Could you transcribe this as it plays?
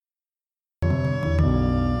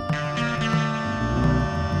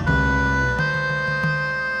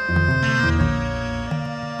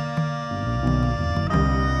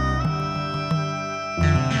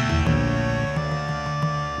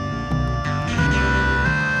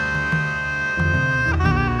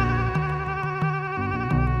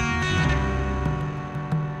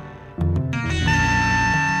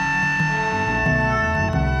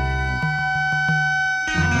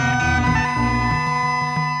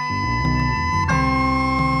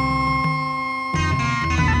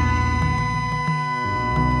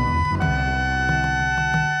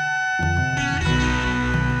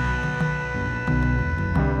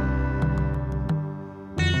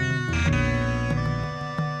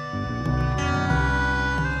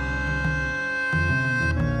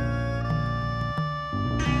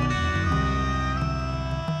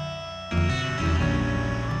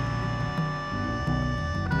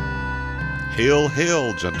Hail,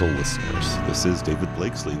 hail, gentle listeners. This is David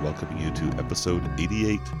Blakesley welcoming you to episode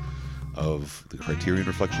 88 of the Criterion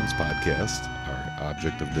Reflections podcast. Our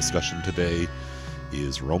object of discussion today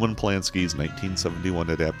is Roman Polanski's 1971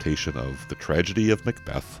 adaptation of The Tragedy of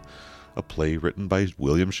Macbeth, a play written by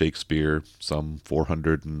William Shakespeare some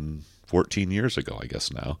 414 years ago, I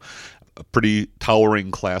guess now. A pretty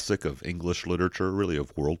towering classic of English literature, really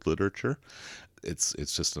of world literature. It's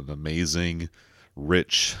just an amazing,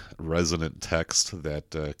 rich, resonant text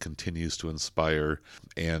that continues to inspire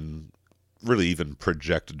and really even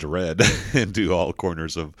project dread into all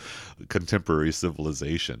corners of contemporary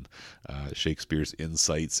civilization. Shakespeare's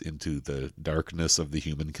insights into the darkness of the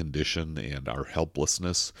human condition and our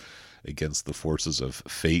helplessness against the forces of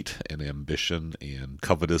fate and ambition and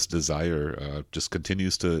covetous desire just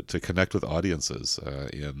continues to connect with audiences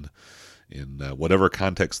in whatever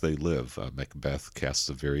context they live. Macbeth casts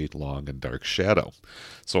a very long and dark shadow.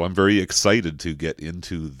 So I'm very excited to get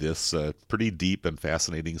into this pretty deep and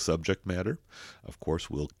fascinating subject matter. Of course,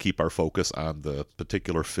 we'll keep our focus on the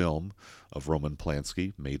particular film of Roman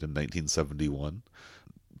Polanski, made in 1971.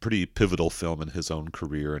 Pretty pivotal film in his own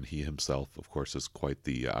career, and he himself, of course, is quite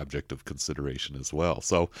the object of consideration as well.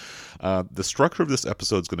 So the structure of this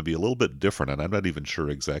episode is going to be a little bit different, and I'm not even sure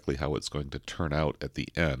exactly how it's going to turn out at the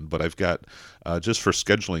end, but I've got, just for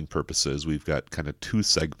scheduling purposes, we've got kind of two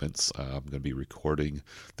segments. I'm going to be recording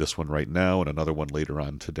this one right now and another one later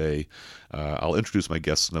on today. I'll introduce my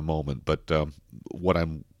guests in a moment, but what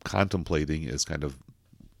I'm contemplating is kind of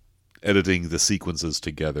editing the sequences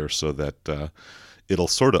together so that it'll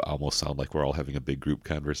sort of almost sound like we're all having a big group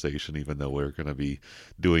conversation, even though we're going to be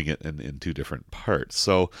doing it in two different parts.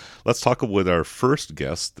 So let's talk with our first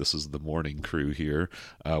guest. This is the morning crew here.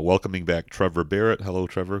 Welcoming back Trevor Barrett. Hello,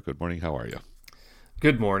 Trevor. Good morning. How are you?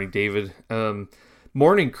 Good morning, David.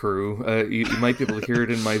 Morning crew. You might be able to hear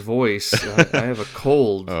it in my voice. I have a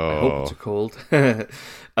cold. I hope it's a cold.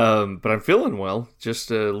 But I'm feeling well. Just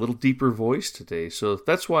a little deeper voice today. So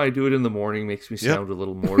that's why I do it in the morning. Makes me sound a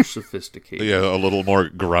little more sophisticated. Yeah, a little more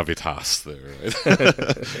gravitas there.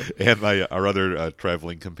 Right? And our other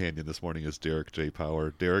traveling companion this morning is Derek J.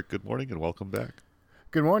 Power. Derek, good morning and welcome back.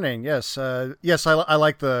 Good morning. Yes. I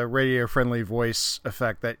like the radio-friendly voice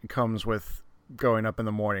effect that comes with going up in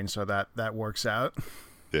the morning, so that works out.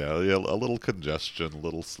 Yeah, a little congestion, a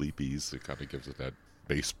little sleepies. It kind of gives it that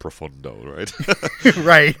bass profundo, right?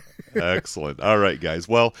 Right. Excellent. All right, guys.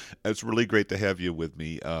 Well, it's really great to have you with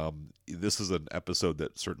me. This is an episode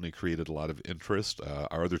that certainly created a lot of interest.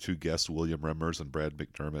 Our other two guests, William Remmers and Brad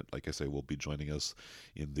McDermott, like I say, will be joining us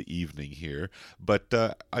in the evening here. But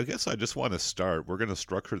I guess I just want to start. We're going to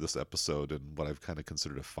structure this episode in what I've kind of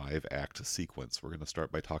considered a 5-act sequence. We're going to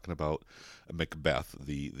start by talking about Macbeth,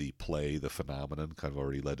 the play, the phenomenon, kind of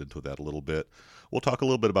already led into that a little bit. We'll talk a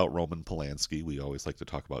little bit about Roman Polanski. We always like to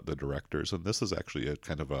talk about the directors, and this is actually a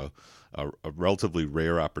kind of a relatively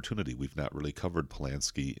rare opportunity. We've not really covered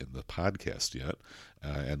Polanski in the podcast yet,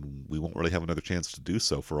 and we won't really have another chance to do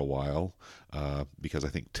so for a while because I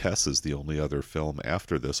think Tess is the only other film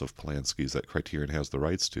after this of Polanski's that Criterion has the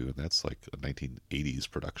rights to, and that's like a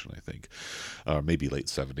 1980s production, I think, maybe late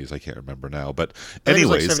 70s. I can't remember now, but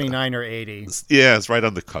anyways, like 79 or 80. Yeah, it's right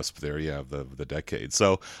on the cusp there. Yeah, of the decade.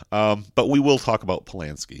 So, but we will talk about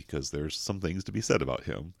Polanski because there's some things to be said about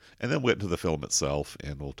him, and then we'll get into the film itself,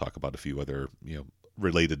 and we'll talk about a few other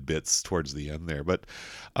related bits towards the end there. But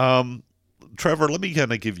Trevor, let me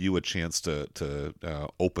kind of give you a chance to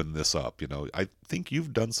open this up. I think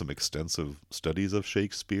you've done some extensive studies of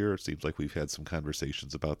Shakespeare. It seems like we've had some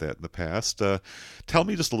conversations about that in the past. Tell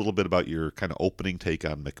me just a little bit about your kind of opening take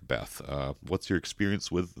on Macbeth. What's your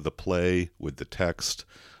experience with the play, with the text,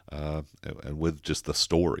 and with just the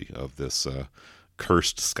story of this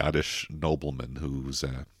cursed Scottish nobleman whose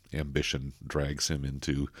ambition drags him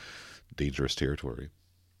into dangerous territory?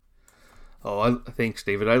 Thanks,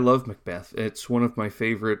 David. I love Macbeth. It's one of my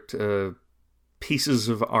favorite pieces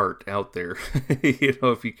of art out there.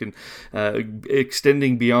 If you can,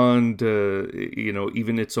 extending beyond,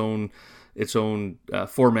 even its own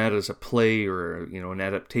format as a play or an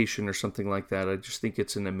adaptation or something like that. I just think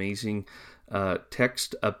it's an amazing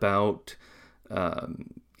text about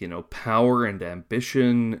power and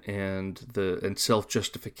ambition and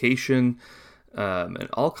self-justification. And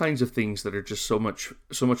all kinds of things that are just so much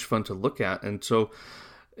fun to look at. And so,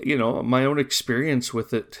 my own experience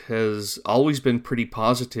with it has always been pretty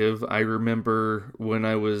positive. I remember when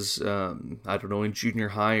I was, in junior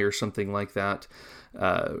high or something like that,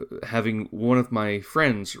 having one of my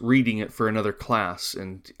friends reading it for another class.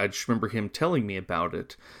 And I just remember him telling me about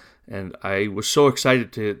it. And I was so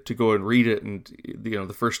excited to go and read it. And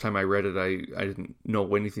the first time I read it, I didn't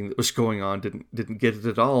know anything that was going on. Didn't get it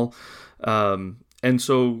at all. And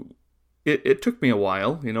so it took me a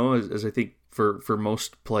while, as I think for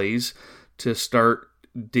most plays, to start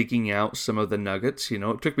digging out some of the nuggets.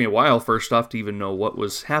 It took me a while, first off, to even know what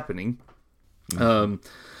was happening.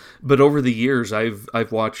 But over the years,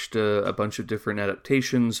 I've watched a bunch of different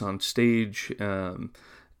adaptations on stage,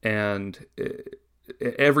 and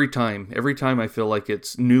every time I feel like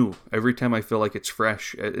it's new. Every time I feel like it's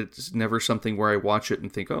fresh. It's never something where I watch it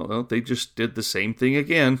and think, oh, well, they just did the same thing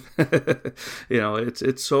again.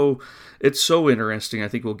 It's so interesting. I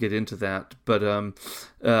think we'll get into that. But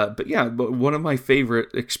yeah, one of my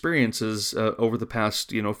favorite experiences over the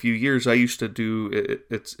past few years, I used to do.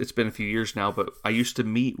 It's been a few years now, but I used to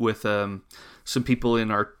meet with some people in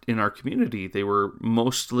our community. They were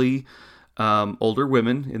mostly older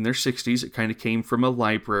women in their 60s. It kind of came from a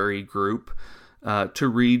library group to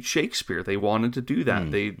read Shakespeare. They wanted to do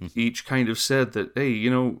that. They each kind of said that, hey,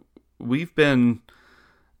 we've been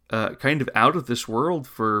kind of out of this world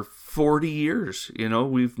for 40 years.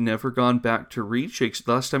 We've never gone back to read Shakespeare.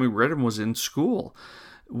 The last time we read him was in school.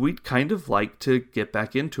 We'd kind of like to get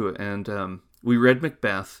back into it. And we read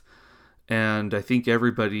Macbeth, and I think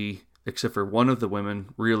everybody, except for one of the women,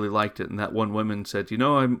 really liked it. And that one woman said,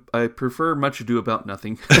 I prefer Much Ado About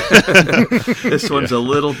Nothing. This one's a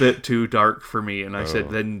little bit too dark for me. And I said,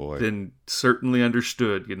 then certainly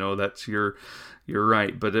understood, that's you're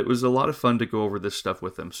right. But it was a lot of fun to go over this stuff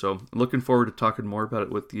with them. So looking forward to talking more about it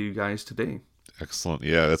with you guys today. Excellent.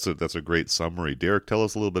 Yeah, that's a great summary. Derek, tell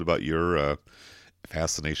us a little bit about your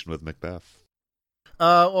fascination with Macbeth.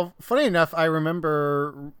 Well, funny enough, I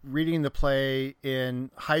remember reading the play in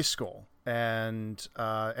high school, and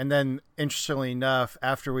then interestingly enough,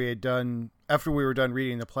 after we were done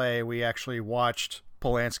reading the play, we actually watched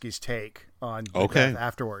Polanski's take on Macbeth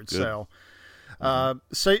afterwards. Good.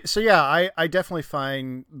 So yeah, I definitely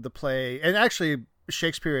find the play, and actually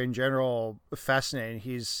Shakespeare in general,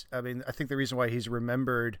 fascinating. I think the reason why he's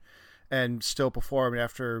remembered and still performed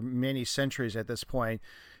after many centuries at this point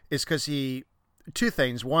is because two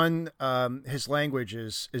things. One, his language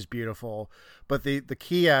is beautiful, but the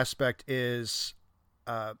key aspect is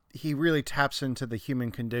he really taps into the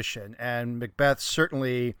human condition, and Macbeth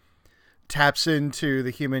certainly taps into the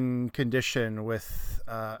human condition with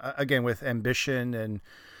with ambition and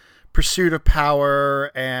pursuit of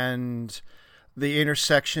power and the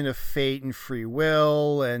intersection of fate and free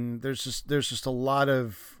will, and there's just a lot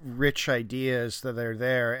of rich ideas that are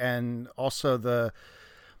there, and also the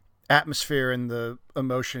atmosphere and the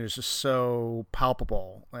emotion is just so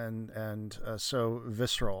palpable and so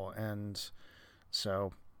visceral, and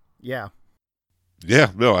so yeah.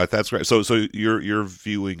 No, that's great. So your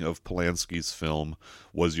viewing of Polanski's film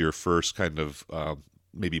was your first kind of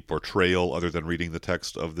maybe portrayal, other than reading the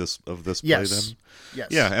text of this play. Then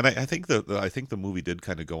yes, and I think the movie did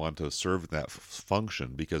kind of go on to serve that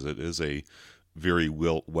function, because it is a very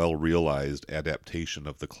well realized adaptation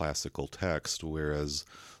of the classical text, whereas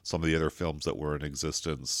some of the other films that were in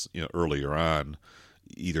existence, earlier on,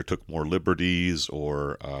 either took more liberties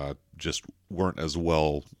or just weren't as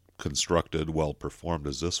well constructed, well performed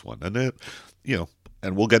as this one. And it,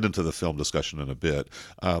 and we'll get into the film discussion in a bit,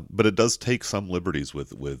 but it does take some liberties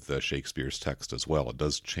with Shakespeare's text as well. It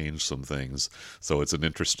does change some things, so it's an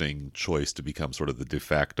interesting choice to become sort of the de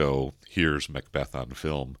facto, here's Macbeth on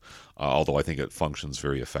film, although I think it functions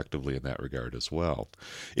very effectively in that regard as well.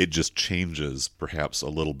 It just changes perhaps a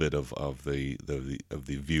little bit of the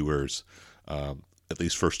viewers' at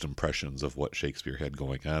least first impressions of what Shakespeare had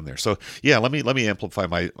going on there. So yeah, let me amplify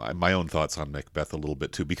my own thoughts on Macbeth a little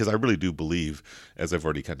bit too, because I really do believe, as I've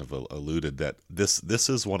already kind of alluded, that this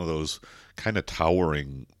is one of those kind of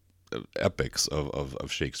towering epics of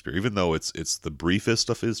Shakespeare, even though it's the briefest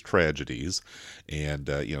of his tragedies, and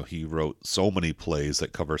he wrote so many plays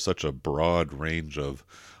that cover such a broad range of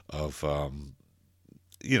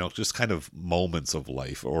just kind of moments of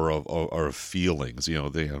life or of feelings.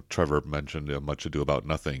 Trevor mentioned Much Ado About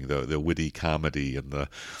Nothing, the witty comedy, and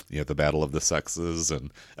the battle of the sexes,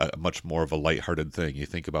 and much more of a lighthearted thing. You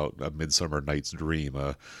think about A Midsummer Night's Dream,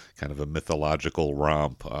 a kind of a mythological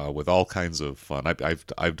romp with all kinds of fun.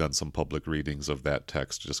 I've done some public readings of that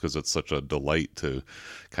text just because it's such a delight to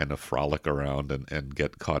kind of frolic around and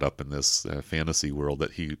get caught up in this fantasy world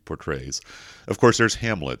that he portrays. Of course, there's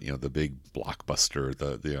Hamlet, the big blockbuster,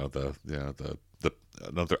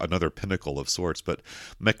 another pinnacle of sorts. But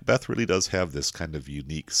Macbeth really does have this kind of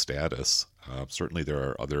unique status. Certainly there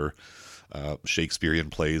are other Shakespearean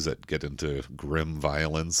plays that get into grim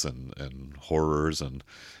violence and horrors and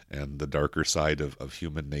the darker side of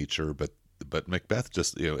human nature, but Macbeth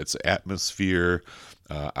just, its atmosphere,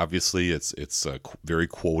 obviously it's very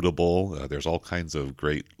quotable. There's all kinds of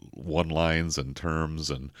great one-lines and terms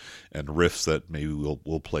and riffs that maybe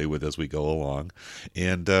we'll play with as we go along,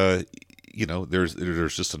 and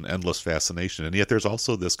there's just an endless fascination, and yet there's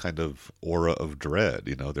also this kind of aura of dread.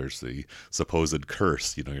 There's the supposed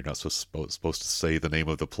curse. You're not supposed to say the name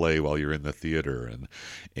of the play while you're in the theater, and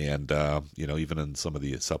even in some of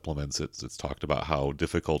the supplements, it's talked about how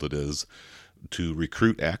difficult it is to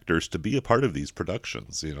recruit actors to be a part of these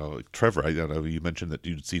productions. Trevor, I don't know, you mentioned that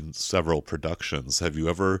you'd seen several productions. Have you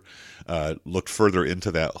ever looked further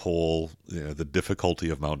into that whole, the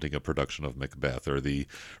difficulty of mounting a production of Macbeth, or the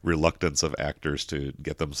reluctance of actors to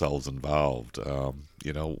get themselves involved? What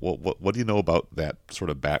do you know about that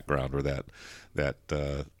sort of background, or that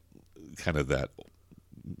kind of that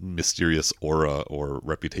mysterious aura or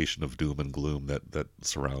reputation of doom and gloom that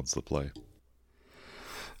surrounds the play?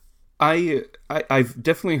 I've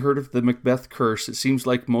definitely heard of the Macbeth curse. It seems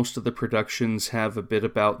like most of the productions have a bit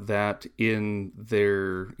about that in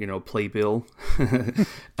their, playbill. Yep.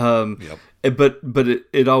 But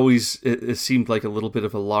it always it seemed like a little bit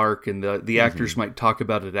of a lark, and the actors might talk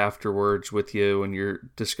about it afterwards with you, and you're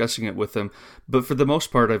discussing it with them. But for the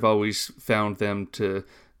most part, I've always found them to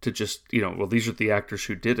just, these are the actors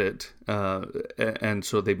who did it, and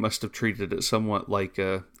so they must have treated it somewhat like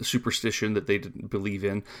a superstition that they didn't believe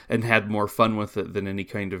in, and had more fun with it than any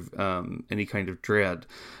kind of dread.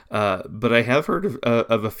 But I have heard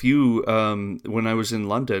of a few when I was in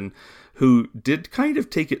London who did kind of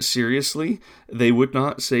take it seriously. They would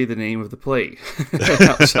not say the name of the play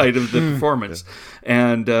outside of the performance,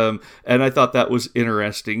 and I thought that was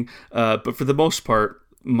interesting. But for the most part,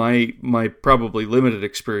 my probably limited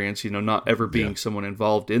experience, not ever being someone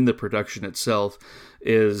involved in the production itself,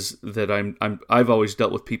 is that I've always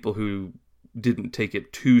dealt with people who didn't take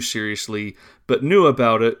it too seriously, but knew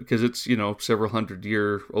about it because it's several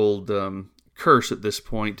 100-year-old curse at this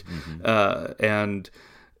point, and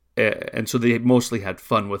so they mostly had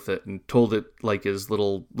fun with it and told it like as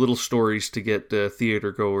little stories to get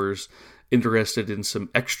theater goers interested in some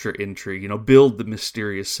extra intrigue, build the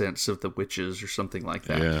mysterious sense of the witches or something like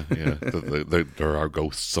that. Yeah. There are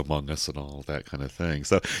ghosts among us and all that kind of thing.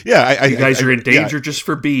 So, yeah. You guys are in danger just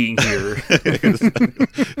for being here.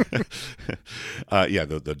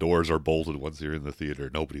 The doors are bolted once you're in the theater.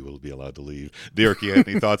 Nobody will be allowed to leave. Derek, you have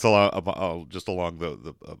any thoughts along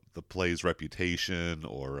the play's reputation,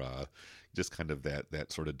 or just kind of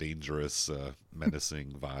that sort of dangerous,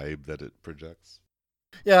 menacing vibe that it projects?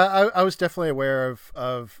 Yeah, I was definitely aware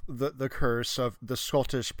of the curse of the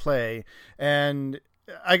Scottish play, and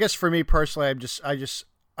I guess for me personally,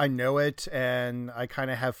 I know it, and I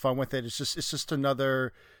kind of have fun with it. It's just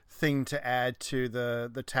another thing to add to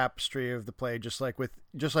the tapestry of the play, just like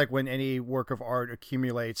when any work of art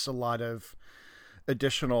accumulates a lot of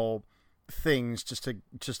additional things just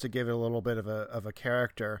to give it a little bit of a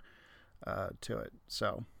character to it.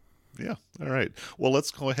 So. Yeah. All right. Well,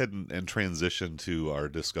 let's go ahead and transition to our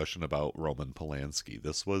discussion about Roman Polanski.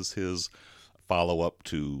 This was his follow-up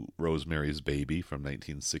to Rosemary's Baby from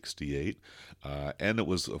 1968. And it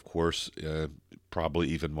was, of course, probably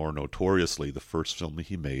even more notoriously the first film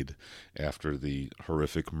he made after the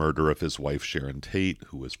horrific murder of his wife, Sharon Tate,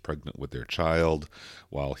 who was pregnant with their child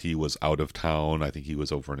while he was out of town. I think he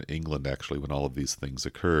was over in England, actually, when all of these things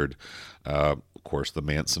occurred. Of course, the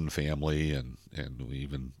Manson family and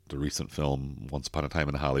even the recent film Once Upon a Time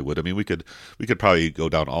in Hollywood. I mean, we could probably go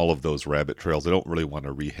down all of those rabbit trails. I don't really want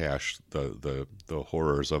to rehash the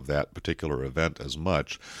horrors of that particular event as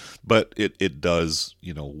much, but it does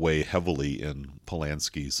weigh heavily in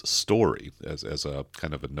Polanski's story as a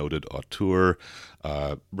kind of a noted auteur,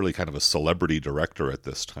 really kind of a celebrity director at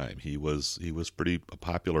this time. He was pretty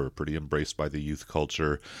popular, pretty embraced by the youth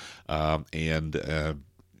culture, and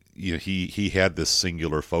he had this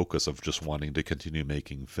singular focus of just wanting to continue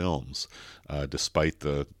making films, despite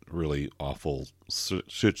the really awful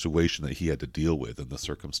situation that he had to deal with and the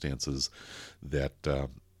circumstances that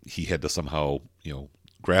he had to somehow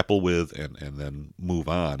grapple with and then move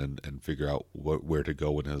on and figure out where to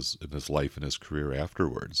go in his life and his career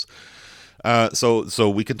afterwards. So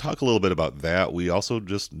we can talk a little bit about that. We also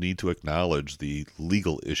just need to acknowledge the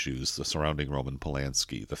legal issues surrounding Roman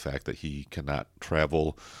Polanski, the fact that he cannot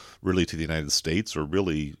travel really to the United States or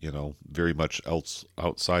really, very much else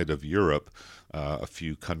outside of Europe, a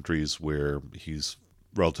few countries where he's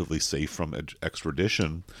relatively safe from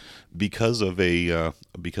extradition because of a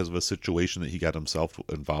situation that he got himself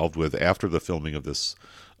involved with after the filming of this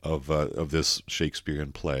of this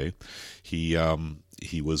Shakespearean play.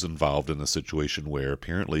 He was involved in a situation where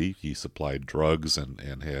apparently he supplied drugs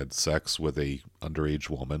and had sex with a underage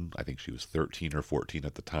woman. I think she was 13 or 14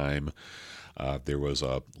 at the time. There was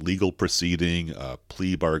a legal proceeding, a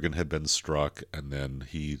plea bargain had been struck, and then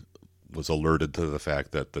he was alerted to the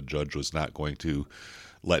fact that the judge was not going to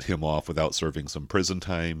let him off without serving some prison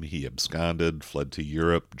time. He absconded, fled to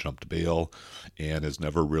Europe, jumped bail, and has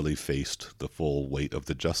never really faced the full weight of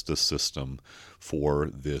the justice system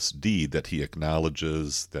for this deed that he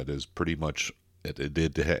acknowledges that is pretty much, it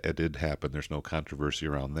did happen. There's no controversy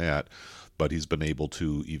around that, but he's been able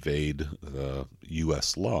to evade the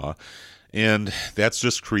U.S. law. And that's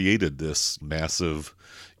just created this massive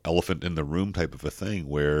elephant in the room type of a thing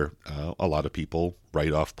where a lot of people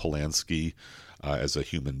write off Polanski as a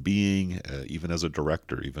human being, even as a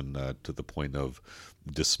director, even to the point of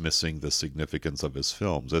dismissing the significance of his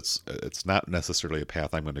films. It's not necessarily a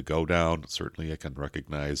path I'm going to go down. Certainly I can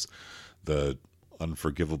recognize the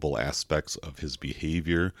unforgivable aspects of his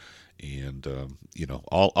behavior, and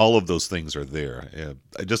all of those things are there.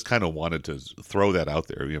 I just kind of wanted to throw that out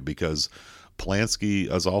there, because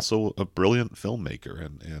Polanski is also a brilliant filmmaker,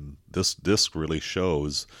 and this disc really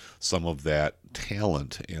shows some of that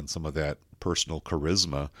talent and some of that personal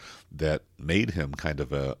charisma that made him kind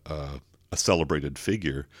of a celebrated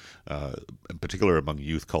figure, in particular among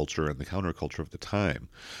youth culture and the counterculture of the time.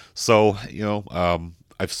 So,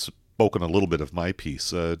 I've spoken a little bit of my piece.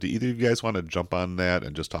 Do either of you guys want to jump on that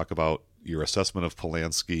and just talk about your assessment of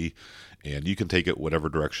Polanski? And you can take it whatever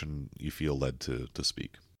direction you feel led to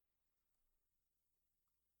speak.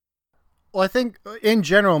 Well, I think in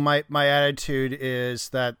general, my attitude is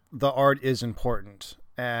that the art is important.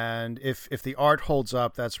 And if the art holds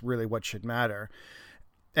up, that's really what should matter.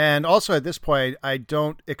 And also at this point, I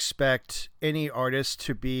don't expect any artist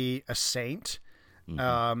to be a saint.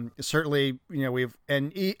 Mm-hmm. Certainly, we've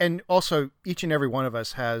and also each and every one of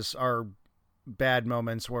us has our bad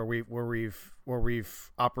moments where we've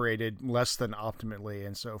operated less than optimally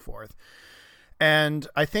and so forth. And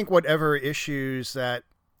I think whatever issues that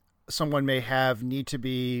someone may have need to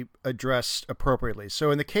be addressed appropriately.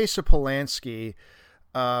 So in the case of Polanski,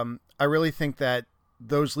 I really think that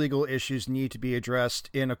those legal issues need to be addressed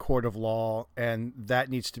in a court of law, and that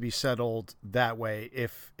needs to be settled that way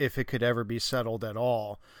if it could ever be settled at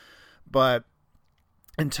all. But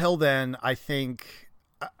until then, I think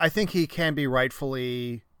he can be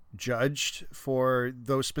rightfully judged for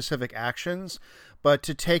those specific actions. But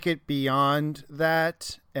to take it beyond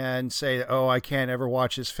that and say, oh, I can't ever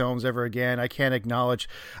watch his films ever again, I can't acknowledge,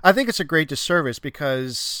 I think it's a great disservice,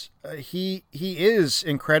 because he is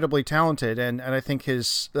incredibly talented, and I think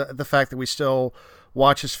the fact that we still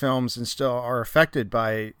watch his films and still are affected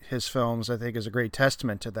by his films, I think is a great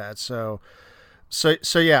testament to that. So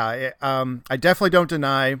yeah, I definitely don't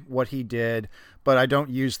deny what he did, but I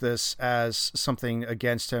don't use this as something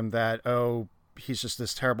against him that, oh, he's just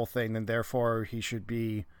this terrible thing, and therefore he should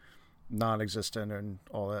be non-existent and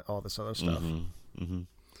all this other stuff. Mm-hmm. Mm-hmm.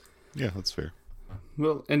 Yeah, that's fair.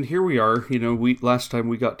 Well, and here we are. Last time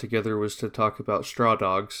we got together was to talk about Straw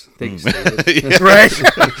Dogs. Thanks, David. Right?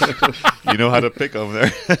 You know how to pick them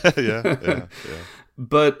there. yeah.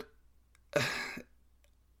 But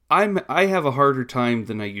I have a harder time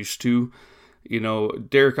than I used to.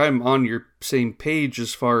 Derek, I'm on your same page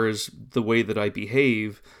as far as the way that I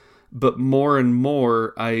behave. But more and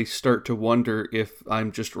more, I start to wonder if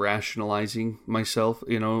I'm just rationalizing myself,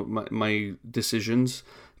 my decisions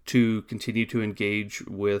to continue to engage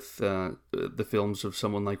with the films of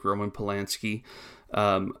someone like Roman Polanski.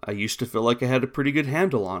 I used to feel like I had a pretty good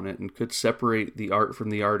handle on it and could separate the art from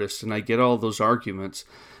the artist, and I get all those arguments,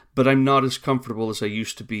 but I'm not as comfortable as I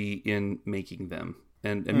used to be in making them.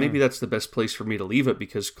 And maybe that's the best place for me to leave it,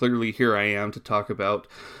 because clearly here I am to talk about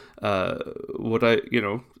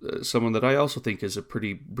someone that I also think is a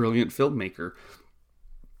pretty brilliant filmmaker.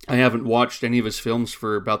 I haven't watched any of his films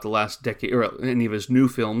for about the last decade, or any of his new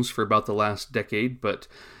films for about the last decade, but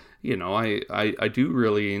I do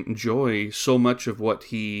really enjoy so much of what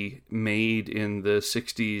he made in the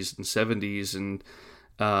 60s and 70s, and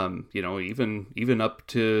even up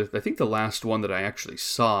to, I think the last one that I actually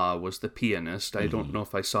saw was The Pianist. I don't know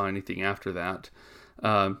if I saw anything after that.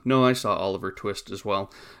 No, I saw Oliver Twist as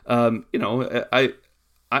well. I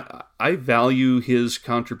value his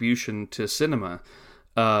contribution to cinema,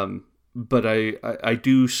 but I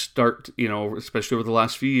do start, especially over the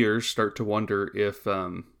last few years, start to wonder if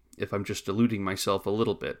I'm just deluding myself a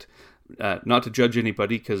little bit. not to judge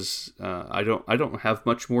anybody, because I don't have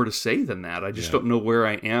much more to say than that. I just don't know where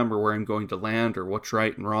I am or where I'm going to land or what's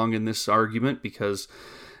right and wrong in this argument, because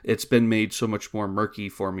it's been made so much more murky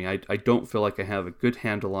for me. I don't feel like I have a good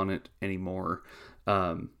handle on it anymore.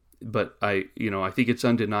 But I think it's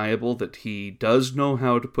undeniable that he does know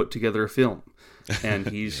how to put together a film, and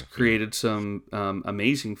he's created some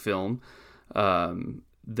amazing film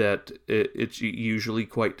that it's usually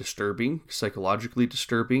quite disturbing, psychologically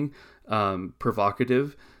disturbing,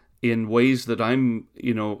 provocative, in ways that I'm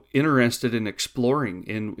interested in exploring,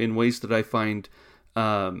 in ways that I find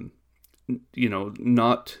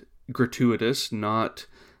not gratuitous, not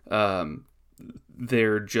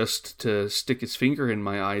there just to stick his finger in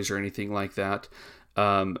my eyes or anything like that,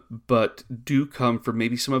 but do come from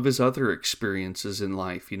maybe some of his other experiences in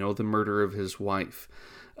life, the murder of his wife,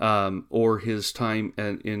 or his time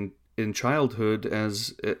in childhood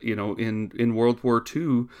as in World War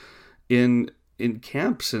II, in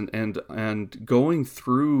camps and going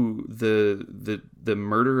through the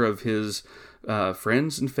murder of his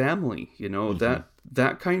friends and family,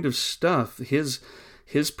 that kind of stuff.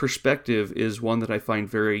 His perspective is one that I find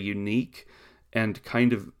very unique and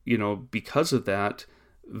kind of, because of that,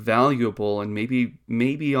 valuable, and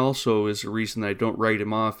maybe also is a reason that I don't write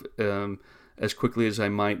him off as quickly as I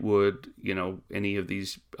might would, any of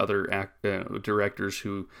these other directors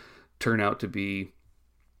who turn out to be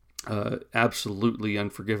absolutely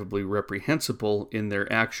unforgivably reprehensible in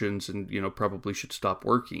their actions and, probably should stop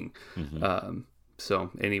working.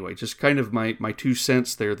 So anyway, just kind of my 2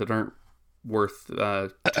 cents there that aren't worth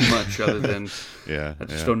too much, other than I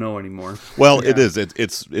just don't know anymore. Well, it is.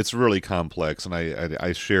 It's really complex, and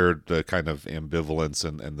I shared the kind of ambivalence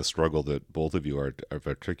and the struggle that both of you have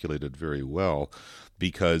articulated very well,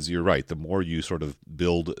 because you're right. The more you sort of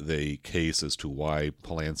build the case as to why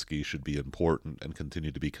Polanski should be important and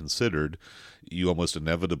continue to be considered, you almost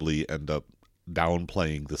inevitably end up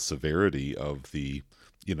downplaying the severity of the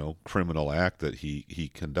criminal act that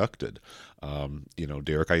he conducted.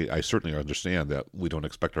 Derek, I certainly understand that we don't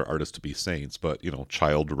expect our artists to be saints, but,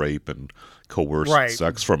 child rape and coerced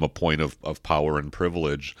sex from a point of power and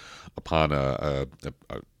privilege upon a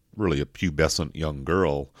really a pubescent young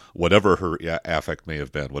girl, whatever her affect may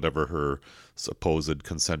have been, whatever her supposed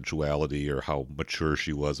consensuality or how mature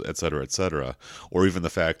she was, et cetera, or even the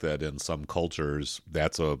fact that in some cultures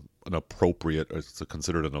that's it's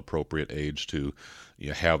considered an appropriate age to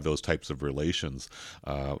have those types of relations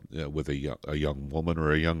with a young woman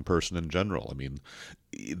or a young person in general. I mean,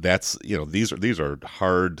 that's these are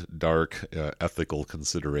hard, dark ethical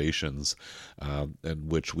considerations, in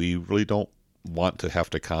which we really don't want to have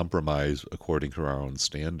to compromise according to our own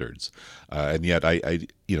standards, and yet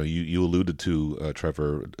you alluded to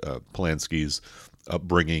Trevor, Polanski's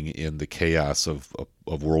upbringing in the chaos of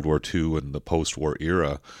World War II and the post-war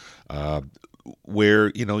era,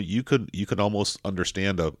 where you could almost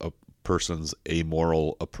understand a person's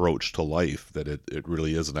amoral approach to life, that it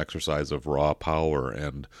really is an exercise of raw power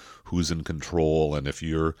and who's in control, and if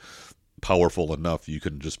you're powerful enough, you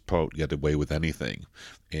can just get away with anything,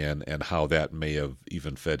 and how that may have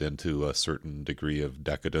even fed into a certain degree of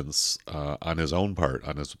decadence on his own part,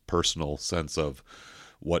 on his personal sense of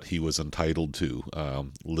what he was entitled to,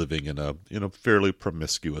 living in a fairly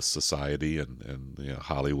promiscuous society and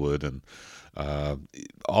Hollywood and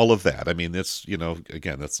all of that. I mean, it's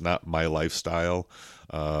again, that's not my lifestyle.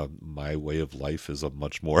 My way of life is a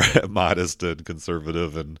much more modest and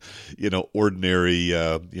conservative and ordinary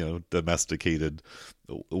domesticated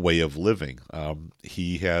way of living.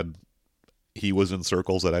 He was in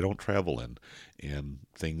circles that I don't travel in, and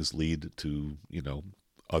things lead to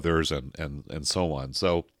others and so on.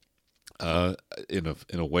 So in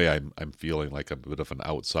a way, I'm feeling like a bit of an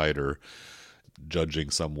outsider, judging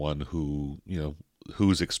someone who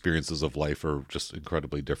whose experiences of life are just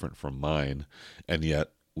incredibly different from mine, and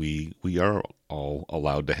yet we are all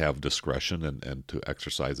allowed to have discretion and to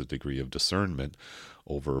exercise a degree of discernment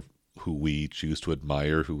over who we choose to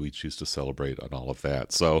admire, who we choose to celebrate, and all of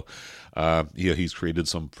that. So, he's created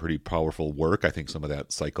some pretty powerful work. I think some of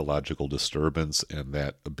that psychological disturbance and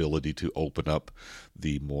that ability to open up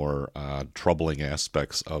the more troubling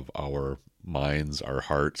aspects of our minds, our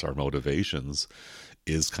hearts, our motivations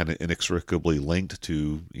is kind of inextricably linked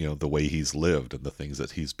to the way he's lived and the things that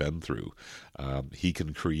he's been through. He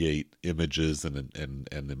can create images and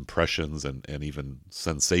impressions and even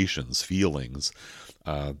sensations, feelings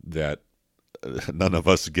that none of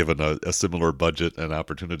us, given a similar budget and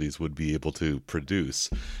opportunities, would be able to produce.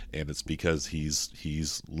 And it's because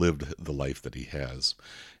he's lived the life that he has.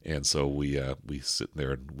 And so we sit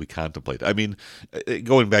there and we contemplate. I mean,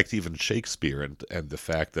 going back to even Shakespeare and the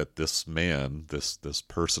fact that this man, this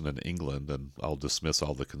person in England, and I'll dismiss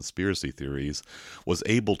all the conspiracy theories, was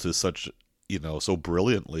able to so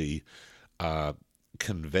brilliantly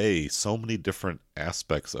convey so many different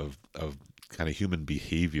aspects of kind of human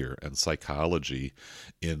behavior and psychology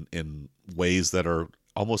in ways that are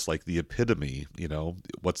almost like the epitome.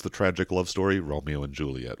 What's the tragic love story? Romeo and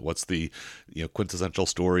Juliet. What's the quintessential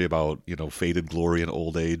story about faded glory in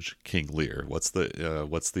old age? King Lear. What's the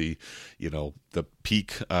the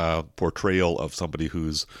peak portrayal of somebody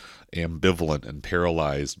who's ambivalent and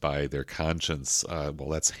paralyzed by their conscience? Well,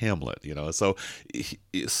 that's Hamlet.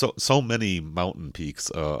 So many mountain peaks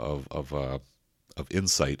of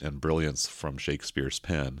insight and brilliance from Shakespeare's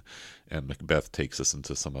pen, and Macbeth takes us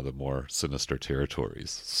into some of the more sinister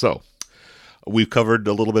territories. So we've covered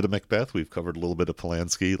a little bit of Macbeth, we've covered a little bit of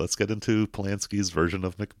Polanski. Let's get into Polanski's version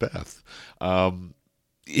of Macbeth.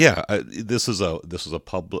 This is a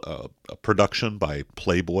production by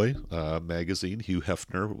Playboy magazine. Hugh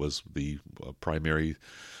Hefner was the primary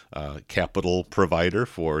capital provider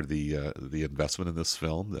for the investment in this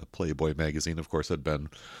film. The Playboy magazine, of course, had been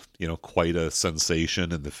quite a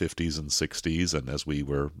sensation in the 50s and 60s, and as we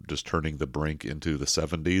were just turning the brink into the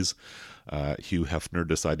 70s, Hugh Hefner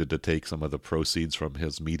decided to take some of the proceeds from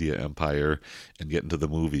his media empire and get into the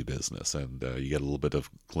movie business. And you get a little bit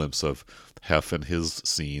of glimpse of Hef and his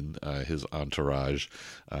scene, his entourage,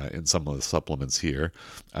 in some of the supplements here.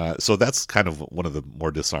 So that's kind of one of the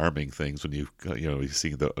more disarming things when you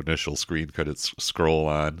see the initial screen credits scroll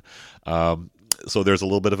on. So there's a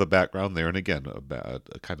little bit of a background there, and again, a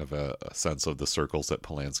kind of a sense of the circles that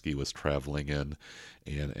Polanski was traveling in,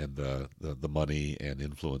 and the money and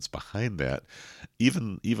influence behind that.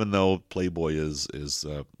 Even though Playboy is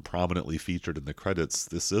prominently featured in the credits,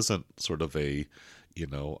 this isn't sort of a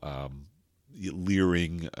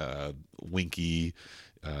leering, winky,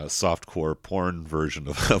 softcore porn version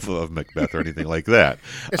of Macbeth or anything like that.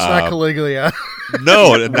 It's not Caligula.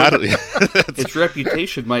 No, not. Its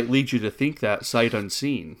reputation might lead you to think that sight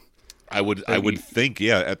unseen. I would think,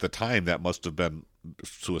 at the time that must have been,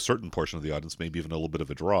 to a certain portion of the audience, maybe even a little bit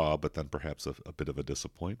of a draw, but then perhaps a bit of a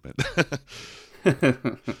disappointment.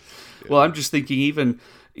 Well, I'm just thinking, even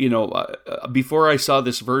before I saw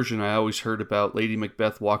this version, I always heard about Lady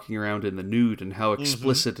Macbeth walking around in the nude and how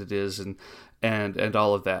explicit it is, and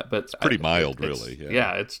all of that. But it's pretty mild, really.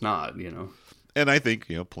 Yeah, it's not. And I think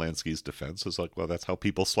Polanski's defense is like, well, that's how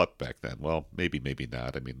people slept back then. Well, maybe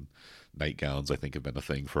not. I mean, nightgowns, I think, have been a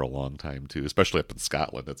thing for a long time too, especially up in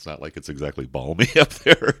Scotland. It's not like it's exactly balmy up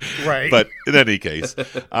there, right? But in any case,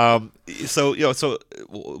 let's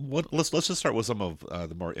just start with some of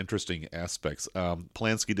the more interesting aspects.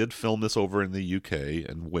 Polanski did film this over in the UK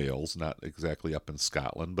and Wales, not exactly up in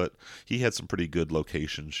Scotland, but he had some pretty good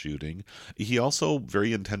location shooting. He also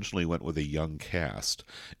very intentionally went with a young cast,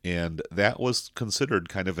 and that was considered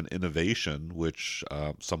kind of an innovation, which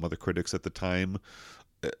some of the critics at the time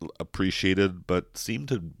appreciated, but seemed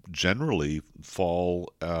to generally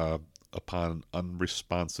fall upon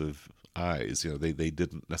unresponsive eyes. They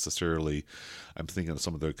didn't necessarily. I'm thinking of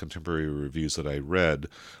some of the contemporary reviews that I read,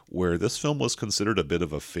 where this film was considered a bit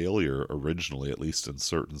of a failure originally, at least in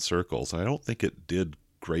certain circles, and I don't think it did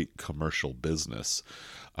great commercial business.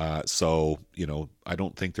 So I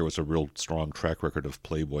don't think there was a real strong track record of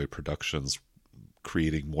Playboy Productions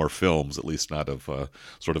creating more films, at least not of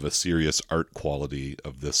sort of a serious art quality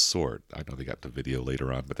of this sort. I know they got to video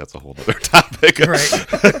later on, but that's a whole other topic. Right.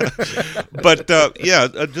 But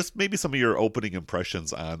just maybe some of your opening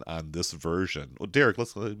impressions on this version. Well, Derek,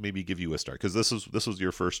 let's maybe give you a start, because this was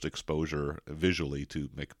your first exposure visually to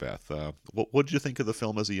Macbeth. What did you think of the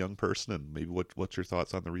film as a young person, and maybe what's your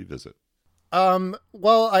thoughts on the revisit?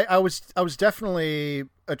 Well, I was definitely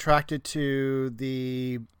attracted to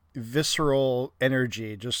the visceral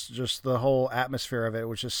energy, just the whole atmosphere of it,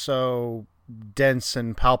 which is so dense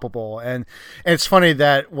and palpable. And it's funny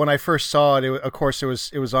that when I first saw it, of course it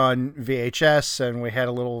was on VHS, and we had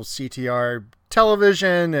a little CTR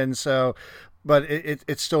television, and so, but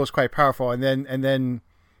it still was quite powerful. And then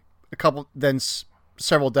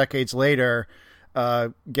several decades later,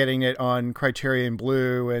 getting it on Criterion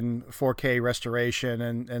Blue and 4K restoration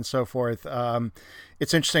and so forth.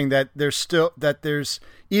 It's interesting that there's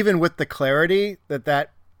even with the clarity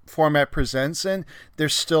that format presents in,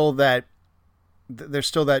 there's still that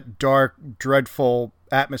dark, dreadful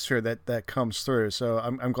atmosphere that comes through. So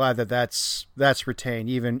I'm glad that's retained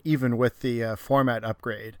even with the format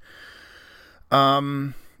upgrade.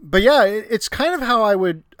 But yeah, it's kind of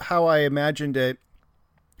how I imagined it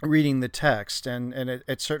reading the text, and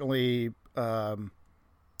it certainly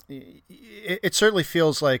it certainly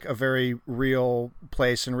feels like a very real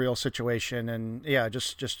place and real situation, and yeah,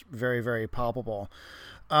 just very, very palpable.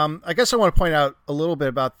 I guess I want to point out a little bit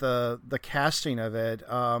about the casting of it,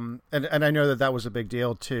 and I know that was a big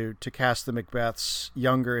deal to cast the Macbeths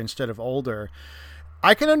younger instead of older.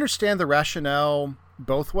 I can understand the rationale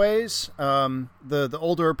both ways. The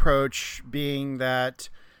older approach being that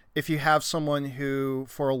if you have someone who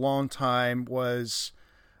for a long time was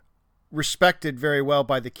respected very well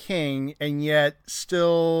by the king and yet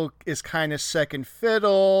still is kind of second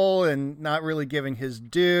fiddle and not really giving his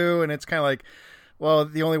due, and it's kind of like, well,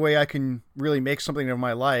 the only way I can really make something of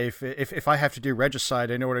my life, if I have to do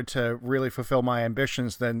regicide in order to really fulfill my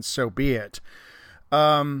ambitions, then so be it.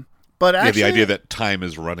 But actually, the idea that time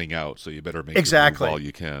is running out, so you better make exactly all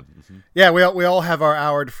you can. Mm-hmm. Yeah, we all have our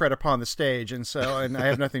hour to fret upon the stage, and I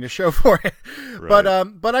have nothing to show for it.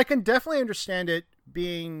 Right. But I can definitely understand it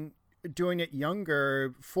doing it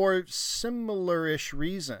younger for similar-ish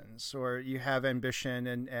reasons, or you have ambition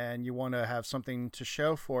and you want to have something to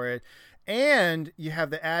show for it, and you have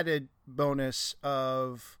the added bonus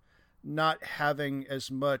of not having as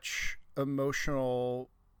much emotional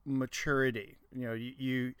maturity.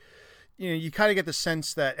 You kind of get the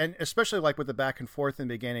sense that, and especially like with the back and forth in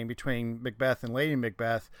the beginning between Macbeth and Lady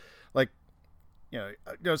Macbeth, like,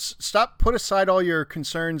 put aside all your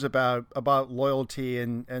concerns about loyalty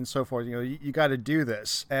and so forth. You got to do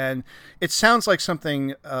this. And it sounds like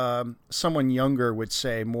something someone younger would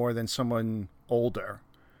say more than someone older.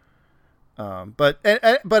 But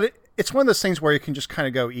it's one of those things where you can just kind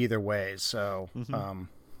of go either way. So, mm-hmm.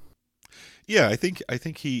 Yeah, I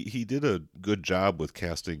think he did a good job with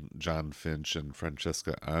casting John Finch and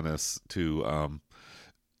Francesca Annis to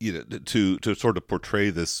to sort of portray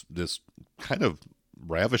this kind of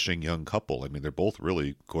ravishing young couple. I mean, they're both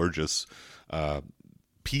really gorgeous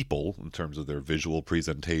people in terms of their visual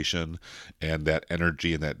presentation and that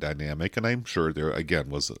energy and that dynamic. And I'm sure there again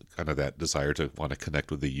was kind of that desire to want to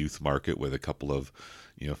connect with the youth market with a couple of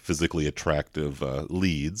physically attractive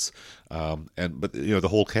leads, but the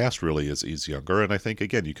whole cast really is younger, and I think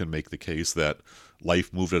again you can make the case that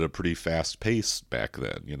life moved at a pretty fast pace back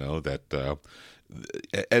then. That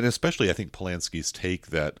and especially I think Polanski's take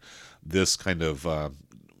that this kind of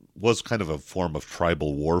was kind of a form of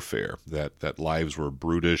tribal warfare, that lives were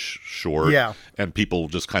brutish, short, yeah, and people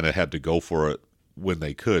just kind of had to go for it when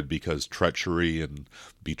they could, because treachery and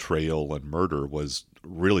betrayal and murder was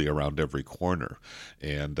really around every corner.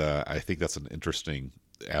 And I think that's an interesting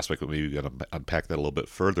aspect that maybe we're going to unpack that a little bit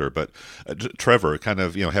further. But Trevor, kind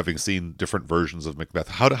of, having seen different versions of Macbeth,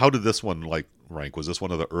 how did this one rank? Was this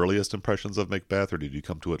one of the earliest impressions of Macbeth, or did you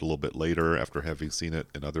come to it a little bit later after having seen it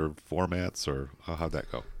in other formats, or how'd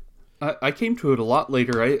that go? I came to it a lot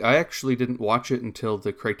later. I actually didn't watch it until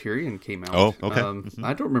the Criterion came out. Oh, okay. Mm-hmm.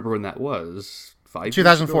 I don't remember when that was.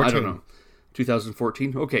 2014. I don't know.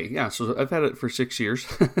 2014. Okay, yeah. So I've had it for 6 years,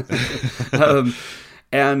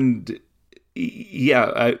 and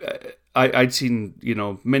yeah, I'd seen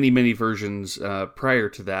many versions prior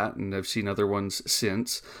to that, and I've seen other ones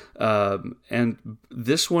since. And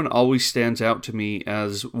this one always stands out to me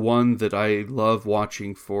as one that I love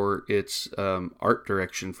watching for its art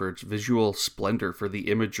direction, for its visual splendor, for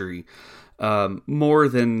the imagery. More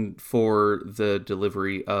than for the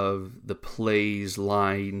delivery of the play's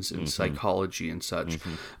lines and psychology and such.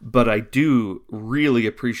 Mm-hmm. But I do really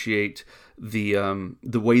appreciate the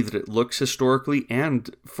way that it looks historically,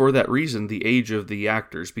 and for that reason, the age of the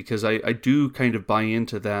actors, because I do kind of buy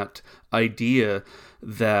into that idea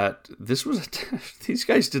that this was these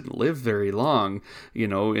guys didn't live very long,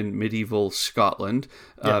 in medieval Scotland,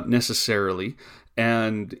 necessarily.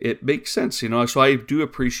 And it makes sense, so I do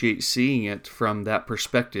appreciate seeing it from that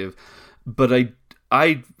perspective. But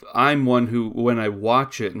I'm one who, when I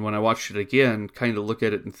watch it and when I watch it again, kind of look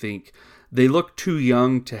at it and think, they look too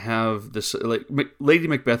young to have this, like Lady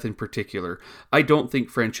Macbeth in particular. I don't think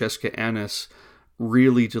Francesca Annis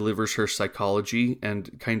really delivers her psychology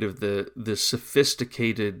and kind of the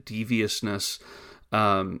sophisticated deviousness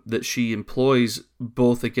that she employs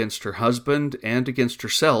both against her husband and against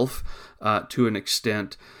herself to an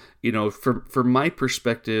extent. From my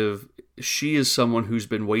perspective, she is someone who's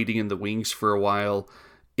been waiting in the wings for a while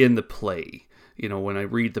in the play. When I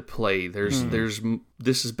read the play, this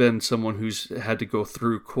has been someone who's had to go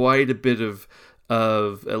through quite a bit of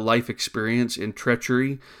a life experience in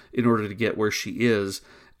treachery in order to get where she is.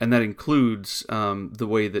 And that includes the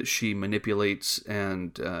way that she manipulates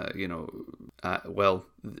and,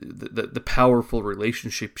 the powerful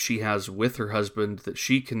relationship she has with her husband, that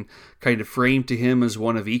she can kind of frame to him as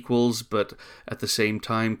one of equals, but at the same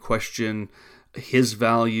time question his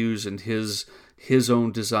values and his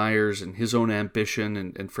own desires and his own ambition,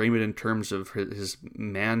 and frame it in terms of his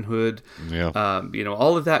manhood. Yeah.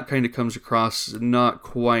 All of that kind of comes across not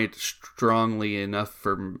quite strongly enough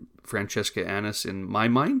for Francesca Annis in my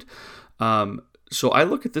mind. So I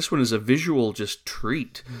look at this one as a visual just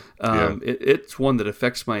treat. It's one that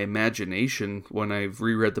affects my imagination when I've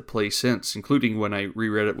reread the play since, including when I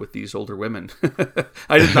reread it with these older women.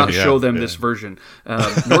 I did not show them this version,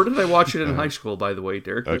 nor did I watch it in high school, by the way,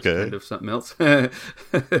 Derek. That's kind of something else.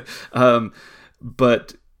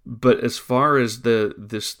 But as far as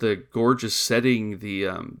the gorgeous setting,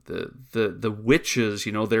 the witches,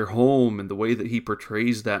 their home, and the way that he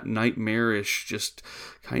portrays that nightmarish, just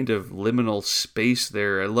kind of liminal space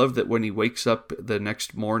there. I love that when he wakes up the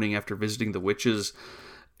next morning after visiting the witches,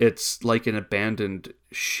 it's like an abandoned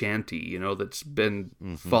shanty, that's been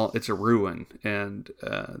it's a ruin, and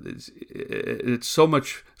it's so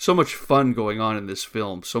much fun going on in this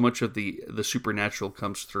film. So much of the supernatural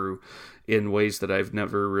comes through in ways that I've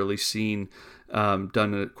never really seen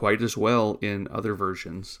done it quite as well in other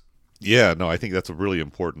versions. Yeah, no, I think that's a really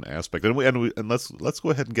important aspect, and let's go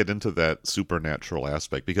ahead and get into that supernatural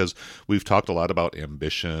aspect, because we've talked a lot about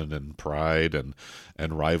ambition and pride and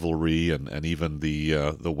rivalry, and even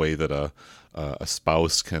the way that a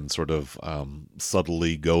spouse can sort of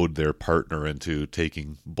subtly goad their partner into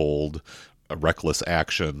taking bold, reckless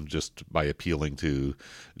action just by appealing to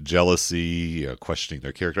jealousy, questioning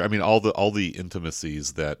their character. I mean, all the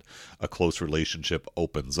intimacies that a close relationship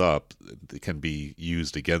opens up can be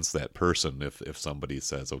used against that person if somebody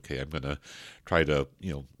says, "Okay, I'm going to try to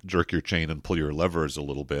jerk your chain and pull your levers a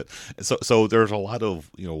little bit." So there's a lot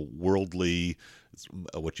of worldly,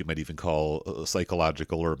 what you might even call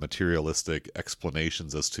psychological or materialistic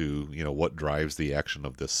explanations as to what drives the action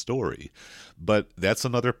of this story. But that's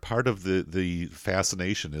another part of the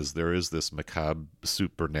fascination, is there is this macabre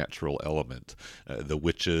supernatural element, the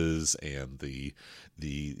witches and the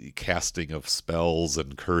casting of spells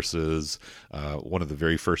and curses. One of the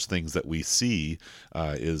very first things that we see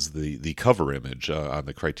is the cover image on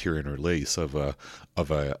the Criterion release of a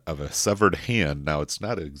severed hand. Now, it's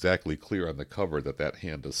not exactly clear on the cover that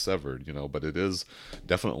hand is severed, but it is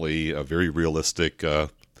definitely a very realistic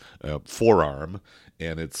forearm,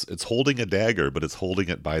 and it's holding a dagger, but it's holding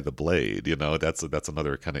it by the blade. That's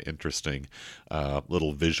another kind of interesting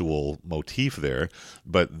little visual motif there.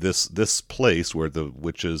 But this place where the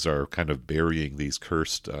witches are kind of burying these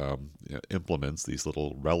cursed implements, these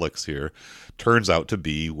little relics here, turns out to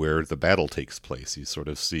be where the battle takes place. You sort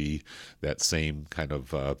of see that same kind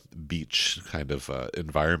of beach kind of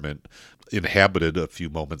environment inhabited a few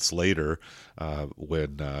moments later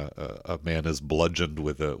when a man is bludgeoned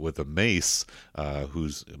with a mace,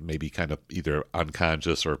 who's maybe kind of either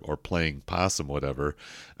unconscious or playing possum, whatever,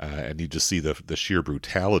 and you just see the sheer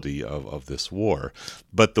brutality of this war.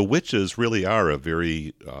 But the witches really are a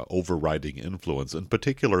very overriding influence, in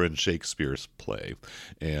particular in Shakespeare's play.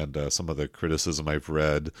 And some of the criticism I've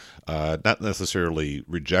read, not necessarily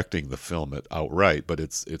rejecting the film outright, but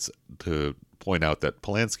it's to point out that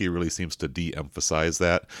Polanski really seems to de-emphasize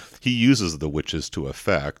that. He uses the witches to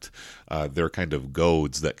effect. They're kind of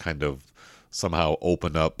goads that kind of somehow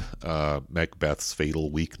open up Macbeth's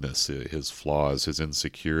fatal weakness, his flaws, his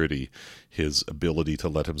insecurity, his ability to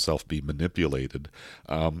let himself be manipulated.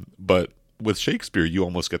 But with Shakespeare, you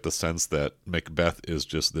almost get the sense that Macbeth is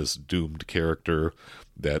just this doomed character,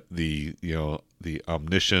 that the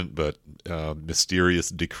omniscient but mysterious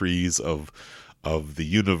decrees of the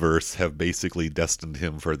universe have basically destined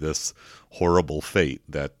him for this horrible fate,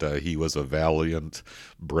 that he was a valiant,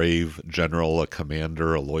 brave general, a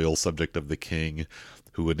commander, a loyal subject of the king,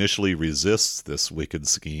 who initially resists this wicked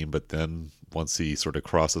scheme, but then once he sort of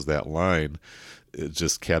crosses that line, it's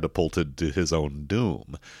just catapulted to his own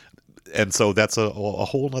doom. And so that's a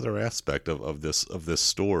whole other aspect of this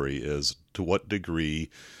story, is to what degree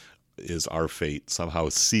is our fate somehow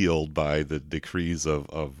sealed by the decrees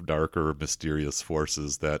of darker, mysterious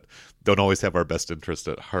forces that don't always have our best interest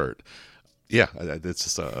at heart. Yeah, it's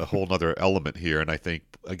just a whole other element here, and I think,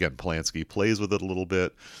 again, Polanski plays with it a little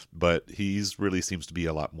bit, but he's really seems to be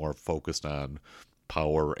a lot more focused on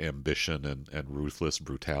power, ambition, and ruthless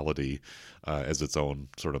brutality as its own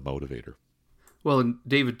sort of motivator. Well, and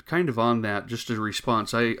David, kind of on that, just as a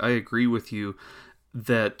response, I agree with you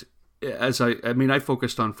that I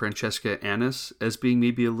focused on Francesca Annis as being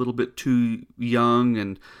maybe a little bit too young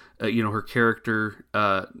and her character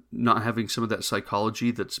not having some of that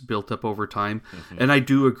psychology that's built up over time. And I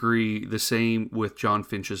do agree the same with John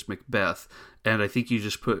Finch's Macbeth. And I think you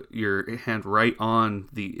just put your hand right on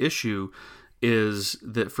the issue, is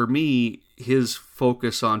that for me, his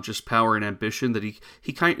focus on just power and ambition, that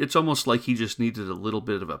it's almost like he just needed a little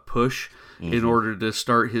bit of a push in order to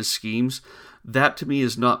start his schemes. That to me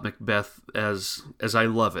is not Macbeth as I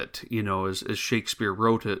love it, as Shakespeare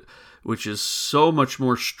wrote it, which is so much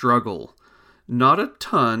more struggle. Not a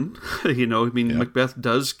ton, Macbeth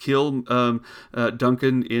does kill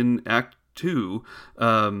Duncan in Act 2,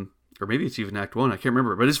 or maybe it's even Act 1, I can't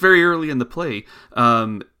remember, but it's very early in the play.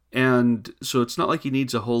 And so it's not like he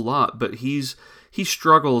needs a whole lot, but he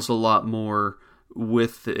struggles a lot more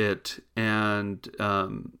with it. And,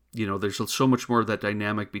 there's so much more of that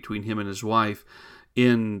dynamic between him and his wife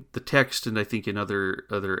in the text, and I think in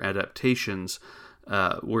other adaptations,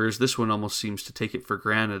 whereas this one almost seems to take it for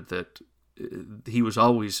granted that he was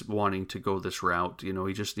always wanting to go this route.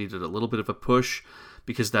 He just needed a little bit of a push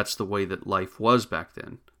because that's the way that life was back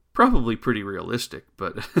then. Probably pretty realistic,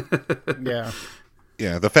 but yeah.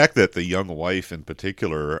 Yeah, the fact that the young wife in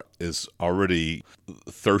particular is already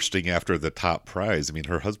thirsting after the top prize. I mean,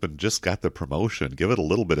 her husband just got the promotion. Give it a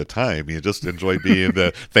little bit of time. You just enjoy being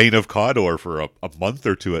the Thane of Cawdor for a month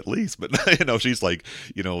or two at least. But, she's like,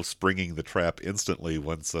 springing the trap instantly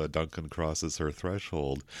once Duncan crosses her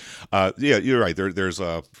threshold. Yeah, you're right. There's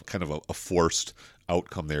a kind of a forced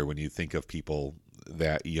outcome there when you think of people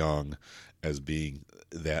that young as being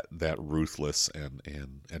that ruthless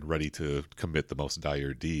and ready to commit the most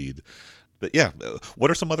dire deed. But yeah,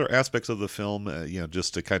 what are some other aspects of the film,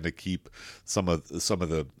 just to kind of keep some of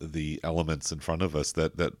the elements in front of us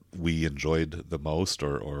that we enjoyed the most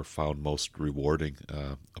or found most rewarding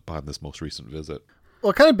upon this most recent visit?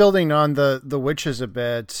 Well, kind of building on the witches a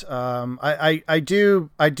bit, I do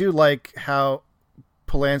like how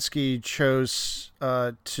Polanski chose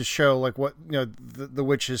to show like what the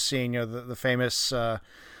witches scene, the famous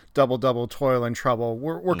double toil and trouble.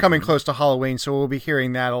 We're coming close to Halloween, so we'll be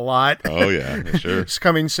hearing that a lot. Oh yeah, sure. It's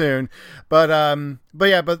coming soon. But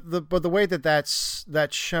the way that's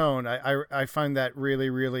shown, I find that really,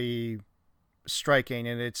 really striking,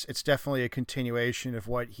 and it's definitely a continuation of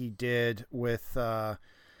what he did with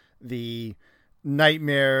the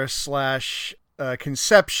nightmare /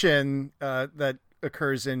 conception that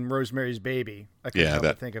occurs in Rosemary's Baby. I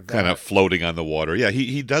can't think of that. Kind of floating on the water. Yeah,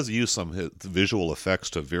 he does use some visual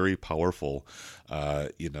effects to very powerful,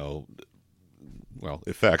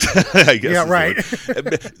 effects. I guess. Yeah, right.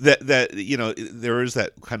 that there is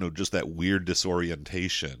that kind of just that weird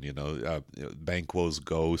disorientation. Banquo's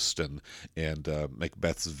ghost and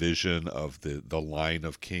Macbeth's vision of the line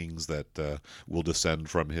of kings that will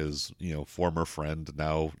descend from his former friend,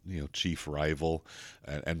 now chief rival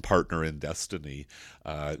and partner in destiny.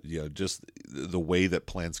 Just the way that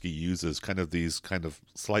Polanski uses kind of these kind of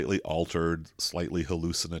slightly altered, slightly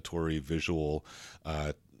hallucinatory visual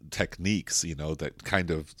techniques, that kind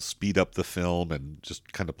of speed up the film and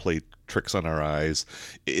just kind of play tricks on our eyes.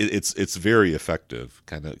 It's very effective,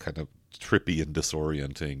 kind of trippy and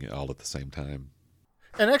disorienting all at the same time.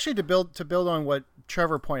 And actually, to build on what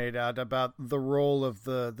Trevor pointed out about the role of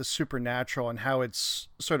the supernatural and how it's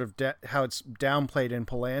sort of how it's downplayed in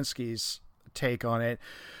Polanski's take on it.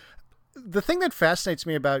 The thing that fascinates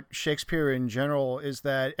me about Shakespeare in general is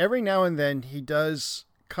that every now and then he does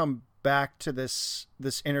come back to this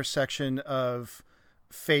intersection of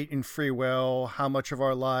fate and free will. How much of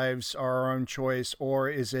our lives are our own choice, or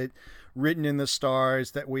is it written in the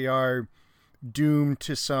stars that we are doomed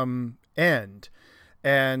to some end?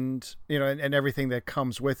 And and everything that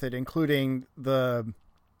comes with it, including the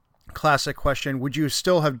classic question, would you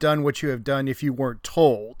still have done what you have done if you weren't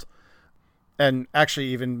told? And actually,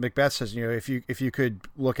 even Macbeth says, if you could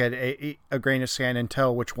look at a grain of sand and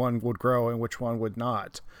tell which one would grow and which one would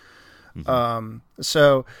not. Mm-hmm.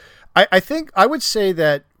 So I think I would say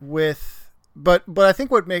that but I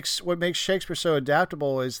think what makes Shakespeare so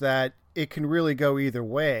adaptable is that it can really go either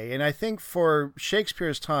way. And I think for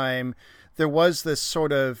Shakespeare's time, there was this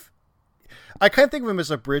sort of, I kind of think of him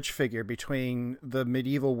as a bridge figure between the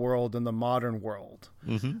medieval world and the modern world.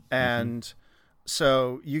 Mm-hmm. And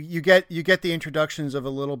so you get the introductions of a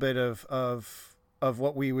little bit of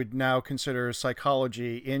what we would now consider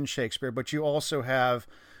psychology in Shakespeare, but you also have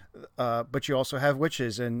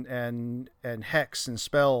witches and hex and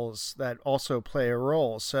spells that also play a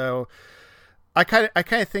role. So I kind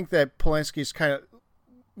of think that Polanski's kind of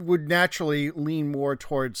would naturally lean more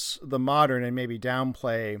towards the modern and maybe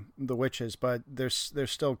downplay the witches, but there's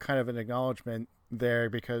still kind of an acknowledgement there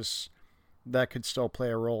because that could still play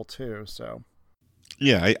a role too. So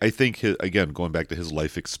Yeah, I think again, going back to his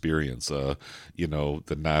life experience, the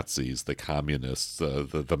Nazis, the communists,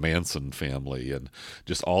 the Manson family, and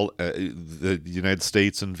just all the United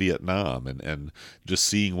States and Vietnam, and just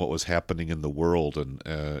seeing what was happening in the world, and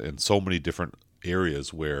in so many different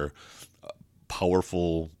areas where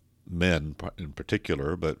powerful men in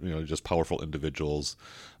particular, but just powerful individuals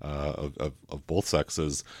of both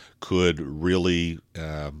sexes could really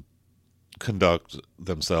conduct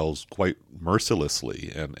themselves quite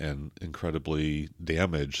mercilessly and incredibly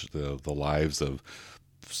damage the lives of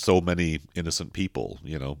so many innocent people,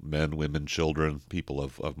 men, women, children, people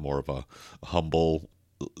of more of a humble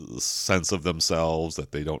sense of themselves,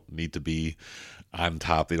 that they don't need to be on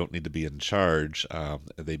top, they don't need to be in charge.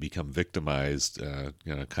 They become victimized,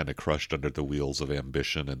 kind of crushed under the wheels of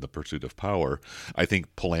ambition and the pursuit of power. I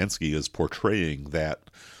think Polanski is portraying that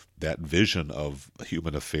vision of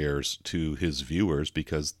human affairs to his viewers,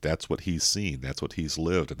 because that's what he's seen, that's what he's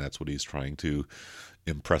lived, and that's what he's trying to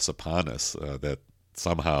impress upon us, that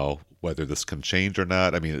somehow, whether this can change or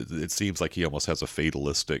not, I mean, it seems like he almost has a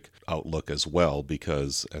fatalistic outlook as well,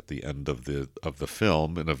 because at the end of the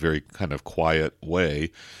film, in a very kind of quiet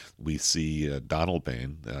way, we see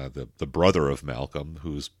Donalbain, the brother of Malcolm,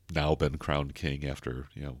 who's now been crowned king after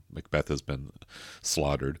Macbeth has been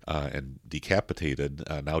slaughtered and decapitated.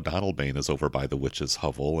 Now Donalbain is over by the witch's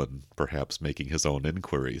hovel and perhaps making his own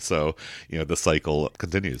inquiry. So the cycle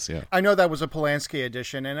continues. Yeah, I know that was a Polanski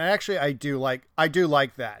edition, and actually I do like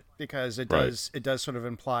that, because it does sort of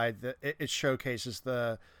imply that it showcases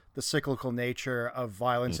the cyclical nature of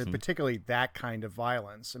violence, and particularly that kind of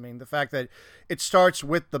violence. I mean, the fact that it starts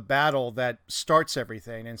with the battle that starts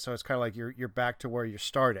everything, and so it's kind of like you're back to where you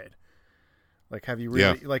started. Like, have you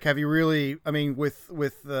really? I mean, with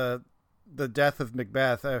the death of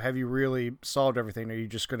Macbeth, have you really solved everything? Or are you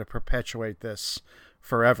just going to perpetuate this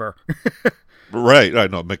forever? Right. I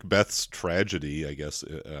know Macbeth's tragedy, I guess,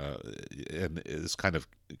 and is kind of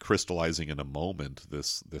crystallizing in a moment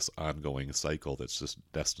this ongoing cycle that's just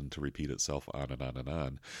destined to repeat itself on and on and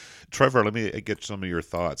on. Trevor, let me get some of your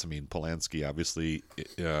thoughts. I mean, Polanski obviously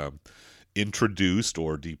introduced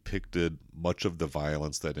or depicted much of the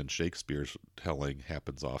violence that in Shakespeare's telling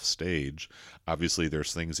happens off stage. Obviously,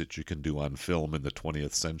 there's things that you can do on film in the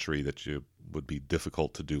 20th century that you would be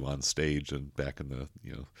difficult to do on stage and back in the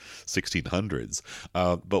 1600s.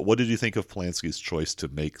 But what did you think of Polanski's choice to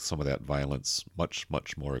make some of that violence much,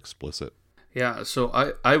 much more explicit? Yeah, so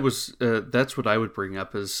I was that's what I would bring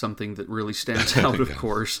up as something that really stands out, of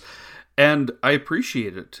course. And I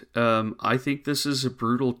appreciate it. I think this is a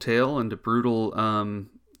brutal tale and a brutal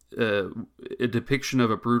a depiction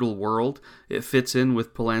of a brutal world. It fits in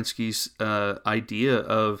with Polanski's idea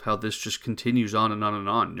of how this just continues on and on and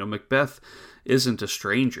on. Macbeth isn't a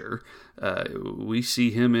stranger. We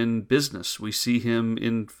see him in business. We see him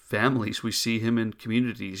in families. We see him in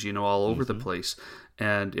communities, all over the place,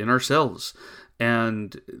 and in ourselves.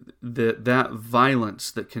 And that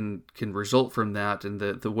violence that can result from that, and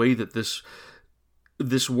the way that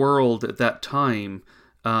this world at that time,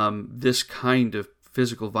 this kind of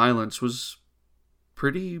physical violence was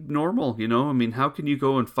pretty normal. I mean, how can you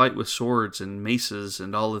go and fight with swords and maces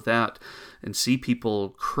and all of that, and see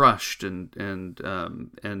people crushed and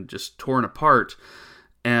just torn apart,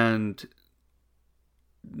 and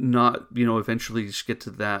not eventually just get to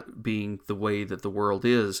that being the way that the world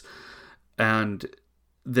is. And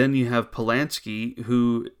then you have Polanski,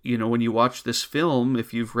 who, when you watch this film,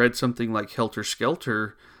 if you've read something like Helter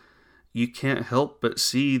Skelter, you can't help but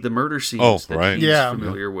see the murder scenes that he's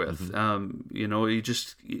familiar with.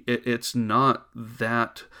 It's not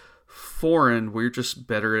that foreign. We're just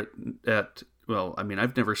better at well, I mean,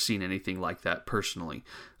 I've never seen anything like that personally,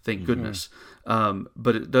 thank goodness.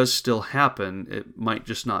 But it does still happen. It might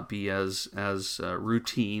just not be as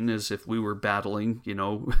routine as if we were battling,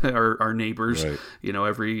 our neighbors,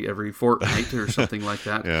 every fortnight or something like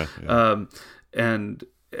that.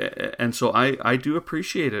 And so I do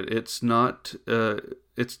appreciate it. It's not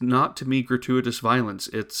to me gratuitous violence.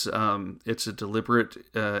 It's a deliberate,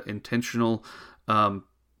 intentional, and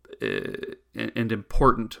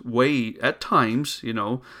important way at times,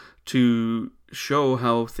 to show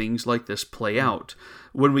how things like this play out.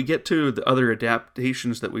 When we get to the other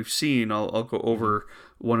adaptations that we've seen, I'll go over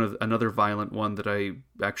another violent one that I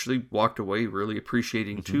actually walked away really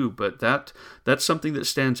appreciating too. But that's something that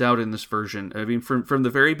stands out in this version. I mean, from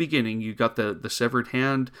the very beginning, you got the severed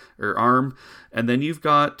hand or arm, and then you've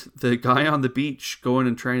got the guy on the beach going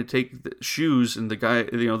and trying to take the shoes, and the guy,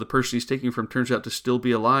 the person he's taking from turns out to still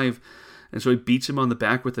be alive, and so he beats him on the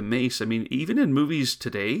back with a mace. I mean, even in movies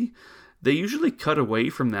today, they usually cut away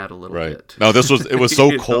from that a little bit. No, it was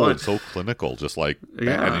so cold, know? so clinical, just like,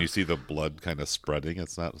 Yeah. and you see the blood kind of spreading.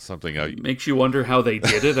 It's not something Makes you wonder how they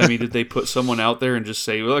did it. I mean, did they put someone out there and just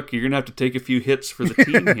say, "Look, you're gonna have to take a few hits for the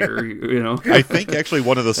team here"? You know. I think actually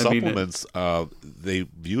one of the I mean, supplements, they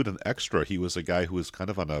viewed an extra. He was a guy who was kind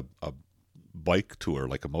of on a bike tour,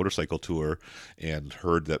 like a motorcycle tour, and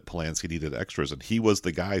heard that Polanski needed extras, and he was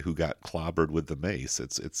the guy who got clobbered with the mace.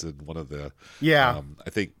 It's in one of the I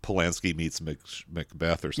think Polanski meets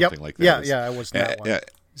Macbeth or something like that. Yeah, it was that one.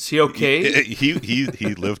 Is he okay?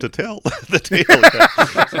 He lived to tell the tale.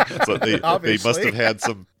 So they must have had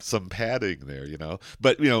some padding there, you know.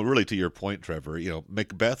 But really to your point, Trevor,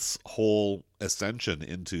 Macbeth's whole ascension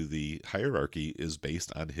into the hierarchy is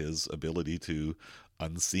based on his ability to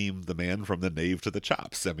unseam the man from the knave to the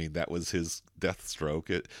chops. I mean, that was his death stroke.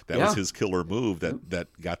 That was his killer move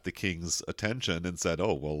that got the king's attention and said,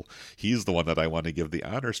 oh, well, he's the one that I want to give the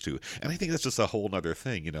honors to. And I think that's just a whole other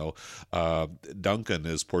thing. Duncan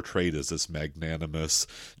is portrayed as this magnanimous,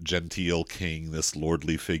 genteel king, this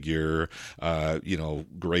lordly figure,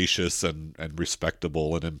 gracious and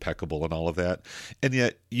respectable and impeccable and all of that. And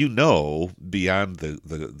yet, beyond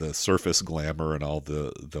the surface glamour and all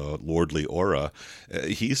the lordly aura,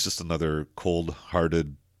 he's just another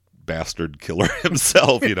cold-hearted bastard killer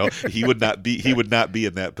himself. He would not be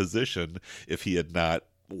in that position if he had not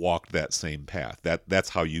walked that same path. That's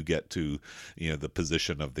how you get to the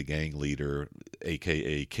position of the gang leader,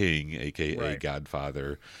 aka king, aka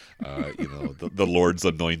Godfather, the Lord's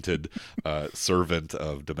anointed servant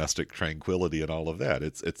of domestic tranquility and all of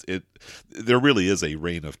that. There really is a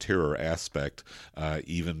reign of terror aspect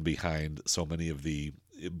even behind so many of the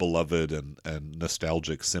beloved and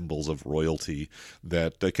nostalgic symbols of royalty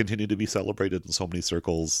that continue to be celebrated in so many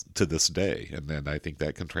circles to this day. And then I think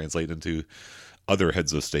that can translate into other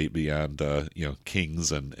heads of state beyond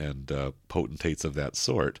kings and potentates of that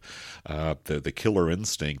sort. The killer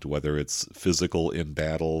instinct, whether it's physical in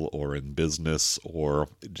battle or in business or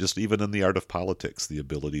just even in the art of politics, the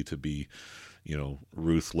ability to be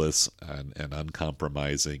ruthless and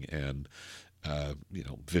uncompromising and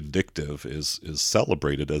vindictive is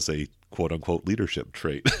celebrated as a quote unquote leadership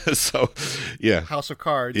trait. So, yeah. House of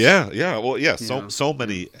Cards. Yeah. Well, yeah. So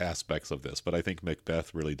many aspects of this, but I think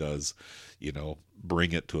Macbeth really does,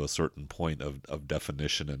 bring it to a certain point of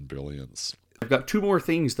definition and brilliance. I've got two more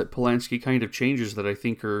things that Polanski kind of changes that I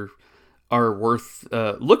think are worth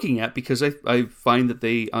looking at, because I find that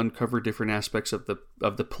they uncover different aspects of the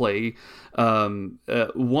play.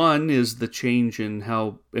 One is the change in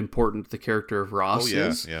how important the character of Ross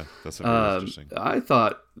is. Yeah, that's very interesting. I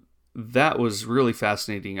thought that was really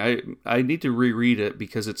fascinating. I need to reread it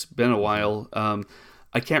because it's been a while.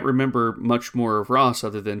 I can't remember much more of Ross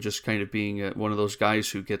other than just kind of being one of those guys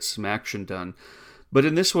who gets some action done. But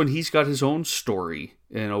in this one, he's got his own story,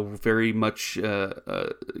 very much, kind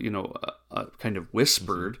of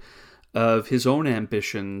whispered, of his own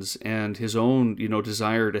ambitions and his own,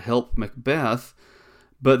 desire to help Macbeth.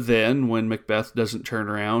 But then when Macbeth doesn't turn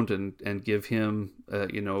around and give him,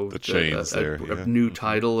 the chains a new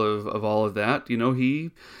title of all of that,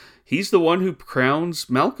 he's the one who crowns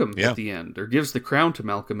Malcolm at the end, or gives the crown to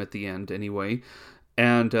Malcolm at the end anyway.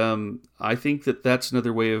 And I think that's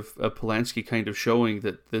another way of Polanski kind of showing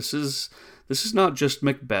that this is not just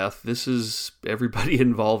Macbeth. This is everybody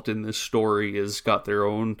involved in this story has got their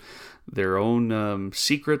own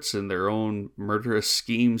secrets and their own murderous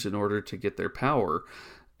schemes in order to get their power.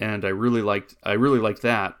 And I really liked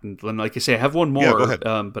that. And then, like I say, I have one more, go ahead.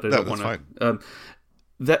 But I don't want to.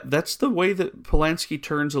 That's the way that Polanski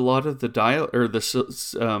turns a lot of the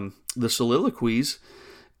the soliloquies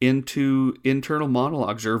into internal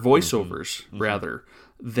monologues or voiceovers, rather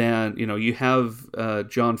than you have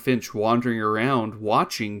John Finch wandering around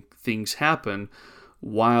watching things happen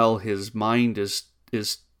while his mind is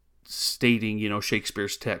stating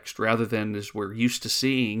Shakespeare's text, rather than as we're used to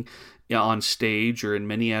seeing on stage or in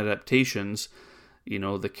many adaptations,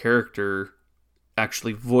 the character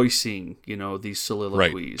actually voicing, these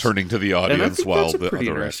soliloquies. Right, turning to the audience while the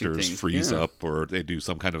other actors freeze up, or they do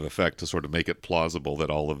some kind of effect to sort of make it plausible that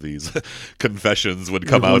all of these confessions would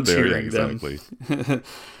come out there. Yeah, exactly.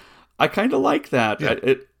 I kind of like that. Yeah.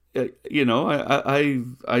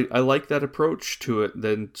 I like that approach to it.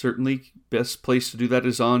 Then certainly best place to do that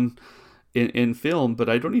is in film, but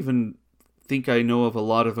I don't even think I know of a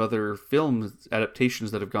lot of other film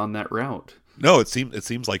adaptations that have gone that route. No, it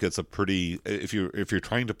seems like it's a pretty, if you're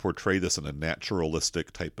trying to portray this in a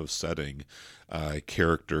naturalistic type of setting,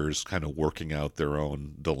 characters kind of working out their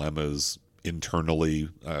own dilemmas internally,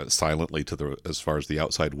 silently to the as far as the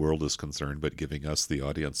outside world is concerned, but giving us the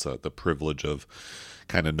audience the privilege of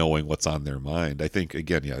kind of knowing what's on their mind. I think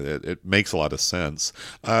again, yeah, it makes a lot of sense.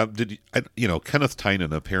 Kenneth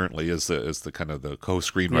Tynan apparently is the kind of the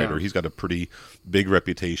co-screenwriter. Yeah. He's got a pretty big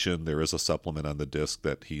reputation. There is a supplement on the disc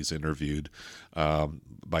that he's interviewed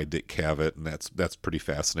by Dick Cavett, and that's pretty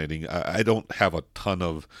fascinating. I don't have a ton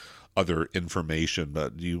of other information,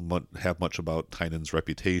 but do you have much about Tynan's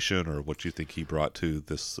reputation or what you think he brought to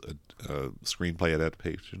this screenplay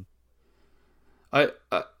adaptation?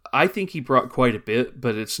 I think he brought quite a bit,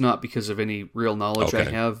 but it's not because of any real knowledge I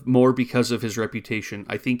have, more because of his reputation.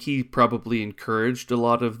 I think he probably encouraged a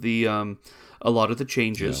lot of the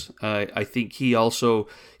changes. Yeah. I think he also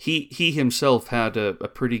he himself had a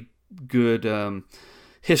pretty good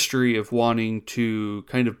history of wanting to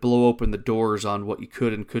kind of blow open the doors on what you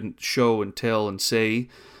could and couldn't show and tell and say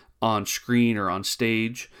on screen or on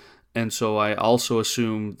stage. And so I also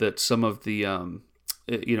assume that some of the,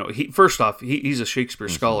 first off, he's a Shakespeare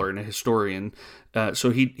scholar and a historian.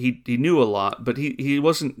 So he knew a lot, but he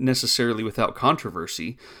wasn't necessarily without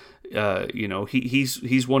controversy.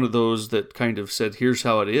 He's one of those that kind of said, here's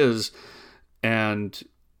how it is. And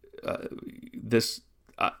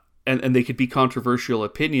And they could be controversial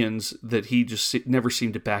opinions that he just never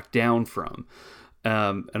seemed to back down from.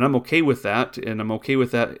 And I'm okay with that. And I'm okay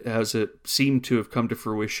with that as it seemed to have come to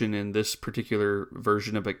fruition in this particular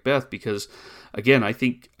version of Macbeth. Because, again, I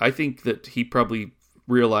think that he probably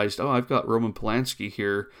realized, I've got Roman Polanski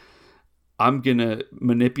here. I'm going to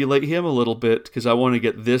manipulate him a little bit because I want to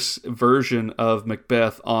get this version of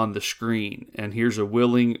Macbeth on the screen. And here's a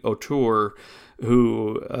willing auteur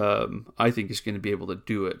who I think is going to be able to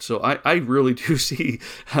do it. So I really do see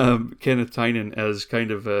Kenneth Tynan as kind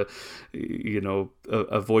of a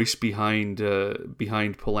voice behind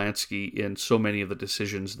Polanski in so many of the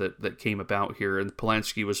decisions that came about here. And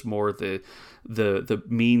Polanski was more the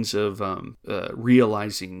means of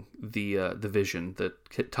realizing the vision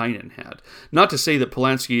that Tynan had. Not to say that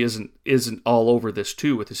Polanski isn't all over this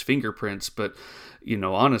too with his fingerprints, but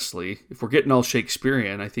honestly, if we're getting all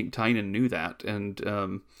Shakespearean, I think Tynan knew that and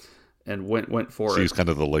went for it. He's kind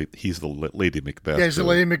of he's the Lady Macbeth. Yeah, he's the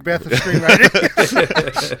Lady Macbeth of screenwriting.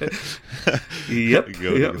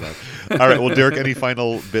 Yep. All right. Well, Derek, any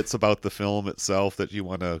final bits about the film itself that you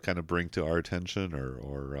want to kind of bring to our attention,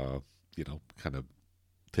 or kind of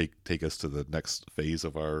take us to the next phase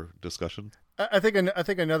of our discussion? I think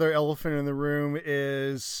another elephant in the room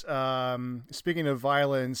is, speaking of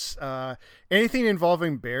violence, anything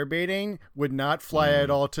involving bear baiting would not fly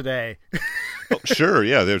at all today. Oh, sure,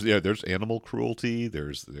 yeah. There's animal cruelty.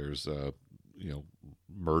 There's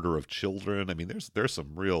murder of children. I mean, there's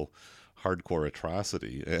some real hardcore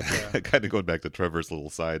atrocity. Yeah. Kind of going back to Trevor's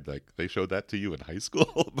little side, like they showed that to you in high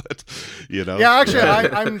school, but Yeah, actually,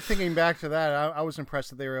 I'm thinking back to that. I was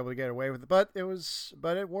impressed that they were able to get away with it, but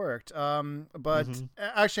it worked.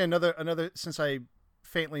 Actually, another since I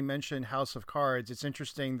faintly mentioned House of Cards, it's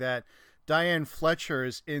interesting that Diane Fletcher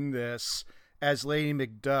is in this as Lady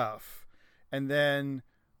Macduff, and then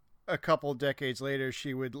a couple decades later,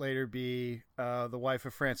 she would later be the wife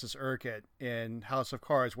of Francis Urquhart in House of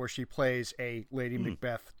Cards, where she plays a Lady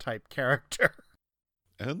Macbeth type character.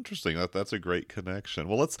 Interesting. That's a great connection.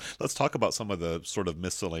 Well, let's talk about some of the sort of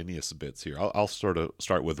miscellaneous bits here. I'll sort of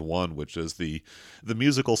start with one, which is the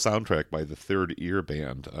musical soundtrack by the Third Ear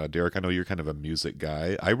Band. Derek, I know you're kind of a music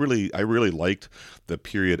guy. I really liked the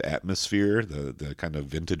period atmosphere, the kind of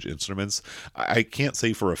vintage instruments. I can't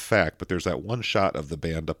say for a fact, but there's that one shot of the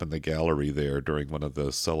band up in the gallery there during one of the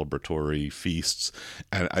celebratory feasts,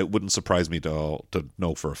 and it wouldn't surprise me to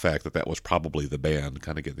know for a fact that was probably the band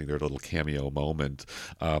kind of getting their little cameo moment.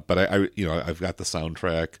 But I've got the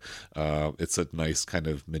soundtrack. It's a nice kind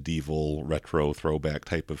of medieval retro throwback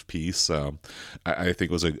type of piece. I think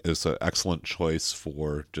it was an excellent choice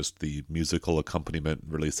for just the musical accompaniment.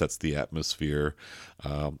 Really sets the atmosphere.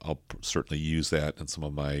 I'll certainly use that in some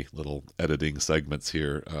of my little editing segments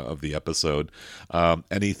here of the episode.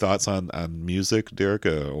 Any thoughts on music, Derek,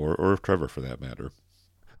 or Trevor for that matter?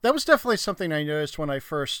 That was definitely something I noticed when I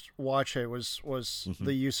first watched it was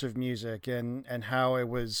the use of music and how it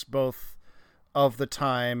was both of the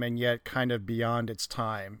time and yet kind of beyond its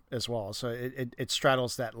time as well. So it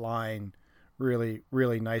straddles that line really,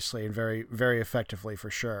 really nicely and very, very effectively for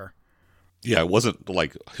sure. Yeah, it wasn't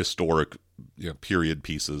like historic period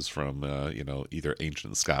pieces from either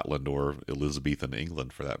ancient Scotland or Elizabethan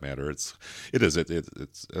England for that matter. It's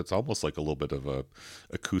almost like a little bit of a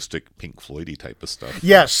acoustic Pink Floyd-y type of stuff.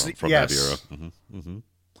 Yes, from yes. that era. Mm-hmm. Mm-hmm.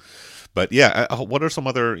 But yeah, what are some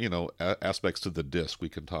other aspects to the disc we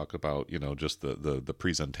can talk about? Just the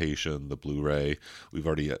presentation, the Blu-ray. We've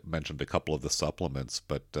already mentioned a couple of the supplements,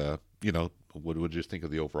 but what would you think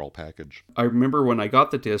of the overall package? I remember when I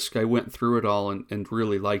got the disc, I went through it all and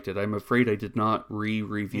really liked it. I'm afraid I did not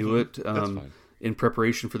review it in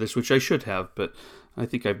preparation for this, which I should have, but I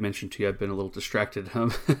think I've mentioned to you I've been a little distracted. Oh,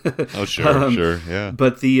 sure, yeah.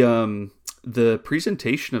 But the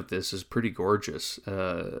presentation of this is pretty gorgeous.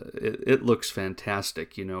 It looks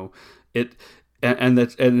fantastic, It and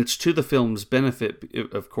it's to the film's benefit.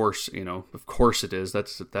 Of course, of course it is.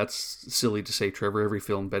 That's silly to say, Trevor. Every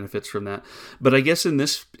film benefits from that. But I guess in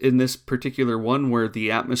this particular one, where the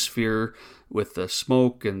atmosphere with the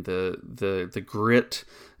smoke and the grit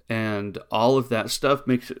and all of that stuff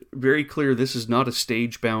makes it very clear this is not a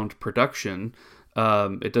stage-bound production.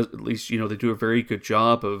 It does, at least, they do a very good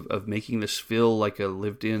job of making this feel like a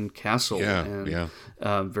lived-in castle.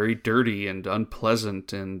 Very dirty and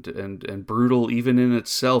unpleasant and brutal even in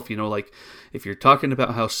itself. Like if you're talking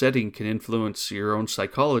about how setting can influence your own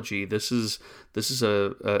psychology, this is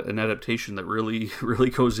an adaptation that really really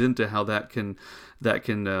goes into how that can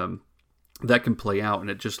play out, and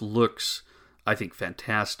it just looks, I think,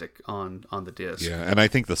 fantastic on the disc. Yeah, and I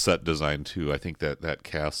think the set design too. I think that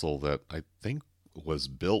castle that I think was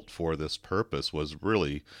built for this purpose was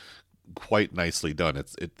really quite nicely done.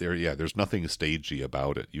 There's nothing stagey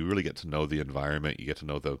about it. You really get to know the environment. You get to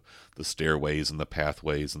know the stairways and the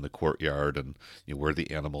pathways and the courtyard, and where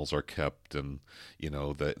the animals are kept, and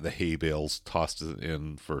the hay bales tossed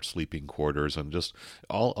in for sleeping quarters, and just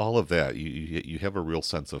all of that. You have a real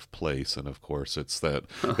sense of place, and of course it's that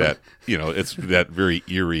it's that very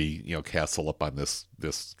eerie castle up on this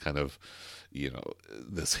kind of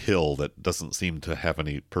this hill that doesn't seem to have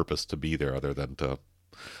any purpose to be there other than to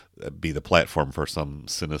be the platform for some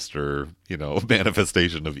sinister,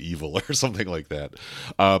 manifestation of evil or something like that.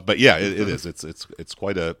 But yeah, it is. It's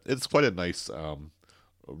quite a nice,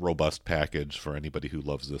 robust package for anybody who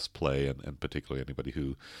loves this play, and particularly anybody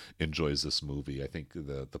who enjoys this movie. I think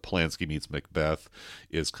the Polanski meets Macbeth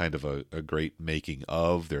is kind of a great making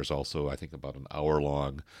of. There's also, I think, about an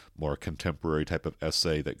hour-long, more contemporary type of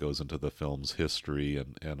essay that goes into the film's history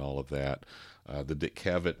and all of that. The Dick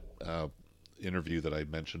Cavett interview that I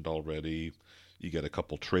mentioned already. You get a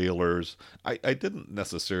couple trailers. I didn't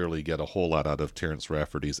necessarily get a whole lot out of Terrence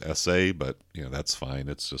Rafferty's essay, but that's fine.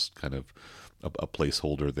 It's just kind of a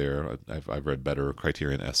placeholder there. I've read better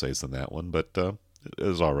Criterion essays than that one, but it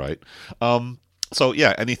was all right. So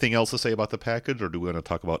yeah, anything else to say about the package, or do we want to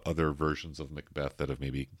talk about other versions of Macbeth that have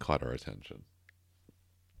maybe caught our attention?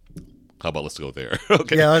 How about let's go there?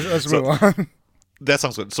 Okay. Yeah, let's move on. That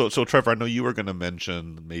sounds good. So Trevor, I know you were going to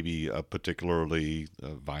mention maybe a particularly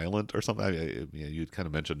violent or something. You'd kind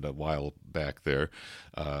of mentioned a while back there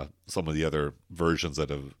some of the other versions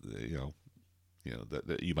that have,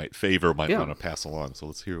 that you might favor, might want to pass along. So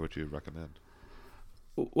let's hear what you recommend.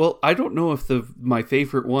 Well, I don't know if my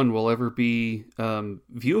favorite one will ever be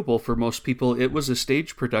viewable for most people. It was a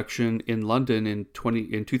stage production in London in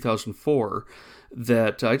 2004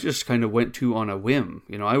 that I just kind of went to on a whim.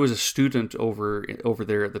 I was a student over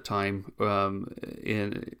there at the time,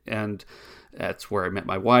 and that's where I met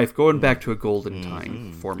my wife. Going back to a golden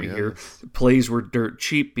time for me here. Plays were dirt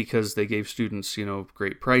cheap because they gave students,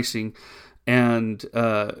 great pricing. And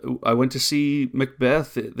I went to see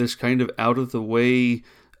Macbeth, this kind of out of the way,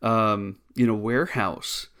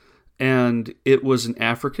 warehouse. And it was an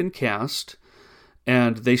African cast.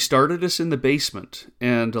 And they started us in the basement.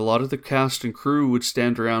 And a lot of the cast and crew would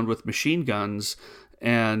stand around with machine guns.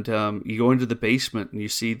 And you go into the basement and you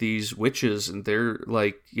see these witches, and they're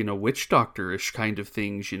like, witch doctor-ish kind of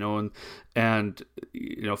things, and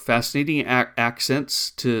fascinating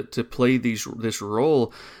accents to play this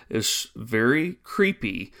role is very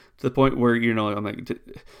creepy to the point where, I'm like,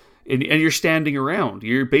 and you're standing around.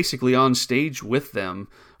 You're basically on stage with them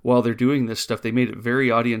while they're doing this stuff. They made it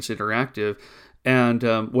very audience interactive. And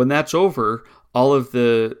when that's over, all of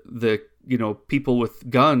the people with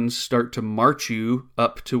guns start to march you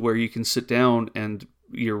up to where you can sit down, and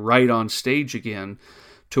you're right on stage again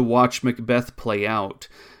to watch Macbeth play out.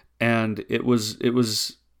 And it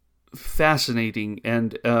was fascinating.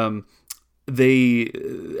 And after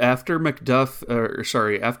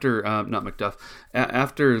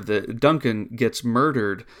Duncan gets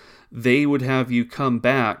murdered, they would have you come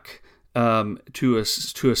back to a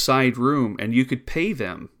side room, and you could pay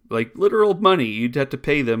them, like literal money. You'd have to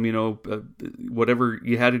pay them, whatever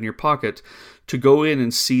you had in your pocket, to go in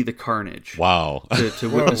and see the carnage. Wow! To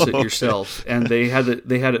witness it yourself. And they had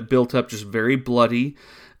it built up just very bloody,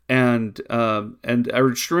 and I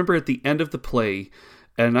just remember at the end of the play,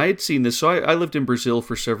 And I had seen this. So I lived in Brazil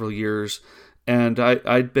for several years, and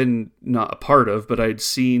I'd been not a part of, but I'd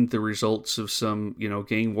seen the results of some,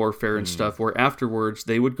 gang warfare and stuff, where afterwards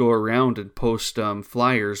they would go around and post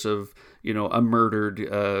flyers of, a murdered,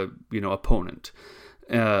 opponent.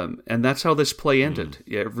 And that's how this play ended.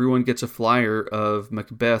 Yeah, everyone gets a flyer of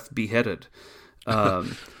Macbeth beheaded.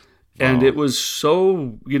 And it was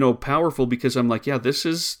so, powerful, because I'm like, yeah, this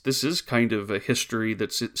is kind of a history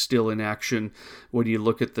that's still in action when you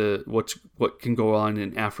look at what can go on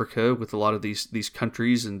in Africa with a lot of these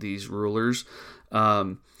countries and these rulers.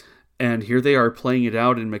 And here they are playing it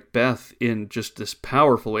out in Macbeth in just this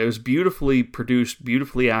powerful way. It was beautifully produced,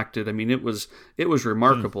 beautifully acted. I mean, it was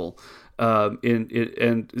remarkable.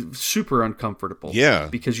 And super uncomfortable. Yeah.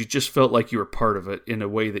 Because you just felt like you were part of it in a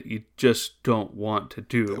way that you just don't want to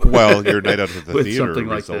do. Well, your night out of the with theater something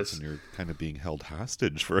like results this. and you're kind of being held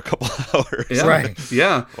hostage for a couple hours. Yeah. Right.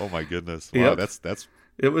 Yeah. Oh my goodness. Wow, Yep. that's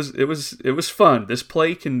It was fun. This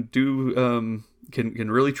play can do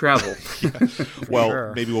can really travel. well,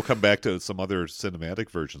 sure. maybe we'll come back to some other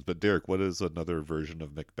cinematic versions. But Derek, what is another version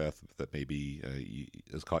of Macbeth that maybe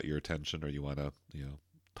has caught your attention, or you want to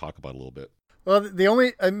talk about a little bit? Well,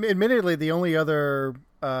 admittedly, the only other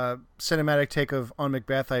cinematic take on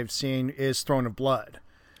Macbeth I've seen is Throne of Blood.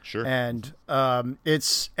 Sure. And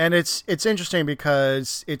it's interesting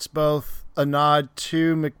because it's both a nod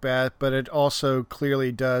to Macbeth, but it also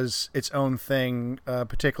clearly does its own thing,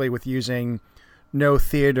 particularly with using no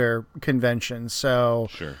theater conventions. So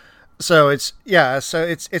Sure. So it's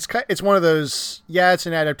one of those. Yeah, it's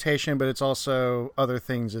an adaptation, but it's also other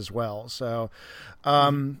things as well. So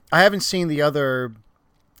I haven't seen the other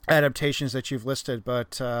adaptations that you've listed,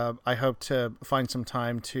 but I hope to find some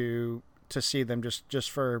time to see them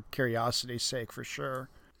just for curiosity's sake, for sure.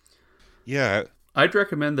 Yeah. I'd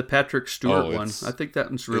recommend the Patrick Stewart one. it's- I think that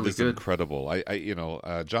one's really It is good. incredible.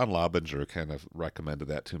 John Lobinger kind of recommended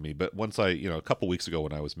that to me. But once a couple weeks ago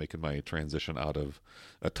when I was making my transition out of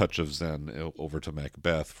A Touch of Zen over to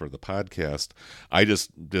Macbeth for the podcast, I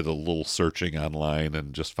just did a little searching online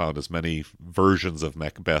and just found as many versions of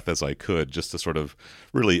Macbeth as I could, just to sort of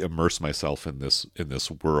really immerse myself in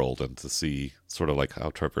this world and to see, sort of like how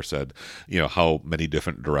Trevor said, how many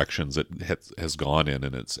different directions it has gone in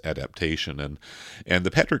its adaptation. And the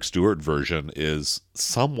Patrick Stewart version is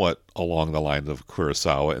somewhat along the lines of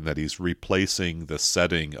Kurosawa in that he's replacing the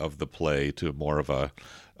setting of the play to more of a,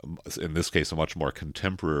 in this case, a much more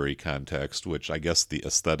contemporary context, which I guess the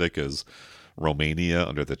aesthetic is Romania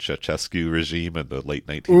under the Ceausescu regime in the late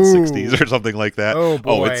 1960s or something like that. Oh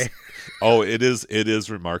boy. It is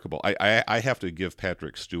remarkable. I have to give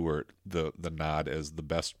Patrick Stewart the nod as the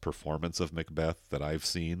best performance of Macbeth that I've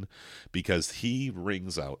seen, because he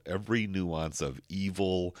rings out every nuance of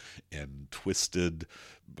evil and twisted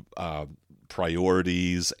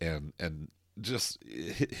priorities and just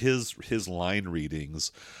his line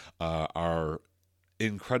readings are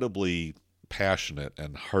incredibly passionate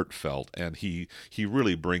and heartfelt, and he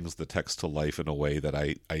really brings the text to life in a way that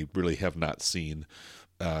I really have not seen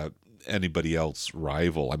anybody else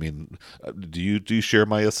rival. I mean, do you share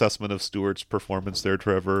my assessment of Stewart's performance there,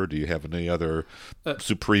 Trevor? Do you have any other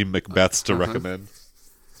supreme Macbeths to recommend?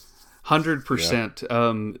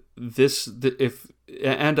 100%.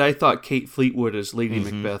 And I thought Kate Fleetwood as Lady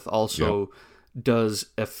Macbeth also does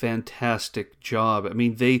a fantastic job. I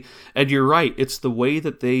mean, and you're right, it's the way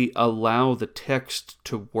that they allow the text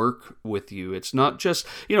to work with you. It's not just,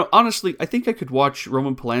 honestly, I think I could watch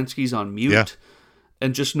Roman Polanski's on mute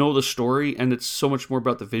and just know the story, and it's so much more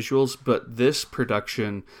about the visuals, but this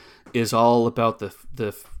production is all about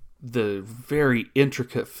the very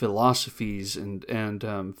intricate philosophies and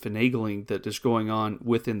finagling that is going on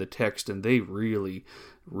within the text, and they really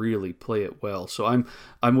play it well. So I'm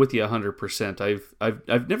with you 100%.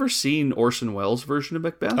 I've never seen Orson Welles' version of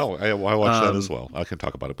Macbeth. Oh, I watched that as well. I can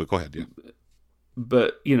talk about it, but go ahead. Yeah.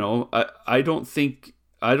 But I don't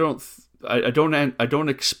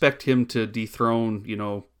expect him to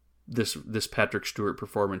dethrone this Patrick Stewart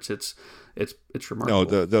performance. It's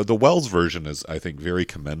remarkable. No, the Wells version is, I think, very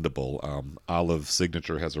commendable. Olive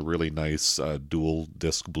Signature has a really nice dual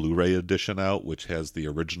disc Blu-ray edition out, which has the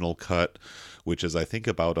original cut, which is, I think,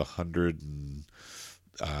 about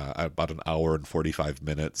about an hour and 45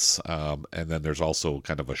 minutes, and then there's also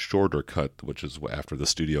kind of a shorter cut, which is after the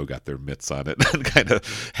studio got their mitts on it and kind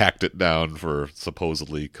of hacked it down for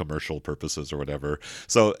supposedly commercial purposes or whatever.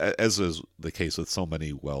 So, as is the case with so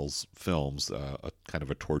many Wells films, a kind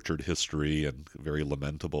of a tortured history and very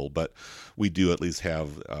lamentable, but we do at least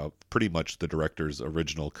have pretty much the director's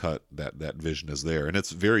original cut. That vision is there, and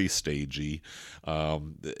it's very stagey.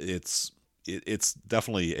 it's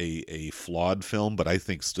definitely a flawed film, but I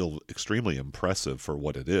think still extremely impressive for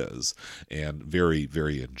what it is, and very,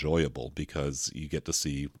 very enjoyable because you get to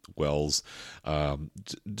see Welles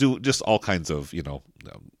do just all kinds of,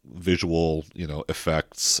 visual,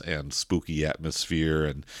 effects and spooky atmosphere,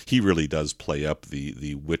 and he really does play up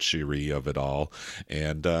the witchery of it all,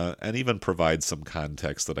 and even provide some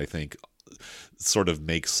context that I think sort of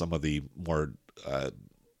makes some of the more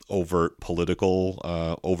overt political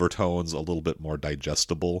overtones a little bit more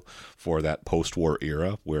digestible for that post-war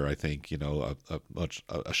era, where I think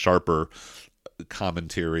a sharper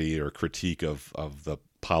commentary or critique of the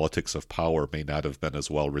politics of power may not have been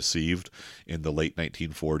as well received in the late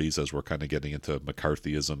 1940s, as we're kind of getting into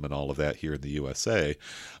McCarthyism and all of that here in the USA.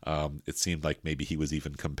 It seemed like maybe he was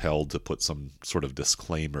even compelled to put some sort of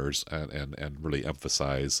disclaimers and really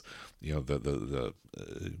emphasize the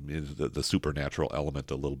supernatural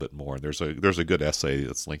element a little bit more. And there's a good essay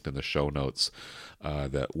that's linked in the show notes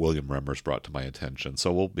that William Remmers brought to my attention.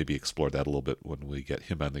 So we'll maybe explore that a little bit when we get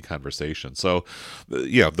him on the conversation. So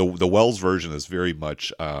the Welles version is very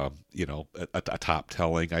much a top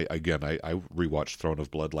telling. I rewatched Throne of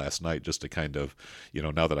Blood last night just to kind of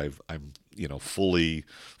now that I'm fully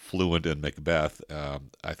fluent in Macbeth,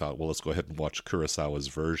 I thought, well, let's go ahead and watch Kurosawa's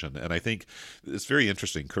version. And I think it's very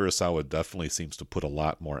interesting. Kurosawa definitely seems to put a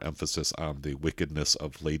lot more emphasis on the wickedness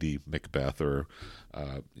of Lady Macbeth, or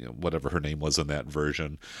whatever her name was in that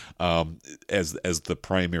version, as the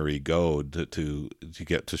primary goad to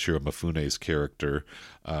get Toshiro Mifune's character,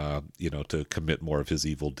 to commit more of his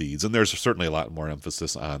evil deeds. And there's certainly a lot more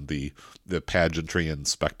emphasis on the pageantry and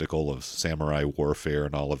spectacle of samurai warfare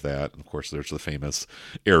and all of that. And of course, there's the famous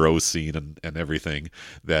arrow scene and everything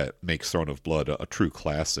that makes Throne of Blood a true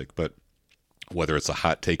classic. But whether it's a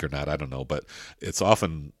hot take or not, I don't know. But it's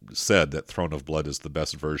often said that Throne of Blood is the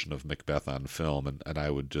best version of Macbeth on film, and I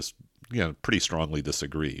would just pretty strongly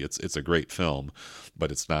disagree. It's a great film,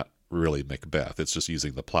 but it's not really Macbeth. It's just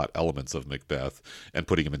using the plot elements of Macbeth and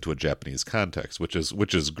putting him into a Japanese context, which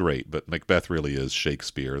is great. But Macbeth really is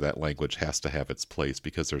Shakespeare. That language has to have its place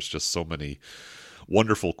because there's just so many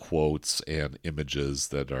wonderful quotes and images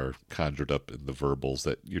that are conjured up in the verbals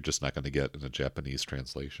that you're just not going to get in a Japanese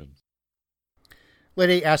translation.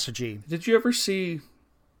 Lady Asaji. Did you ever see?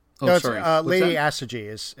 Oh, no, sorry. Lady Asaji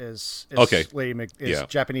is okay.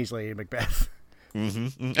 Japanese Lady Macbeth.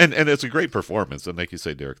 Mm-hmm. And it's a great performance, and like you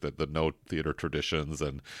say, Derek, the no theater traditions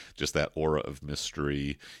and just that aura of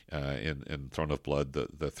mystery in Throne of Blood.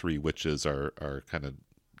 The three witches are kind of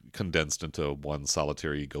condensed into one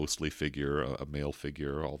solitary ghostly figure, a male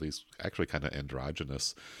figure, all these actually kind of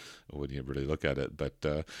androgynous when you really look at it. But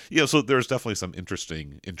so there's definitely some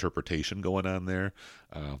interesting interpretation going on there,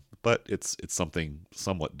 but it's something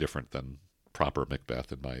somewhat different than proper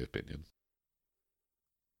Macbeth, in my opinion.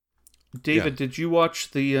 David, did you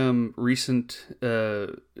watch the recent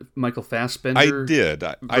Michael Fassbender? I did.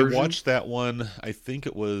 I watched that one. I think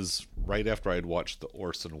it was right after I had watched the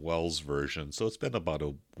Orson Welles version, so it's been about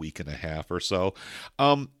a week and a half or so.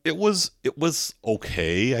 It was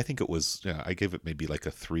okay. I think it was. I gave it maybe like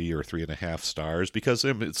a 3 or 3.5 stars because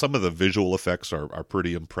some of the visual effects are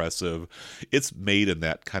pretty impressive. It's made in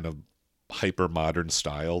that kind of hyper modern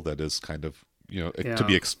style that is kind of to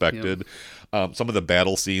be expected. Yeah. Some of the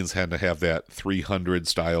battle scenes had to have that 300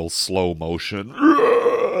 style slow motion,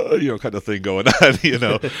 kind of thing going on,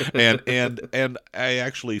 and I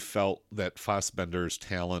actually felt that Fassbender's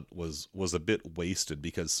talent was a bit wasted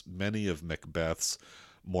because many of Macbeth's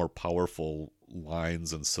more powerful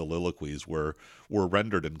lines and soliloquies were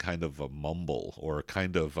rendered in kind of a mumble or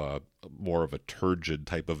kind of more of a turgid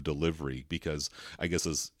type of delivery, because I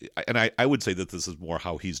guess I would say that this is more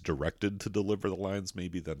how he's directed to deliver the lines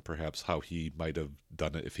maybe than perhaps how he might have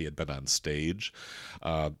done it if he had been on stage.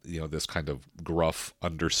 This kind of gruff,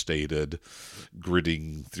 understated,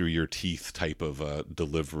 gritting through your teeth type of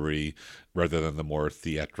delivery, rather than the more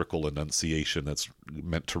theatrical enunciation that's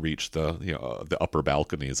meant to reach the upper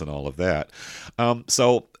balconies and all of that.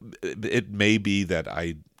 So it may be that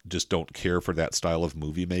I just don't care for that style of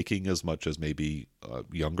movie making as much as maybe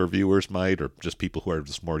younger viewers might, or just people who are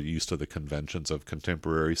just more used to the conventions of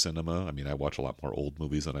contemporary cinema. I mean, I watch a lot more old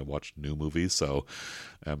movies than I watch new movies, so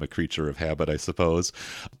I'm a creature of habit, I suppose.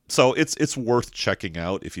 So it's worth checking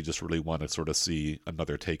out if you just really want to sort of see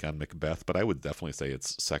another take on Macbeth, but I would definitely say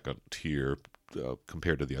it's second tier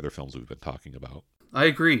compared to the other films we've been talking about. I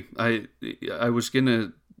agree. I was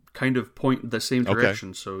gonna kind of point the same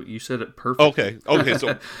direction, so you said it perfectly. Okay,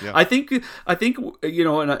 so yeah. I think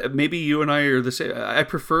and maybe you and I are the same. I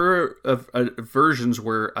prefer versions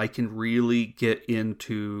where I can really get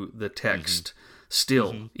into the text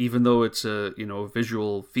still, even though it's a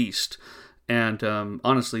visual feast. And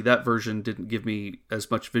honestly, that version didn't give me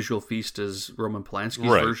as much visual feast as Roman Polanski's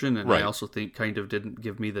version, and I also think kind of didn't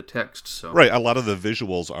give me the text. So right, a lot of the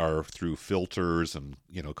visuals are through filters and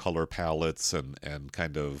color palettes and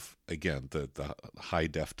kind of, again, the high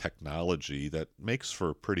def technology that makes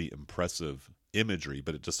for pretty impressive imagery,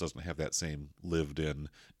 but it just doesn't have that same lived-in,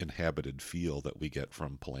 inhabited feel that we get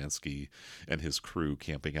from Polanski and his crew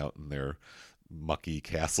camping out in their mucky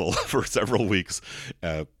castle for several weeks,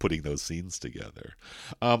 putting those scenes together.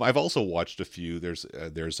 I've also watched a few. There's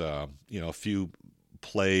a few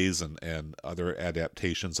plays and other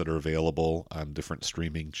adaptations that are available on different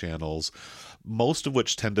streaming channels, most of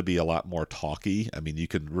which tend to be a lot more talky. I mean, you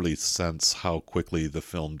can really sense how quickly the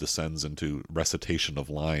film descends into recitation of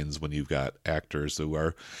lines when you've got actors who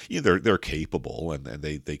are, they're capable and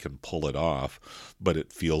they can pull it off, but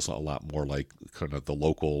it feels a lot more like kind of the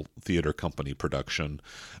local theater company production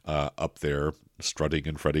up there, strutting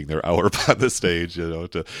and fretting their hour on the stage,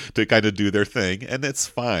 to kind of do their thing. And it's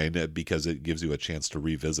fine because it gives you a chance to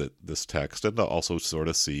revisit this text and to also sort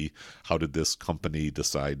of see how did this company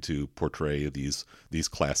decide to portray these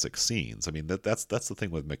classic scenes. I mean, that's the thing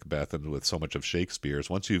with Macbeth and with so much of Shakespeare's.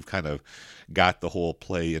 Once you've kind of got the whole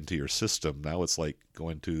play into your system, now it's like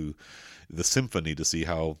going to the symphony to see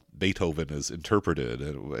how Beethoven is interpreted.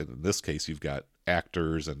 And in this case, you've got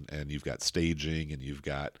actors and you've got staging and you've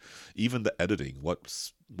got even the editing.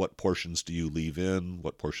 What portions do you leave in?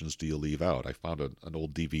 What portions do you leave out? I found an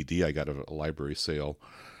old DVD I got at a library sale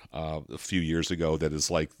a few years ago that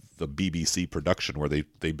is like the BBC production where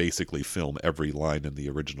they basically film every line in the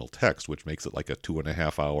original text, which makes it like a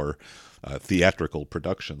 2.5 hour theatrical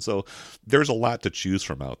production. So there's a lot to choose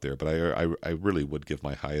from out there, but I really would give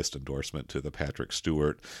my highest endorsement to the Patrick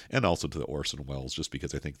Stewart and also to the Orson Welles, just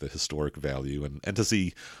because I think the historic value and to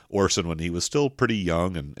see Orson when he was still pretty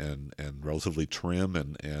young and relatively trim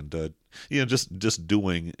and just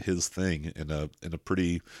doing his thing in a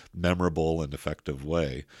pretty memorable and effective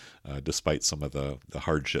way, despite some of the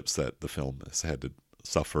hardships that the film has had to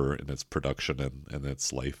suffer in its production and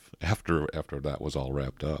its life after that was all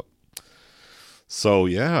wrapped up. So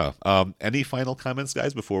yeah, any final comments,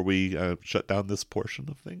 guys, before we shut down this portion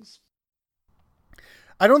of things?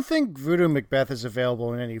 I don't think Voodoo Macbeth is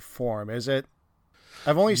available in any form, is it?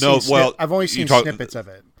 I've only seen snippets of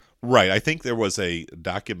it. Right. I think there was a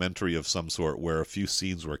documentary of some sort where a few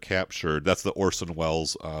scenes were captured. That's the Orson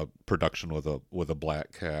Welles production with a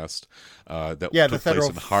black cast. That took place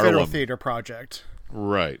in Harlem. Federal Theater Project.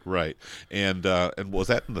 Right. And was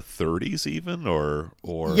that in the 30s even or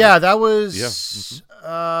yeah, that was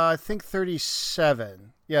I think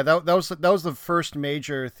 37. Yeah, that was the first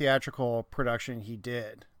major theatrical production he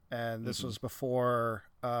did, and this was before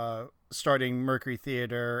starting Mercury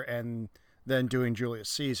Theater and then doing Julius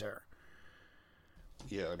Caesar.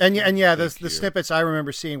 Yeah, the snippets I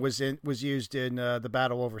remember seeing was used in the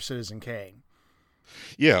battle over Citizen Kane.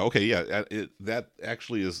 Yeah. Okay. Yeah. That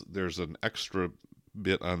actually is. There's an extra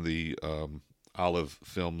bit on the Olive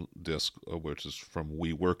film disc, which is from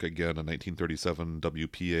We Work Again, a 1937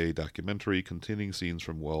 WPA documentary containing scenes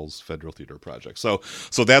from Wells' Federal Theater Project. So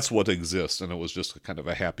that's what exists, and it was just kind of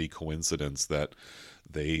a happy coincidence that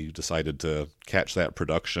they decided to catch that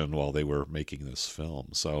production while they were making this film.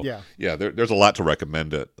 So yeah, there's a lot to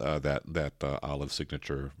recommend it. That Olive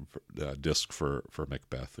signature disc for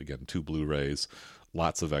Macbeth. Again, 2 Blu-rays,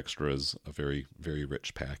 lots of extras, a very, very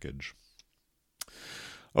rich package.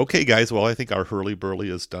 Okay, guys. Well, I think our hurly-burly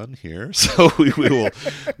is done here, so we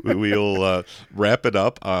will wrap it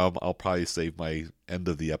up. I'll probably save my end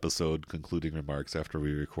of the episode concluding remarks after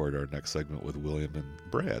we record our next segment with William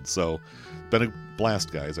and Brad. So, been a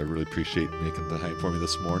blast, guys. I really appreciate making the time for me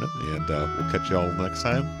this morning, and we'll catch you all next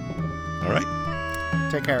time. All right.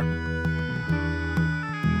 Take care.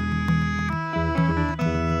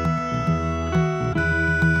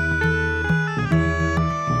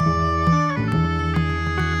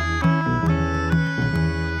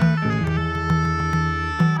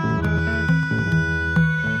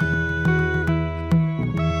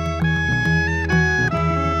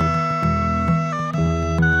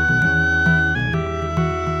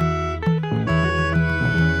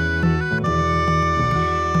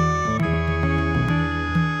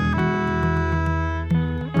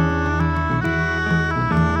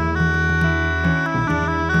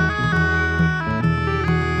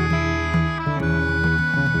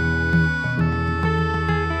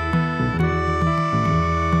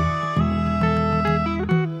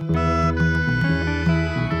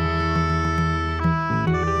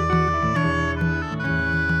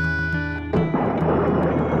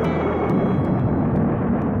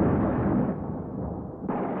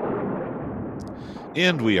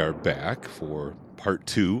 And we are back for part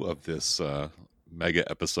 2 of this mega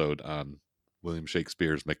episode on William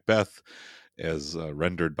Shakespeare's Macbeth as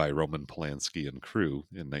rendered by Roman Polanski and crew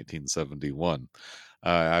in 1971.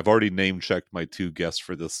 I've already name-checked my 2 guests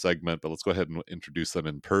for this segment, but let's go ahead and introduce them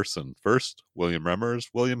in person. First, William Remmers.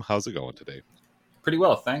 William, how's it going today? Pretty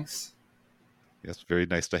well, thanks. Yes, very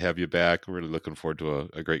nice to have you back. We're really looking forward to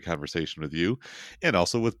a great conversation with you, and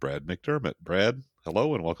also with Brad McDermott. Brad,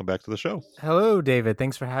 hello, and welcome back to the show. Hello, David.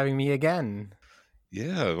 Thanks for having me again.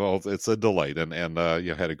 Yeah, well, it's a delight, and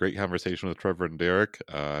had a great conversation with Trevor and Derek.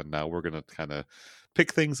 Now we're going to kind of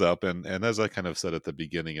pick things up, and as I kind of said at the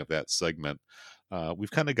beginning of that segment, we've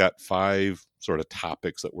kind of got 5 sort of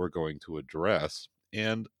topics that we're going to address,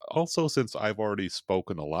 and also since I've already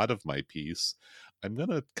spoken a lot of my piece, I'm going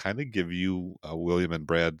to kind of give you, William and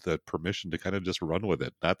Brad, the permission to kind of just run with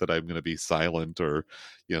it. Not that I'm going to be silent or,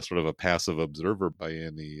 sort of a passive observer by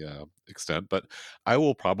any extent, but I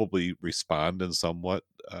will probably respond in some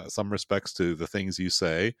respects to the things you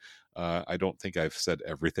say. I don't think I've said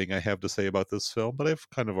everything I have to say about this film, but I've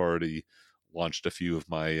kind of already launched a few of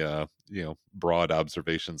my, broad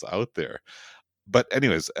observations out there. But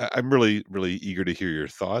anyways, I'm really, really eager to hear your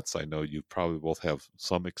thoughts. I know you probably both have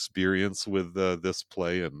some experience with this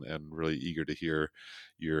play and really eager to hear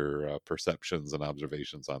your perceptions and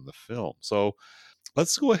observations on the film. So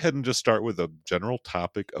let's go ahead and just start with a general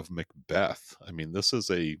topic of Macbeth. I mean, this is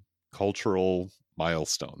a cultural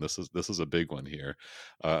milestone. This is a big one here.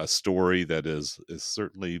 A story that is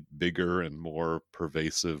certainly bigger and more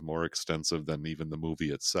pervasive, more extensive than even the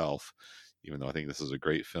movie itself. Even though I think this is a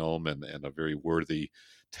great film and a very worthy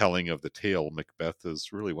telling of the tale, Macbeth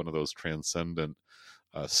is really one of those transcendent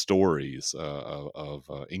stories of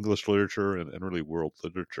English literature and really world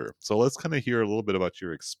literature. So let's kind of hear a little bit about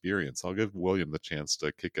your experience. I'll give William the chance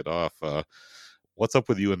to kick it off. What's up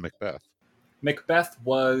with you and Macbeth? Macbeth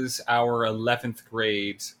was our 11th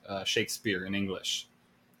grade Shakespeare in English.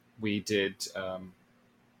 We did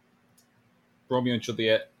Romeo and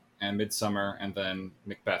Juliet and Midsummer, and then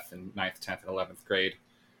Macbeth in 9th, 10th, and 11th grade.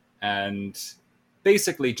 And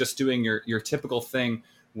basically just doing your typical thing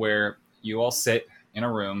where you all sit in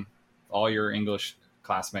a room, all your English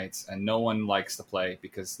classmates, and no one likes the play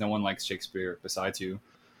because no one likes Shakespeare besides you.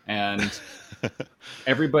 And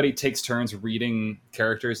everybody takes turns reading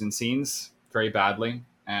characters and scenes very badly.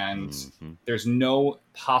 And there's no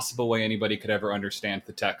possible way anybody could ever understand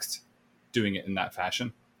the text doing it in that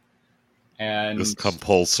fashion. And this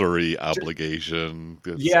compulsory obligation,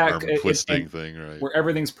 this arm twisting thing, right? Where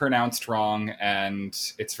everything's pronounced wrong and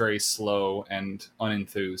it's very slow and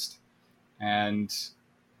unenthused. And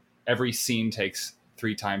every scene takes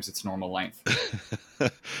 3 times its normal length.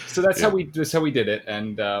 So that's how we did it.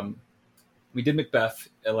 And we did Macbeth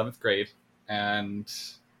 11th grade, and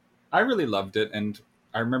I really loved it. And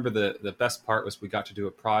I remember the best part was we got to do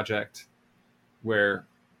a project where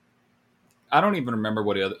I don't even remember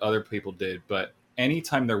what other people did, but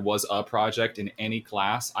anytime there was a project in any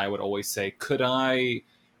class, I would always say, could I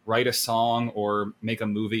write a song or make a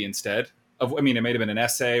movie instead? It might have been an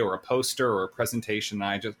essay or a poster or a presentation.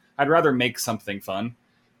 I'd rather make something fun.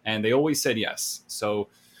 And they always said yes. So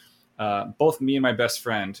both me and my best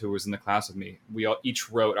friend, who was in the class with me, we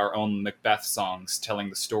each wrote our own Macbeth songs telling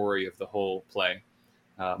the story of the whole play.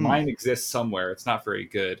 Mine exists somewhere. It's not very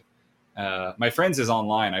good. My friend's is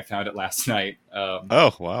online. I found it last night.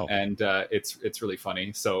 Oh, wow. And it's really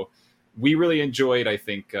funny. So we really enjoyed, I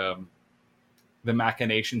think, the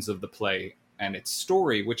machinations of the play and its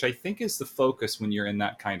story, which I think is the focus when you're in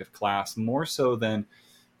that kind of class, more so than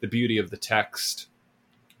the beauty of the text,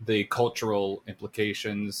 the cultural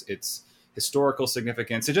implications, its historical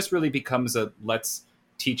significance. It just really becomes let's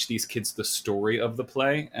teach these kids the story of the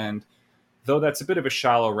play. And though that's a bit of a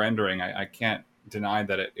shallow rendering, I can't deny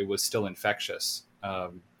that it was still infectious.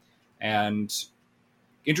 And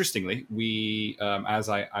interestingly, we, as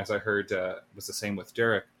I heard, was the same with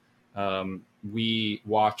Derek. We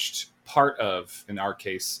watched part of, in our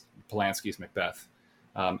case, Polanski's Macbeth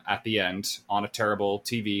at the end on a terrible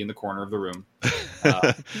TV in the corner of the room.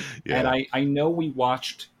 Yeah. And I know we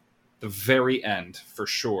watched the very end for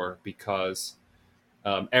sure because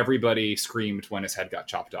everybody screamed when his head got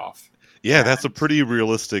chopped off. Yeah, that's a pretty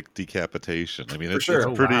realistic decapitation. I mean, it's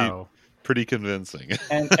pretty convincing.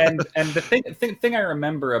 and the thing I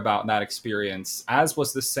remember about that experience, as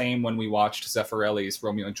was the same when we watched Zeffirelli's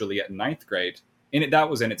Romeo and Juliet in 9th grade, that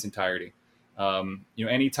was in its entirety.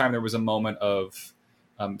 Anytime there was a moment of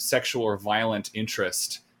sexual or violent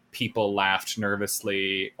interest, people laughed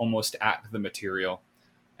nervously, almost at the material.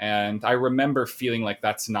 And I remember feeling like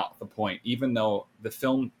that's not the point. Even though the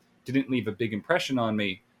film didn't leave a big impression on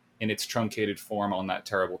me, in its truncated form on that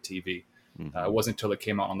terrible TV. It wasn't until it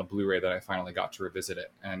came out on the Blu-ray that I finally got to revisit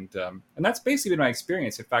it, and that's basically been my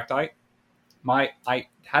experience. In fact, I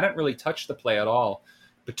hadn't really touched the play at all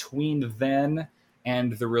between then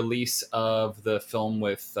and the release of the film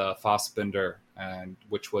with Fassbinder, and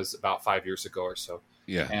which was about 5 years ago or so.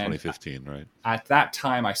 Yeah, And 2015, right? At that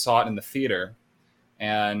time, I saw it in the theater,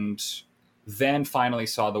 and then finally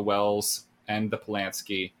saw the Wells and the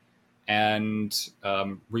Polanski, and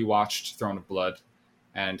rewatched Throne of Blood,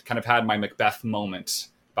 and kind of had my Macbeth moment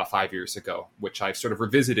about 5 years ago, which I've sort of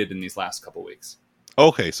revisited in these last couple weeks.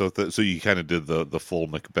 Okay, so so you kind of did the full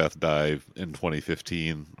Macbeth dive in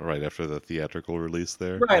 2015, right after the theatrical release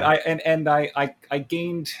there, Right. I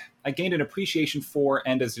gained an appreciation for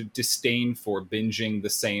and as a disdain for binging the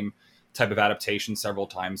same type of adaptation several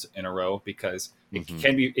times in a row, because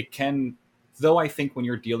it can, though I think when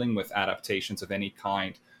you're dealing with adaptations of any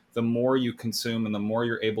kind, the more you consume and the more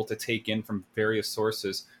you're able to take in from various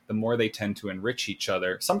sources, the more they tend to enrich each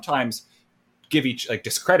other. Sometimes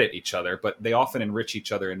discredit each other, but they often enrich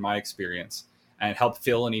each other in my experience and help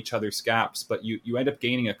fill in each other's gaps. But you end up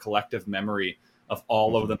gaining a collective memory of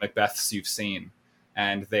all of the Macbeths you've seen.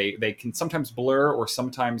 And they can sometimes blur, or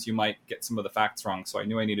sometimes you might get some of the facts wrong. So I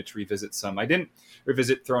knew I needed to revisit some. I didn't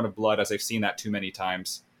revisit Throne of Blood, as I've seen that too many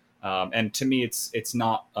times. And to me, it's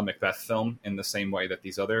not a Macbeth film in the same way that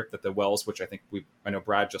that the Wells, which I know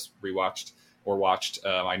Brad just rewatched or watched,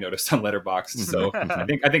 I noticed on Letterboxd. So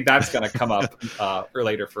I think that's going to come up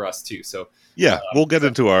later for us too. So yeah, we'll get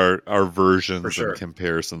into our versions sure. and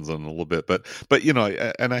comparisons in a little bit, but you know,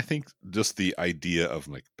 and I think just the idea of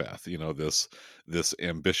Macbeth, you know, this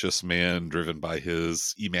ambitious man driven by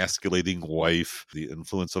his emasculating wife, the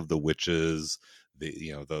influence of the witches,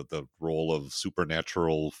 the role of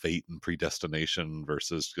supernatural fate and predestination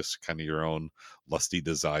versus just kind of your own lusty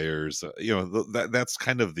desires. That's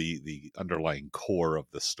kind of the underlying core of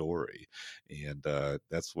the story, and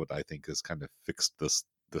that's what I think has kind of fixed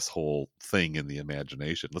this whole thing in the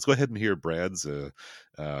imagination. Let's go ahead and hear Brad's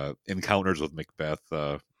encounters with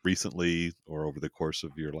Macbeth recently or over the course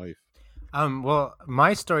of your life. Well,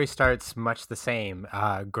 my story starts much the same.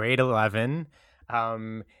 Grade 11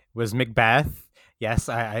 was Macbeth. Yes,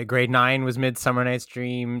 I grade 9 was Midsummer Night's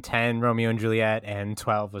Dream, 10 Romeo and Juliet, and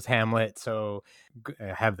 12 was Hamlet. So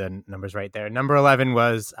I have the numbers right there. Number 11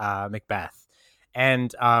 was Macbeth.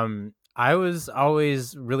 And I was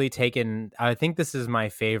always really taken. I think this is my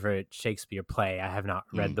favorite Shakespeare play. I have not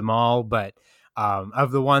read them all, but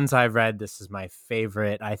of the ones I've read, this is my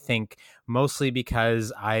favorite. I think mostly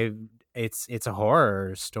because it's a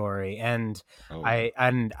horror story, and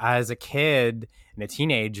and as a kid and a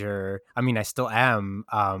teenager, I mean, I still am.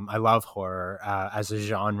 I love horror as a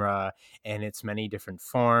genre in its many different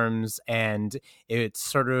forms, and it's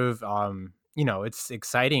sort of it's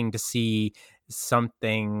exciting to see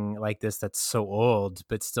something like this that's so old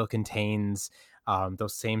but still contains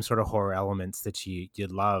those same sort of horror elements that you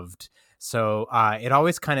loved. So it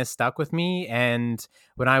always kind of stuck with me. And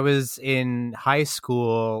when I was in high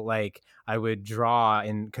school, like I would draw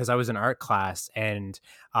because I was in art class, and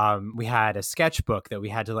we had a sketchbook that we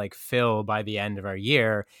had to like fill by the end of our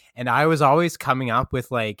year. And I was always coming up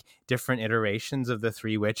with like different iterations of the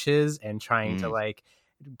Three Witches and trying to like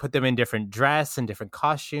put them in different dress and different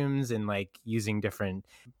costumes, and like using different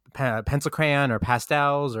pencil crayon or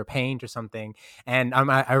pastels or paint or something. And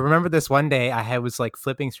I remember this one day I was like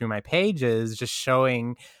flipping through my pages, just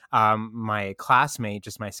showing my classmate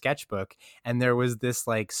just my sketchbook, and there was this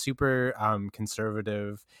like super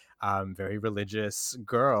conservative, very religious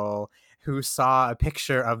girl who saw a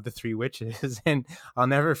picture of the Three Witches, and I'll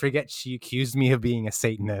never forget, she accused me of being a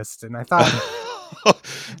Satanist. And I thought,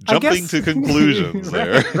 jumping to conclusions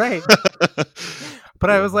there. Right. But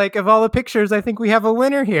I was like, of all the pictures, I think we have a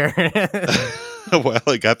winner here. Well,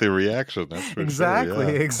 I got the reaction. That's for exactly,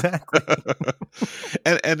 sure, yeah. Exactly.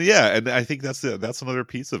 and I think that's another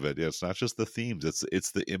piece of it. Yeah, it's not just the themes;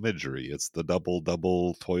 it's the imagery. It's the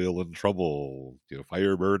double toil and trouble.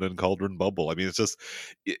 Fire burn and cauldron bubble. I mean, it's just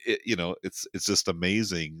it's just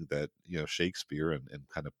amazing that Shakespeare and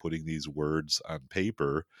kind of putting these words on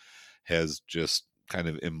paper has just kind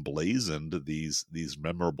of emblazoned these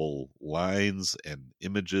memorable lines and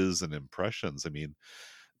images and impressions. I mean,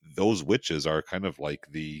 those witches are kind of like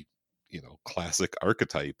the classic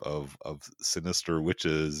archetype of sinister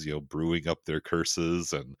witches, brewing up their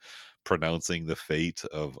curses and pronouncing the fate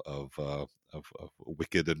of of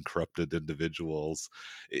wicked and corrupted individuals.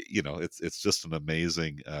 It's just an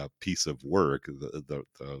amazing piece of work.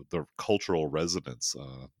 The cultural resonance,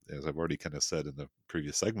 as I've already kind of said in the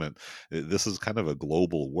previous segment, this is kind of a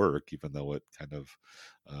global work, even though it kind of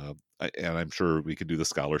and I'm sure we could do the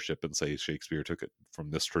scholarship and say Shakespeare took it from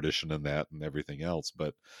this tradition and that and everything else,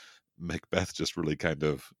 but Macbeth just really kind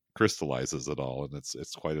of crystallizes it all, and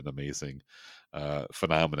it's quite an amazing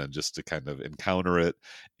phenomenon just to kind of encounter it,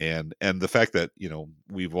 and the fact that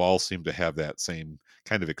we've all seemed to have that same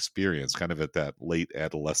kind of experience, kind of at that late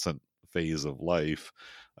adolescent phase of life.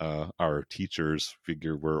 Our teachers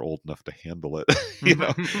figure we're old enough to handle it,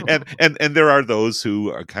 and there are those who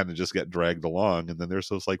are kind of just get dragged along, and then there's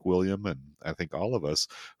those like William and I think all of us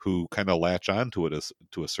who kind of latch onto it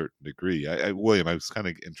to a certain degree. William, I was kind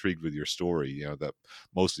of intrigued with your story, that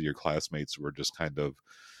most of your classmates were just kind of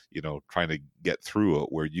trying to get through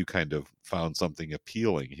it, where you kind of found something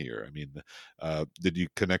appealing here. I mean, did you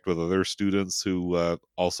connect with other students who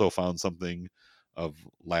also found something of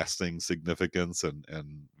lasting significance and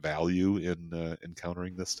value in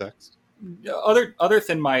encountering this text? Other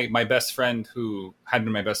than my best friend, who had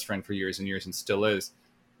been my best friend for years and years and still is,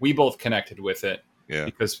 we both connected with it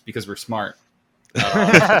because we're smart.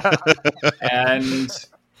 And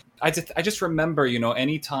I just remember,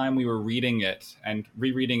 anytime we were reading it and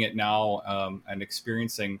rereading it now, and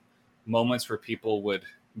experiencing moments where people would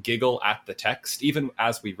giggle at the text, even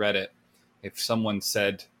as we read it. If someone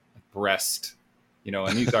said breast,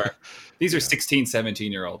 and these are 16,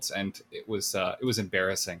 17-year-olds, and it was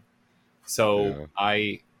embarrassing. So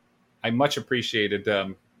I much appreciated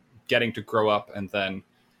getting to grow up, and then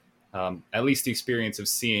at least the experience of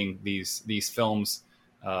seeing these films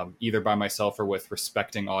either by myself or with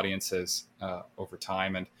respecting audiences over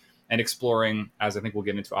time, and exploring, as I think we'll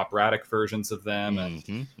get into, operatic versions of them,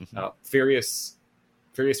 and various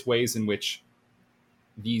ways in which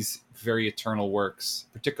these very eternal works,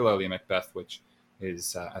 particularly Macbeth, which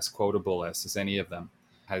is as quotable as any of them,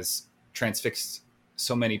 has transfixed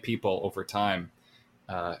so many people over time.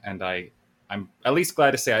 And I'm at least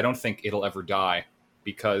glad to say I don't think it'll ever die,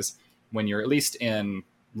 because when you're at least in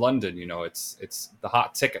London, it's the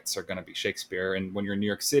hot tickets are going to be Shakespeare. And when you're in New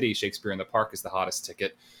York City, Shakespeare in the Park is the hottest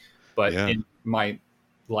ticket. But in my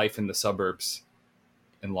life in the suburbs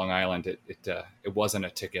in Long Island, it wasn't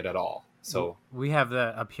a ticket at all. So we have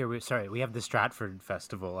we have the Stratford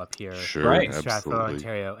Festival up here, right? In Stratford,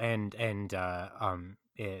 Ontario, and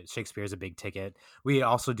Shakespeare is a big ticket. We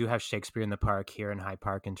also do have Shakespeare in the Park here in Hyde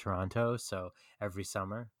Park in Toronto, so every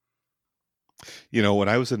summer. When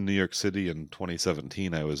I was in New York City in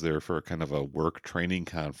 2017, I was there for kind of a work training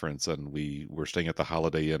conference, and we were staying at the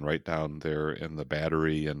Holiday Inn right down there in the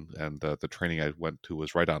Battery, and the training I went to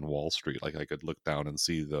was right on Wall Street. Like I could look down and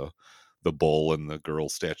see the bull and the girl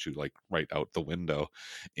statue like right out the window.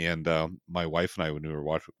 And my wife and I, when we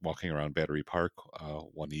were walking around Battery Park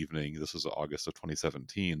one evening, this was August of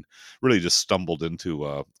 2017, really just stumbled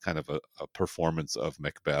into kind of a performance of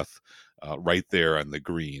Macbeth right there on the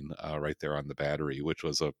green, right there on the Battery, which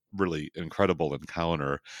was a really incredible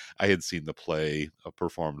encounter. I had seen the play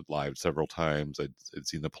performed live several times. I'd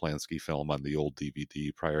seen the Polanski film on the old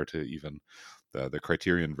DVD prior to even the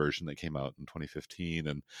Criterion version that came out in 2015.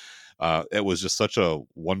 And it was just such a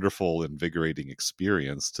wonderful, invigorating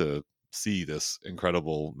experience to see this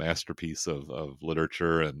incredible masterpiece of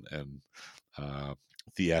literature and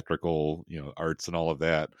theatrical, arts and all of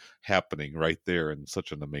that happening right there in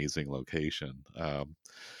such an amazing location.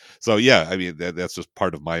 So yeah, I mean that's just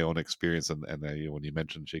part of my own experience, and when you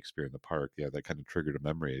mentioned Shakespeare in the Park, that kind of triggered a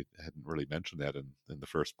memory. I hadn't really mentioned that in the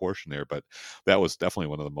first portion there, but that was definitely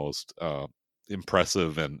one of the most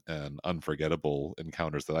impressive and unforgettable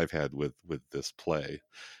encounters that I've had with this play.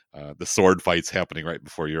 The sword fights happening right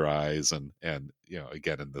before your eyes, and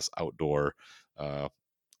again in this outdoor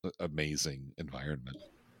amazing environment.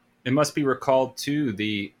 It must be recalled too,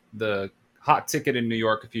 the hot ticket in New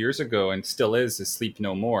York a few years ago, and still is Sleep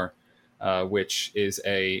No More, which is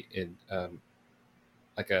like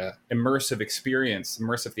a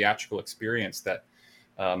immersive theatrical experience that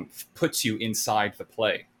puts you inside the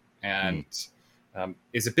play, and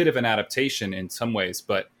is a bit of an adaptation in some ways,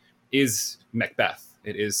 but is Macbeth.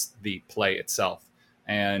 It is the play itself.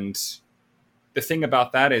 And the thing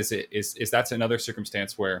about that is that's another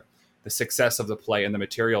circumstance where the success of the play and the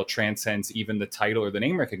material transcends even the title or the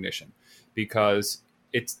name recognition, because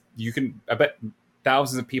I bet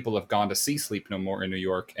thousands of people have gone to see Sleep No More in New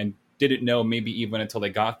York and didn't know, maybe even until they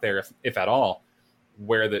got there, if at all,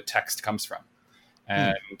 where the text comes from.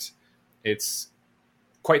 And it's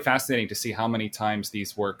quite fascinating to see how many times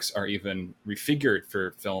these works are even refigured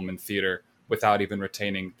for film and theater without even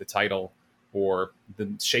retaining the title or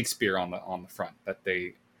the Shakespeare on the front, that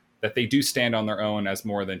they do stand on their own as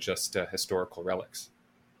more than just historical relics.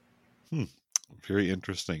 Very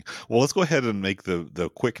interesting. Well, let's go ahead and make the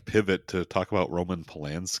quick pivot to talk about Roman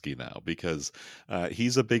Polanski now, because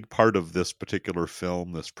he's a big part of this particular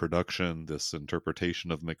film, this production, this interpretation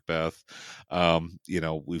of Macbeth.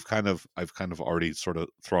 I've kind of already sort of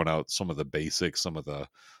thrown out some of the basics, some of the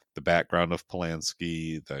background of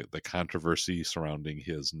Polanski, the controversy surrounding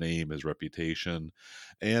his name, his reputation,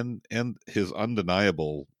 and his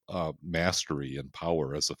undeniable mastery and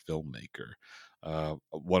power as a filmmaker.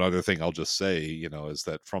 One other thing I'll just say, is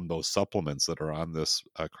that from those supplements that are on this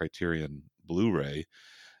Criterion Blu-ray,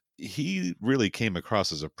 he really came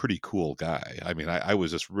across as a pretty cool guy. I mean, I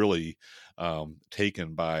was just really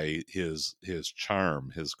taken by his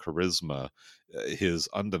charm, his charisma, his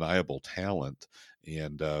undeniable talent,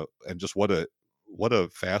 and just what a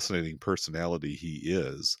fascinating personality he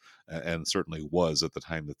is, and certainly was at the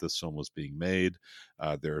time that this film was being made.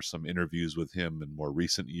 There are some interviews with him in more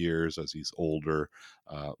recent years as he's older,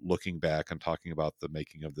 looking back and talking about the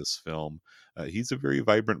making of this film. He's a very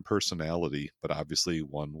vibrant personality, but obviously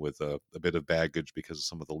one with a bit of baggage because of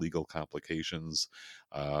some of the legal complications.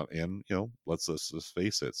 And, let's just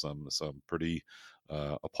face it, some pretty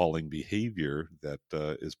appalling behavior that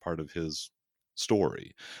is part of his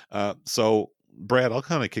story. So, Brad, I'll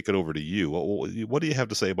kind of kick it over to you. What do you have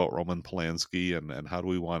to say about Roman Polanski, and how do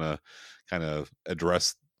we want to kind of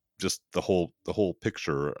address just the whole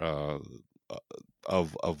picture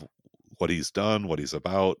of what he's done, what he's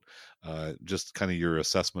about, just kind of your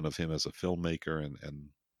assessment of him as a filmmaker, and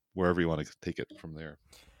wherever you want to take it from there.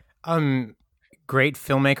 Great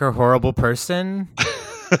filmmaker, horrible person.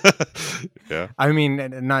 Yeah. I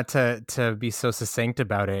mean, not to be so succinct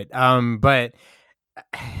about it, but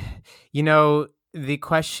the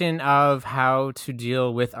question of how to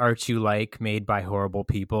deal with art you like made by horrible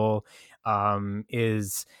people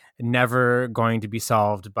is never going to be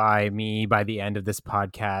solved by me, by the end of this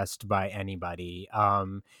podcast, by anybody.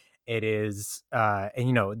 It is,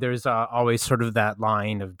 there's always sort of that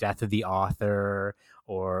line of death of the author,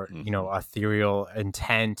 or, ethereal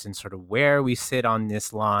intent, and sort of where we sit on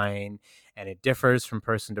this line. And it differs from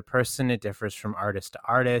person to person. It differs from artist to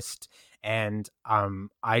artist. And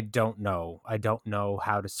I don't know. I don't know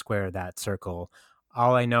how to square that circle.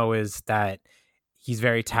 All I know is that he's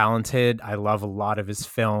very talented. I love a lot of his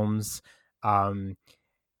films.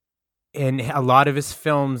 And a lot of his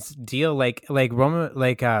films deal like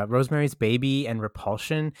Rosemary's Baby and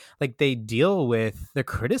Repulsion, like they deal with the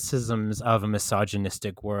criticisms of a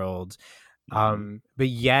misogynistic world. But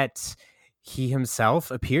yet he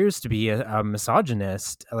himself appears to be a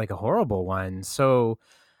misogynist, like a horrible one. So,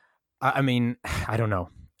 I mean, I don't know.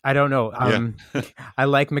 Yeah. I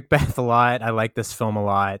like Macbeth a lot. I like this film a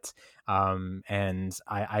lot. And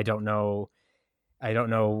I don't know. I don't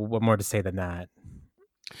know what more to say than that.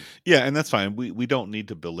 Yeah, and that's fine. We don't need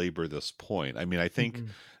to belabor this point. I mean, I think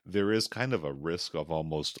there is kind of a risk of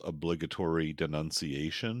almost obligatory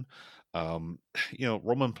denunciation. Roman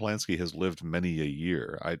Polanski has lived many a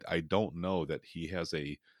year. I don't know that he has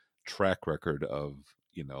a track record of,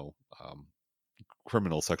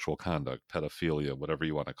 criminal sexual conduct, pedophilia, whatever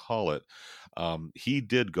you want to call it. He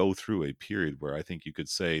did go through a period where I think you could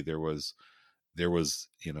say there was,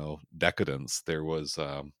 decadence. There was,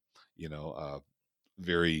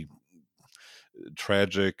 very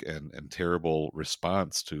tragic and terrible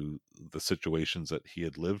response to the situations that he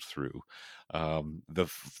had lived through. The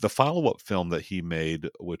follow-up film that he made,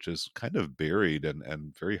 which is kind of buried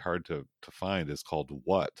and very hard to find, is called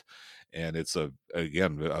What? And it's a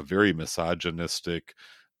very misogynistic,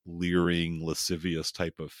 leering, lascivious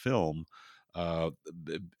type of film.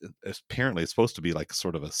 Apparently it's supposed to be like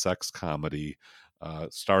sort of a sex comedy,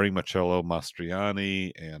 starring Marcello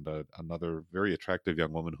Mastroianni and another very attractive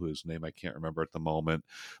young woman whose name I can't remember at the moment,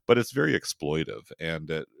 but it's very exploitive, and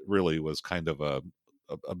it really was kind of a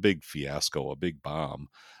big fiasco, a big bomb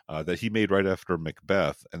that he made right after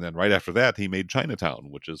Macbeth, and then right after that he made Chinatown,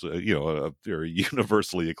 which is a very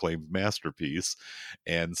universally acclaimed masterpiece.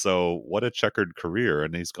 And so, what a checkered career!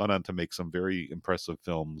 And he's gone on to make some very impressive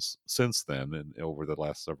films since then, and over the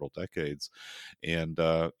last several decades. And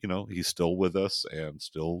he's still with us and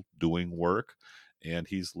still doing work, and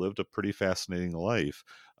he's lived a pretty fascinating life.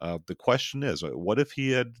 The question is, what if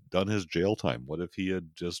he had done his jail time? What if he had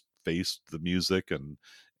just faced the music and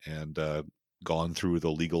gone through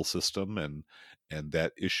the legal system, and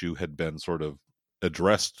that issue had been sort of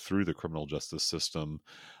addressed through the criminal justice system?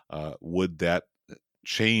 Would that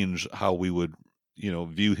change how we would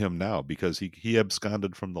view him now, because he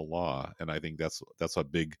absconded from the law, and I think that's a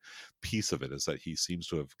big piece of it, is that he seems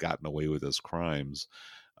to have gotten away with his crimes,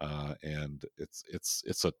 and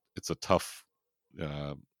it's a tough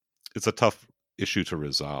uh, it's a tough issue to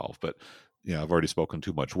resolve. But yeah, I've already spoken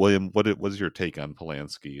too much. William, what was your take on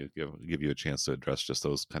Polanski? Give you a chance to address just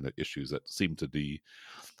those kind of issues that seem to be,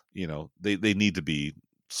 they need to be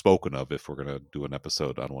spoken of if we're going to do an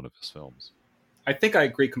episode on one of his films. I think I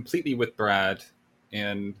agree completely with Brad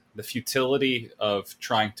in the futility of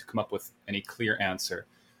trying to come up with any clear answer.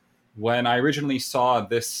 When I originally saw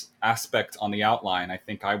this aspect on the outline, I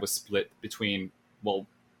think I was split between, well,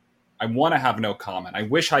 I want to have no comment. I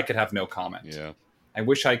wish I could have no comment. Yeah. I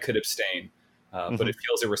wish I could abstain, but it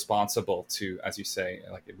feels irresponsible to, as you say,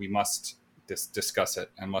 like we must discuss it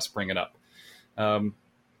and must bring it up.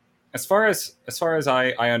 As far as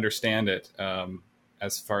I understand it,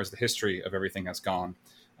 as far as the history of everything has gone,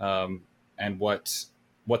 and what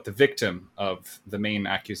the victim of the main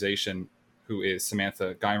accusation, who is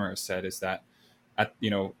Samantha Geimer, said is that at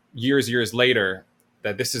years later,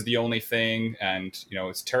 that this is the only thing, and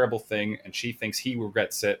it's a terrible thing, and she thinks he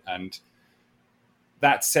regrets it. And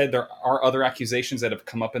that said, there are other accusations that have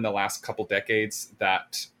come up in the last couple decades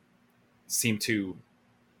that seem to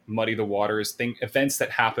muddy the waters. Events that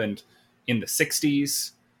happened in the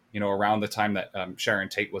 60s, around the time that Sharon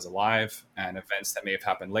Tate was alive, and events that may have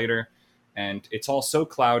happened later. And it's all so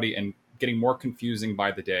cloudy and getting more confusing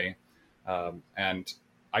by the day. And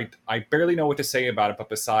I barely know what to say about it, but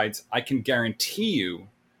besides, I can guarantee you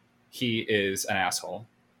he is an asshole.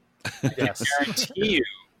 I can guarantee you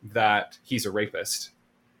that he's a rapist.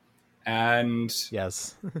 And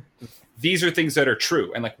yes, these are things that are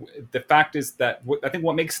true. And like the fact is that I think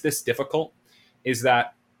what makes this difficult is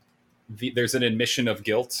that there's an admission of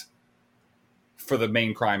guilt for the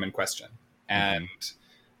main crime in question. And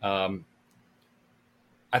at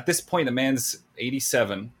this point, the man's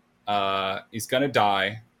 87. He's going to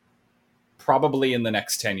die probably in the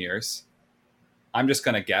next 10 years. I'm just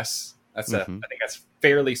going to guess. I think that's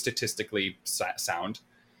fairly statistically sound.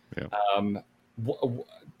 Yeah.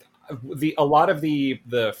 A lot of the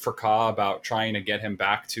fracas about trying to get him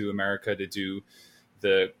back to America to do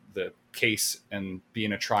the case and be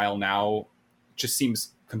in a trial now just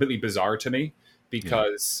seems completely bizarre to me,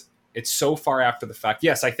 because it's so far after the fact.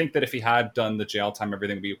 Yes, I think that if he had done the jail time,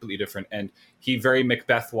 everything would be completely different. And he very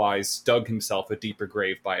Macbeth-wise dug himself a deeper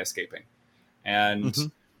grave by escaping. And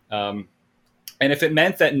and if it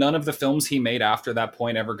meant that none of the films he made after that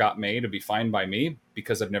point ever got made, it'd be fine by me,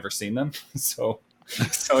 because I've never seen them. So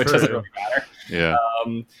it doesn't really matter. Yeah.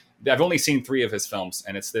 I've only seen 3 of his films,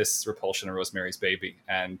 and it's this, Repulsion, and Rosemary's Baby.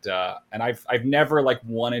 And I've never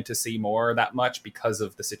wanted to see more that much because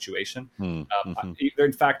of the situation. In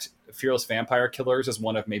fact, Fearless Vampire Killers is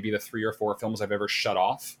one of maybe the 3 or 4 films I've ever shut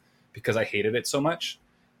off because I hated it so much.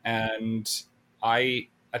 And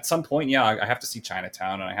at some point, I have to see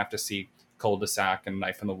Chinatown, and I have to see Cul-de-sac and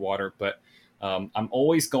Knife in the Water, but I'm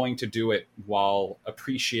always going to do it while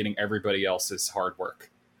appreciating everybody else's hard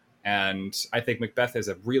work. And I think Macbeth is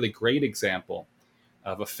a really great example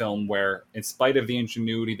of a film where, in spite of the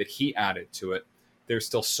ingenuity that he added to it, there's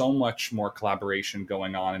still so much more collaboration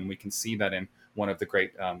going on, and we can see that in one of the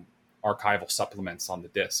great archival supplements on the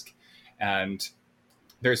disc. And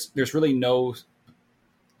there's really no...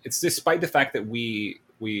 It's despite the fact that we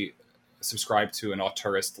subscribe to an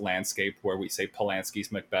auteurist landscape where we say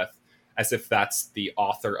Polanski's Macbeth as if that's the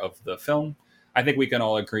author of the film. I think we can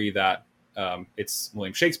all agree that it's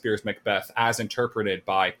William Shakespeare's Macbeth as interpreted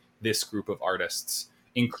by this group of artists,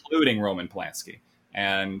 including Roman Polanski.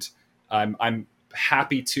 And I'm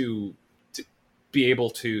happy to be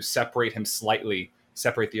able to separate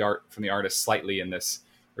the art from the artist slightly in this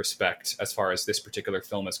respect, as far as this particular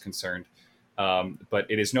film is concerned. But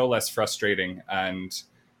it is no less frustrating, and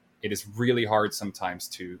it is really hard sometimes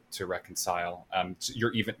to reconcile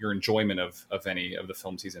your enjoyment of any of the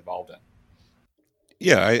films he's involved in.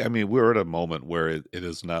 Yeah, I mean, we're at a moment where it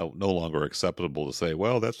is now no longer acceptable to say,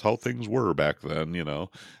 well, that's how things were back then,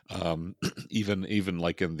 even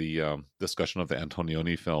like in the discussion of the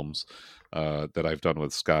Antonioni films that I've done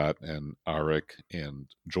with Scott and Arik and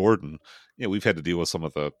Jordan, we've had to deal with some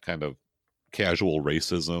of the kind of casual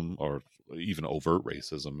racism or even overt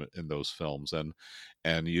racism in those films,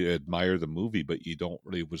 and you admire the movie, but you don't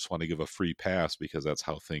really just want to give a free pass because that's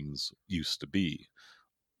how things used to be.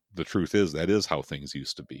 The truth is that is how things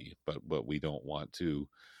used to be, but we don't want to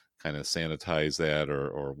kind of sanitize that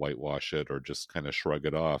or whitewash it or just kind of shrug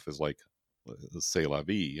it off as like, c'est la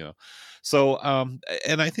vie, you know. So,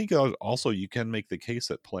 and I think also you can make the case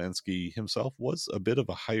that Polanski himself was a bit of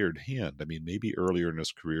a hired hand. I mean, maybe earlier in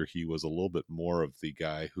his career he was a little bit more of the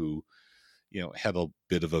guy who, you know, had a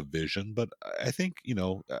bit of a vision. But I think, you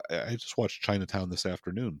know, I just watched Chinatown this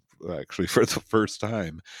afternoon, actually, for the first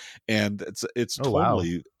time, and it's Oh, wow.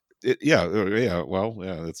 totally. Yeah. Well,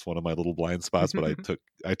 yeah, it's one of my little blind spots, but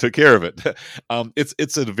I took care of it.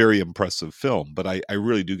 It's a very impressive film, but I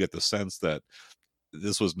really do get the sense that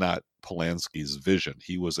this was not Polanski's vision.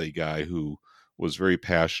 He was a guy who was very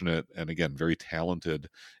passionate and, again, very talented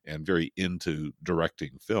and very into directing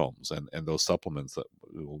films. And those supplements that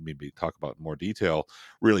we'll maybe talk about in more detail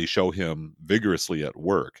really show him vigorously at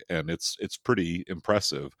work. And it's pretty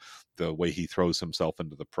impressive the way he throws himself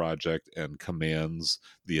into the project and commands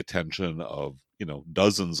the attention of, you know,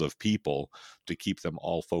 dozens of people to keep them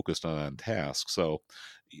all focused on task. So,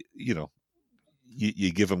 you know,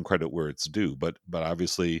 you give them credit where it's due, but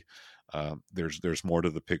obviously there's more to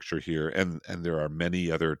the picture here, and there are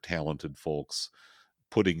many other talented folks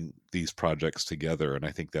putting these projects together, and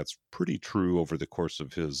I think that's pretty true over the course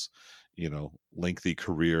of his, you know, lengthy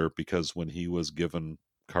career, because when he was given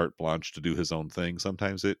carte blanche to do his own thing,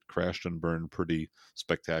 sometimes it crashed and burned pretty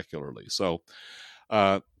spectacularly. So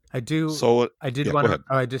uh I do. so I did yeah, go want. ahead.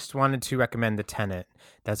 I just wanted to recommend The Tenant.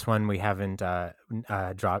 That's one we haven't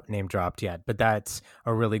name dropped yet, but that's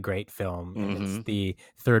a really great film, and Mm-hmm. it's the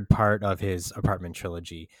third part of his Apartment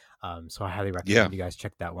trilogy. So I highly Yeah. recommend you guys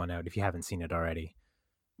check that one out if you haven't seen it already.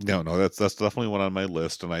 No, that's definitely one on my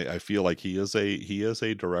list, and I feel like he is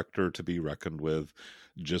a director to be reckoned with,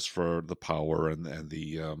 just for the power and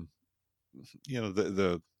the you know,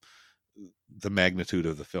 the magnitude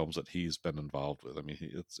of the films that he's been involved with. I mean,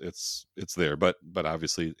 it's there, but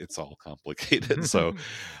obviously it's all complicated. So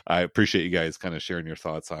I appreciate you guys kind of sharing your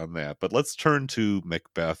thoughts on that. But let's turn to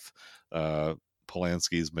Macbeth,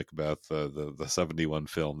 Polanski's Macbeth, the 71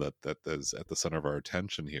 film that is at the center of our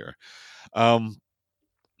attention here. Um,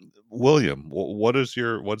 William, what's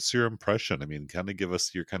your impression? I mean, kind of give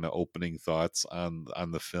us your kind of opening thoughts on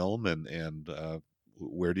the film, and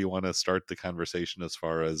where do you want to start the conversation as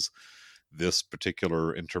far as this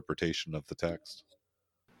particular interpretation of the text?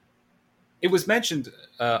 It was mentioned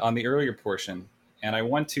on the earlier portion, and I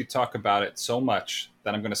want to talk about it so much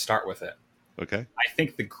that I'm going to start with it. Okay. I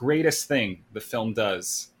think the greatest thing the film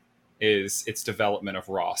does is its development of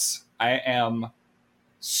Ross. I am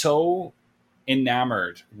so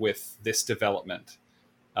enamored with this development,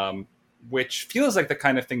 which feels like the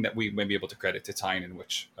kind of thing that we may be able to credit to Tynan,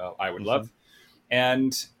 which I would love.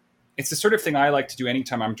 And it's the sort of thing I like to do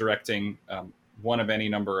anytime I'm directing one of any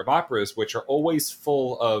number of operas, which are always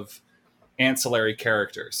full of ancillary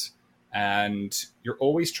characters. And you're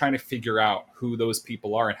always trying to figure out who those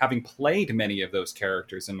people are. And having played many of those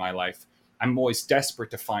characters in my life, I'm always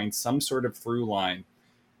desperate to find some sort of through line.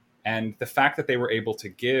 And the fact that they were able to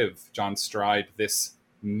give John Stride this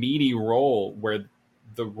meaty role, where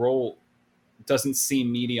the role doesn't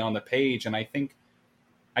seem meaty on the page. And I think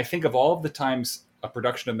of all of the times a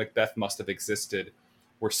production of Macbeth must have existed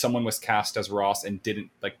where someone was cast as Ross and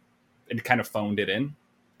didn't and kind of phoned it in,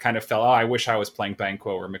 kind of felt, oh, I wish I was playing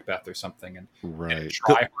Banquo or Macbeth or something, and didn't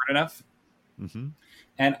try hard enough. Mm-hmm.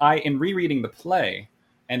 And in rereading the play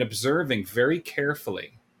and observing very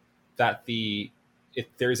carefully that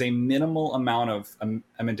there's a minimal amount of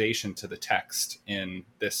emendation to the text in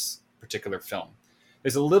this particular film.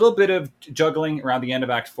 There's a little bit of juggling around the end of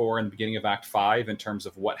Act 4 and the beginning of Act 5 in terms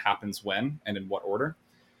of what happens when and in what order.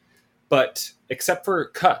 But except for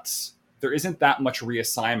cuts, there isn't that much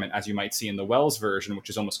reassignment as you might see in the Wells version, which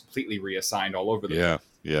is almost completely reassigned all over the place.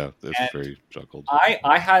 Yeah, it's very juggled.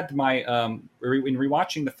 I had my, in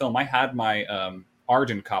rewatching the film, I had my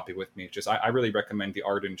Arden copy with me, I really recommend the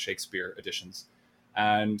Arden Shakespeare editions.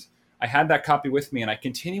 And I had that copy with me, and I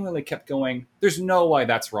continually kept going, there's no way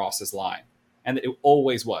that's Ross's line. And it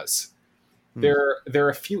always was. There are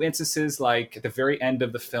a few instances, like at the very end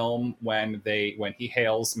of the film, when he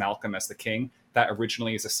hails Malcolm as the king, that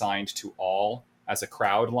originally is assigned to all as a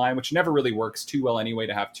crowd line, which never really works too well anyway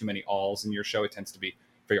to have too many alls in your show. It tends to be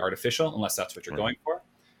very artificial, unless that's what you're going for.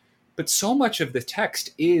 But so much of the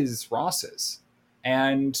text is Ross's.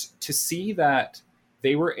 And to see that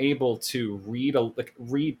they were able to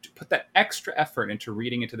put that extra effort into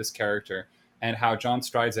reading into this character, and how John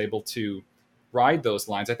Stride's able to ride those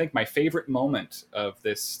lines. I think my favorite moment of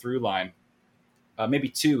this through line, maybe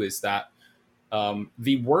two, is that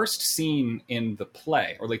the worst scene in the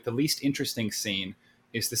play, or like the least interesting scene,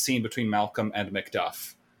 is the scene between Malcolm and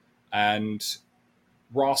Macduff. And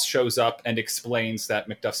Ross shows up and explains that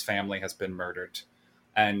Macduff's family has been murdered.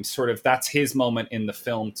 And sort of that's his moment in the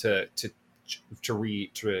film to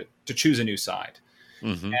to choose a new side.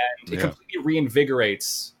 Mm-hmm. And it completely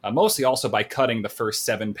reinvigorates, mostly also by cutting the first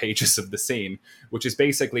 7 pages of the scene, which is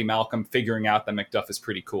basically Malcolm figuring out that Macduff is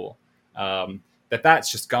pretty cool.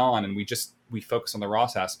 That's just gone, and we focus on the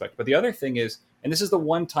Ross aspect. But the other thing is, and this is the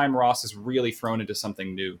one time Ross is really thrown into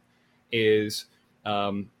something new, is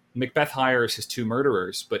Macbeth hires his 2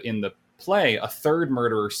 murderers, but in the play, a 3rd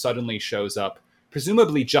murderer suddenly shows up,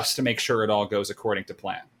 presumably just to make sure it all goes according to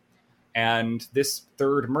plan. And this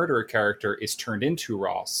 3rd murderer character is turned into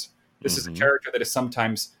Ross. This is a character that is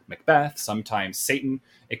sometimes Macbeth, sometimes Satan.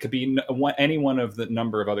 It could be any one of the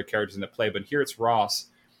number of other characters in the play, but here it's Ross.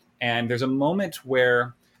 And there's a moment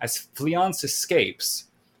where, as Fleance escapes,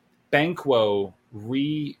 Banquo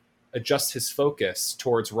readjusts his focus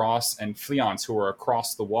towards Ross and Fleance, who are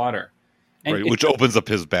across the water. And which opens up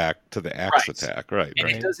his back to the axe attack. Right. And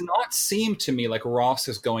it does not seem to me like Ross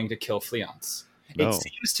is going to kill Fleance. No. It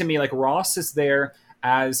seems to me like Ross is there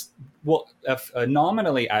as, well,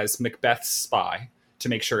 nominally as Macbeth's spy to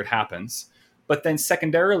make sure it happens, but then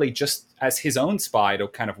secondarily just as his own spy to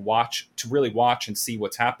kind of really watch and see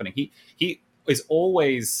what's happening. He is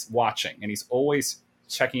always watching, and he's always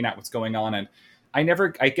checking out what's going on. And I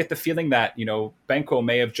get the feeling that,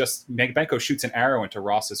 Banquo shoots an arrow into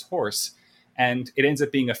Ross's horse, and it ends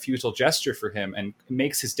up being a futile gesture for him and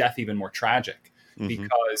makes his death even more tragic.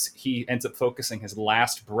 Because he ends up focusing his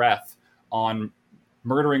last breath on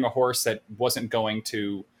murdering a horse that wasn't going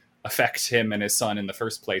to affect him and his son in the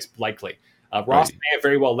first place, likely. Ross may have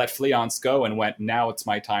very well let Fleance go and went, now it's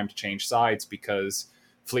my time to change sides because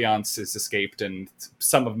Fleance has escaped and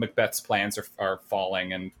some of Macbeth's plans are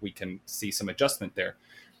falling, and we can see some adjustment there.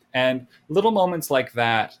 And little moments like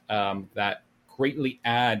that, that greatly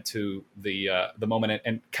add to the moment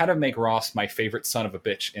and kind of make Ross my favorite son of a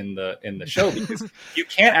bitch in the show, because you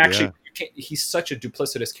can't actually he's such a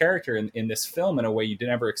duplicitous character in this film in a way you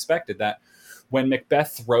never expected. That when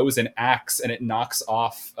Macbeth throws an axe and it knocks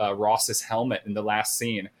off Ross's helmet in the last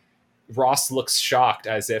scene, Ross looks shocked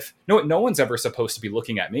as if no one's ever supposed to be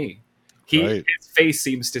looking at me. His face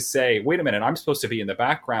seems to say, wait a minute, I'm supposed to be in the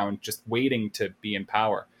background just waiting to be in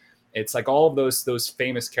power. It's like all of those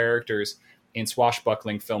famous characters in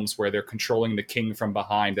swashbuckling films where they're controlling the king from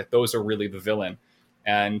behind, that those are really the villain.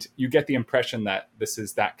 And you get the impression that this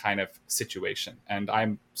is that kind of situation. And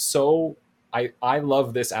I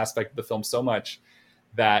love this aspect of the film so much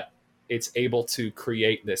that it's able to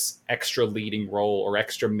create this extra leading role or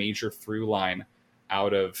extra major through line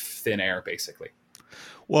out of thin air, basically.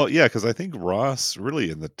 Well, yeah, because I think Ross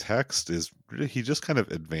really in the text he just kind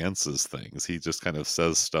of advances things. He just kind of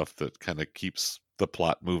says stuff that kind of keeps the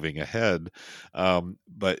plot moving ahead.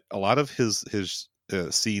 But a lot of his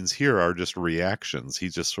scenes here are just reactions. He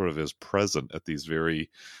just sort of is present at these very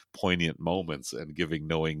poignant moments and giving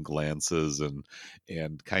knowing glances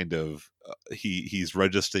and kind of he's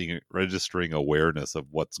registering awareness of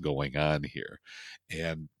what's going on here.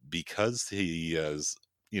 And because he is,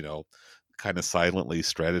 kind of silently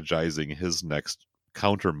strategizing his next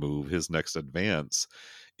counter move, his next advance,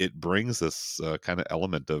 it brings this kind of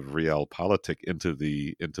element of realpolitik into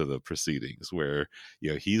the proceedings, where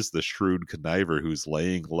he's the shrewd conniver who's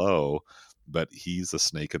laying low, but he's a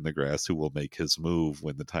snake in the grass who will make his move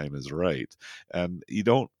when the time is right. And you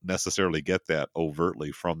don't necessarily get that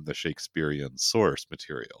overtly from the Shakespearean source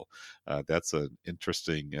material. That's an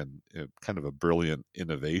interesting and kind of a brilliant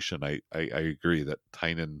innovation. I agree that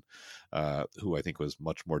Tynan, who I think was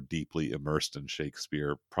much more deeply immersed in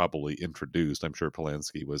Shakespeare, probably introduced. I'm sure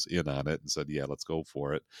Polanski was in on it and said, yeah, let's go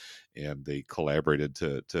for it. And they collaborated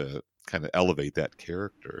to kind of elevate that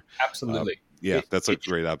character. Absolutely. That's a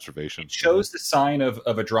great observation. It shows the sign of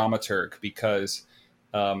a dramaturg, because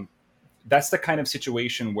that's the kind of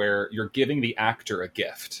situation where you're giving the actor a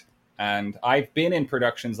gift. And I've been in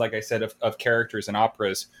productions, like I said, of characters in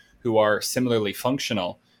operas who are similarly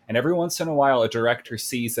functional. And every once in a while, a director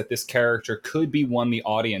sees that this character could be one the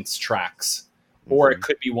audience tracks, or it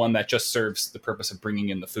could be one that just serves the purpose of bringing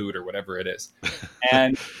in the food or whatever it is.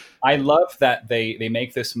 And I love that they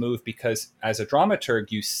make this move, because as a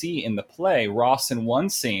dramaturg, you see in the play, Ross in one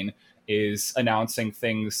scene is announcing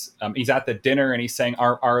things. He's at the dinner and he's saying,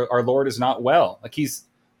 our Lord is not well. Like, he's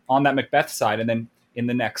on that Macbeth side. And then in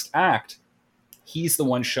the next act, he's the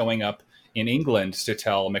one showing up in England to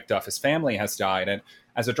tell Macduff his family has died. And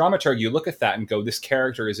as a dramaturg, you look at that and go, this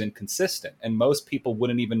character is inconsistent. And most people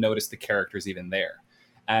wouldn't even notice the character's even there.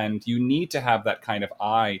 And you need to have that kind of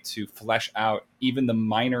eye to flesh out even the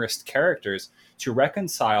minorest characters to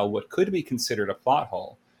reconcile what could be considered a plot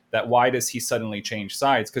hole. That why does he suddenly change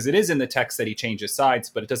sides? Because it is in the text that he changes sides,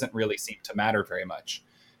 but it doesn't really seem to matter very much.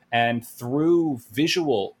 And through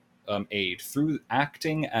visual aid through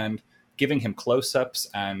acting and giving him close-ups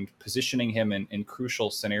and positioning him in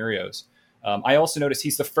crucial scenarios. I also noticed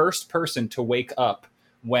he's the first person to wake up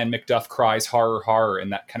when Macduff cries horror, horror in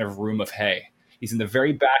that kind of room of hay. He's in the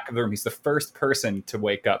very back of the room. He's the first person to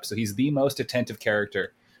wake up. So he's the most attentive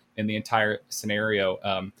character in the entire scenario,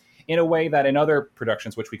 in a way that in other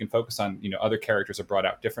productions, which we can focus on, other characters are brought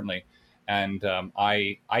out differently. And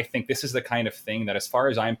I think this is the kind of thing that, as far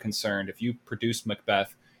as I'm concerned, if you produce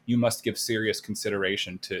Macbeth, you must give serious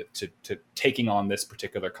consideration to taking on this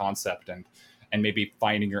particular concept and maybe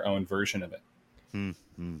finding your own version of it.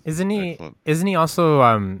 Mm-hmm. Isn't he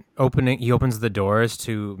also opening? He opens the doors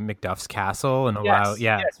to Macduff's castle and allow.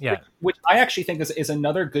 Yes. Which I actually think is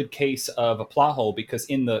another good case of a plot hole, because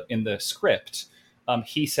in the script,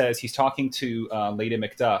 he says he's talking to Lady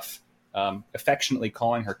Macduff, affectionately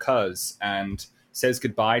calling her cuz, and says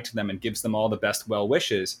goodbye to them and gives them all the best well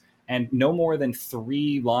wishes. And no more than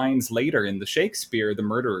 3 lines later in the Shakespeare, the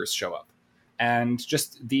murderers show up, and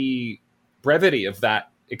just the brevity of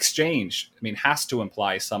that exchange, has to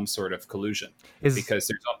imply some sort of collusion, because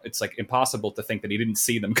it's like impossible to think that he didn't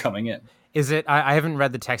see them coming in. Is it? I haven't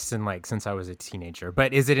read the text since I was a teenager,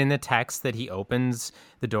 but is it in the text that he opens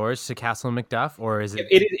the doors to Castle Macduff, or is it?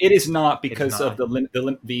 It is not, because of the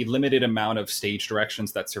limited amount of stage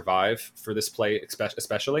directions that survive for this play,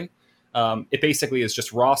 especially. It basically is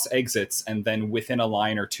just Ross exits, and then within a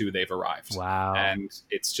line or two they've arrived. Wow! And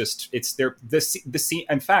it's there. The scene.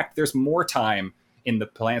 In fact, there's more time in the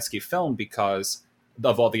Polanski film because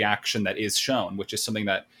of all the action that is shown, which is something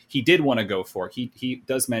that he did want to go for. He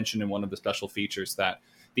does mention in one of the special features that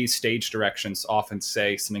these stage directions often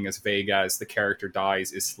say something as vague as the character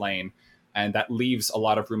dies, is slain, and that leaves a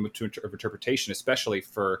lot of room of interpretation, especially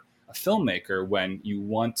for a filmmaker, when you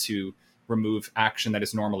want to remove action that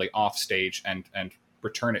is normally off stage and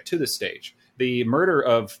return it to the stage. The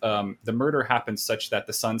murder happens such that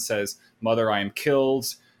the son says, "Mother, I am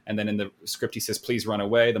killed." And then in the script, he says, "Please run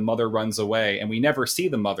away." The mother runs away, and we never see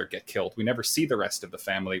the mother get killed. We never see the rest of the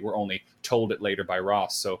family. We're only told it later by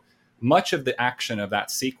Ross. So much of the action of that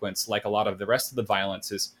sequence, like a lot of the rest of the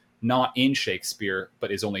violence, is not in Shakespeare,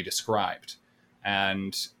 but is only described.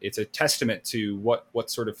 And it's a testament to what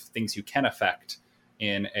sort of things you can affect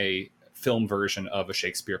in a film version of a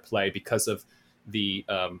Shakespeare play because of the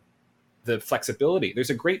flexibility. There's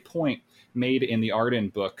a great point made in the Arden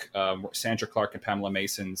book, Sandra Clark and Pamela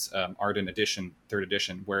Mason's Arden edition, 3rd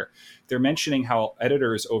edition, where they're mentioning how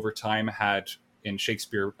editors over time had, in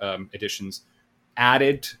Shakespeare editions,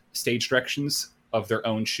 added stage directions of their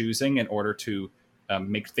own choosing in order to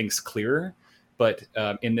make things clearer. But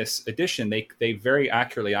in this edition, they very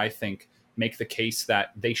accurately, I think, make the case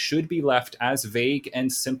that they should be left as vague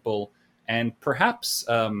and simple and perhaps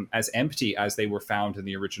as empty as they were found in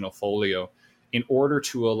the original folio, in order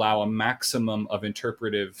to allow a maximum of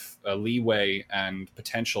interpretive leeway and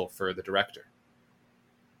potential for the director.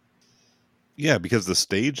 Yeah, because the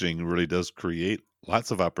staging really does create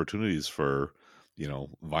lots of opportunities for,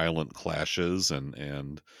 violent clashes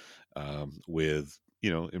and with,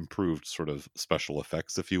 improved sort of special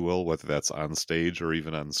effects, if you will, whether that's on stage or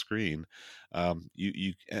even on screen.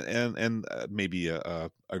 Maybe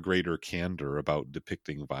a greater candor about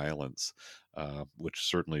depicting violence, which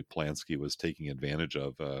certainly Polanski was taking advantage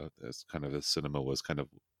of, as kind of as cinema was kind of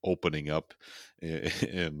opening up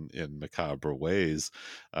in macabre ways.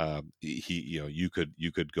 You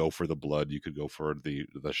could go for the blood, you could go for the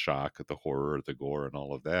shock, the horror, the gore, and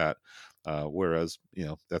all of that. Whereas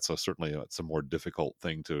that's certainly it's a more difficult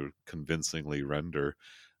thing to convincingly render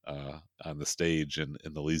on the stage in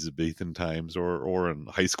the Elizabethan times or in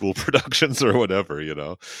high school productions or whatever,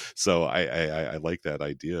 So I like that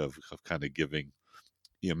idea of kind of giving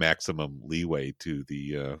maximum leeway to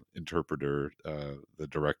the interpreter, the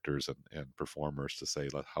directors and performers to say,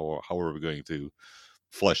 how are we going to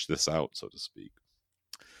flesh this out, so to speak.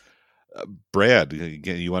 Brad,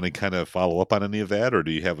 you want to kind of follow up on any of that, or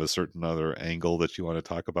do you have a certain other angle that you want to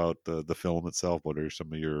talk about the film itself? What are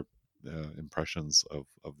some of your impressions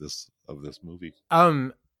of this movie?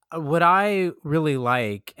 What I really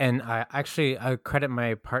like, and I credit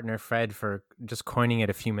my partner Fred for just coining it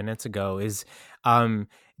a few minutes ago, is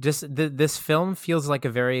just this film feels like a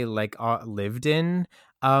very lived in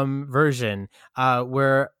version,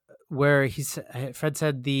 where Fred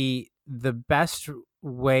said the best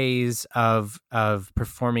ways of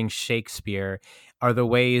performing Shakespeare are the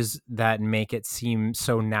ways that make it seem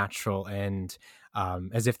so natural and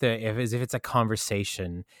as if it's a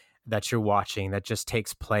conversation that you're watching that just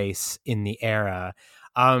takes place in the era.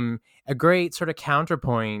 A great sort of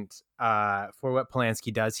counterpoint for what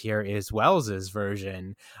Polanski does here is Wells's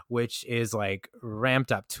version, which is like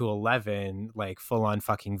ramped up to 11, like full on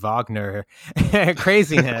fucking Wagner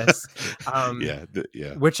craziness.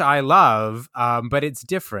 Which I love, but it's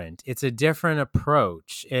different. It's a different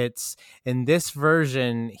approach. It's in this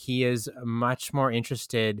version, he is much more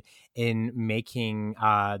interested in making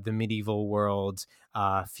the medieval world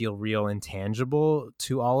feel real and tangible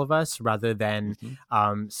to all of us, rather than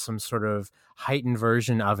some sort of heightened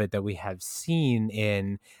version of it that we have seen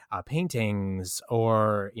in paintings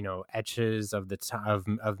or etches of the of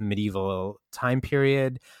the medieval time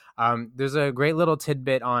period. There's a great little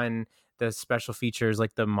tidbit on the special features,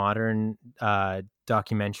 like the modern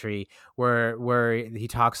documentary, where he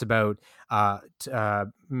talks about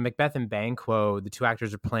Macbeth and Banquo. The two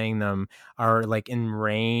actors are playing them are like in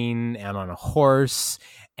rain and on a horse,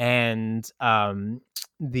 and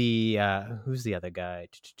the who's the other guy?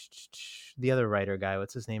 The other writer guy.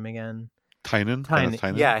 What's his name again? Tynan.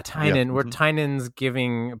 Yeah, Tynan. Where Tynan's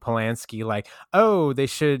giving Polanski like, oh, they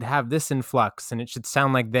should have this influx and it should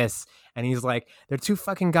sound like this. And he's like, they're two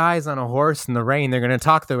fucking guys on a horse in the rain. They're going to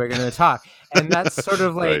talk the way they're going to talk. And that's sort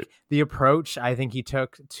of like right. the approach I think he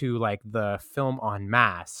took to like the film en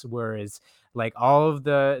masse, whereas like all of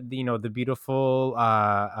the beautiful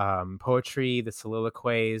poetry, the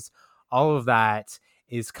soliloquies, all of that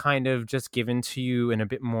is kind of just given to you in a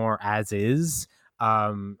bit more as is,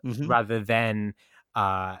 rather than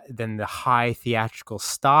the high theatrical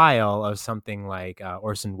style of something like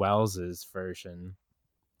Orson Welles's version.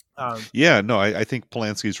 I think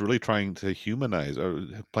Polanski's really trying to humanize,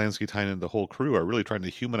 Polanski, Tynan, the whole crew are really trying to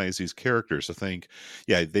humanize these characters. To think,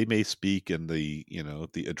 they may speak in the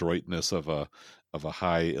the adroitness of a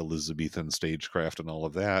high Elizabethan stagecraft and all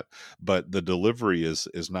of that, but the delivery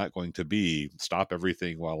is not going to be stop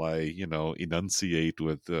everything while I enunciate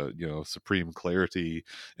with supreme clarity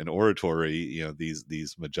and oratory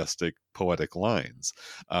these majestic poetic lines.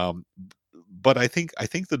 But I think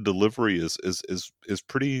the delivery is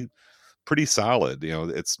pretty solid.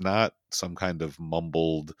 It's not some kind of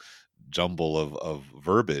mumbled jumble of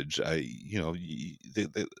verbiage.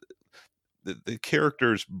 The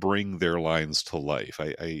characters bring their lines to life.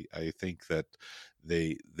 I think that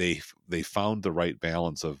they found the right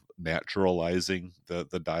balance of naturalizing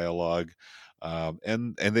the dialogue,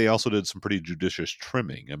 and they also did some pretty judicious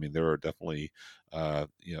trimming. I mean, there are definitely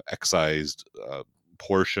excised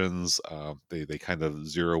portions. They kind of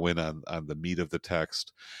zero in on the meat of the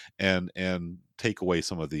text, and take away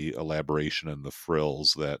some of the elaboration and the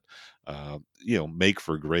frills that make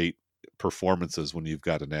for great performances when you've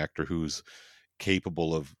got an actor who's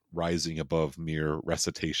capable of rising above mere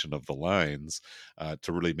recitation of the lines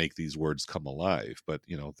to really make these words come alive. But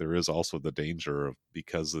there is also the danger of,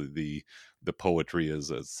 because of the poetry is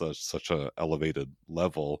at such a elevated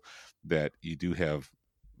level, that you do have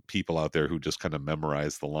people out there who just kind of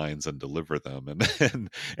memorize the lines and deliver them,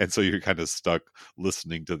 and so you're kind of stuck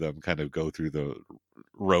listening to them kind of go through the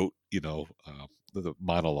rote the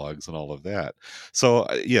monologues and all of that. So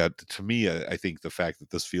to me, I think the fact that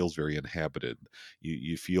this feels very inhabited,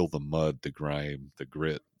 you feel the mud, the grime, the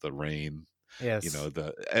grit, the rain, yes,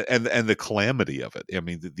 and the calamity of it. I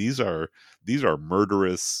mean, these are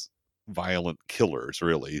murderous, violent killers,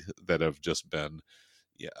 really, that have just been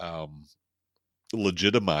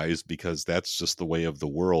legitimized because that's just the way of the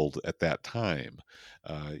world at that time.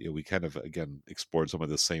 We kind of again explored some of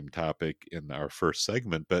the same topic in our first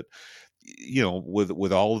segment, but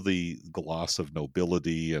with all of the gloss of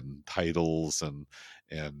nobility and titles and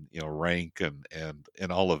rank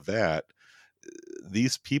and all of that,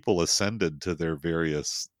 these people ascended to their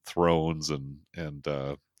various thrones and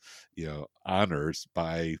honors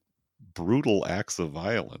by brutal acts of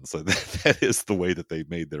violence. That is the way that they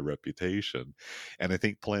made their reputation. And I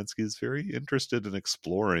think Polanski is very interested in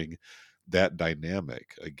exploring that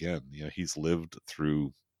dynamic. Again, he's lived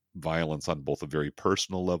through violence on both a very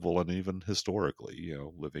personal level and even historically,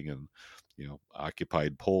 living in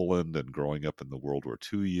occupied Poland and growing up in the World War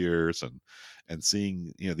II years and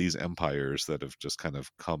seeing these empires that have just kind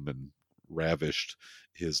of come and ravished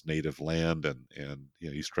his native land, and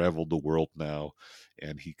he's traveled the world now,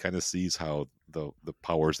 and he kind of sees how the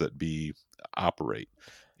powers that be operate,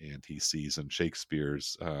 and he sees in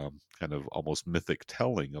Shakespeare's kind of almost mythic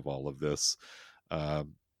telling of all of this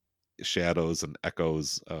shadows and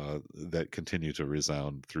echoes that continue to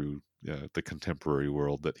resound through the contemporary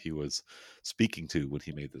world that he was speaking to when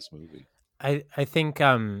he made this movie. I think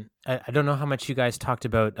I don't know how much you guys talked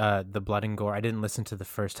about the blood and gore. I didn't listen to the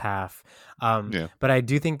first half, but I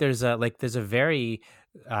do think there's a very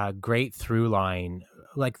great through line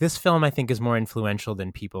like this film I think is more influential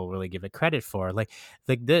than people really give it credit for.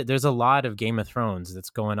 There's a lot of Game of Thrones that's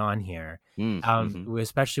going on here,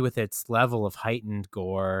 especially with its level of heightened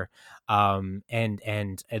gore, and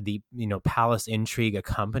the palace intrigue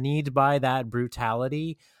accompanied by that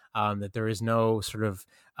brutality. That there is no sort of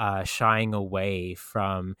shying away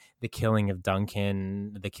from the killing of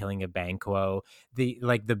Duncan, the killing of Banquo.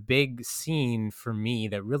 The big scene for me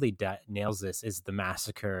that really nails this is the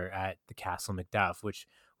massacre at the Castle Macduff, which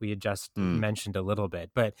we had just mentioned a little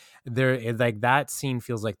bit. But that scene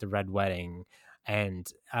feels like the Red Wedding. And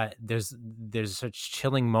there's such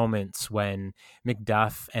chilling moments when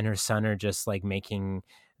Macduff and her son are just like making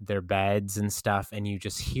their beds and stuff, and you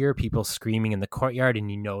just hear people screaming in the courtyard,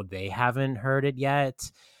 and they haven't heard it yet,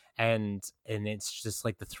 and it's just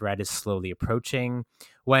like the threat is slowly approaching.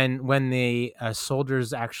 When the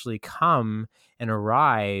soldiers actually come and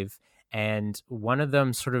arrive, and one of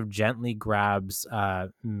them sort of gently grabs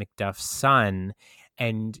Macduff's son,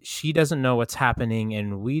 and she doesn't know what's happening,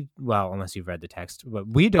 and unless you've read the text, but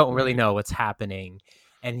we don't really know what's happening.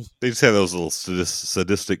 And they just have those little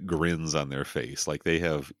sadistic grins on their face, like they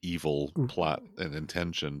have evil plot and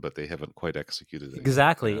intention, but they haven't quite executed it.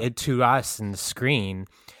 Exactly, to us in the screen.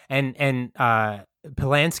 And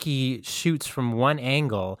Polanski shoots from one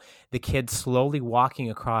angle, the kid slowly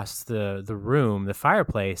walking across the room, the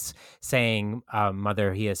fireplace, saying,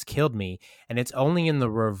 "Mother, he has killed me." And it's only in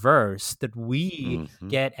the reverse that we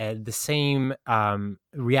get the same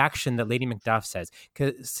reaction that Lady Macduff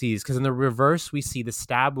sees. Because in the reverse, we see the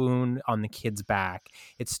stab wound on the kid's back.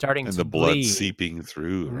 It's starting and to the bleed. Blood seeping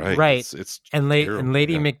through. Right. It's and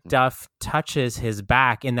Lady Macduff touches his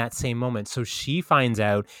back in that same moment. So she finds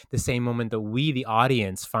out the same moment that we, the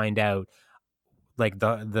audience, find out like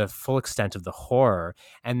the full extent of the horror.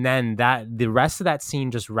 And then the rest of that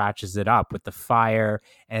scene just ratchets it up with the fire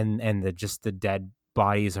and the dead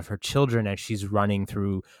bodies of her children as she's running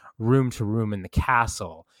through room to room in the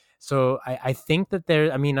castle. So I think that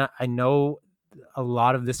I know a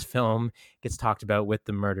lot of this film gets talked about with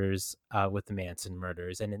the murders, with the Manson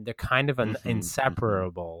murders, and they're kind of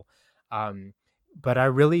inseparable. But I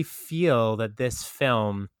really feel that this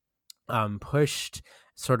film pushed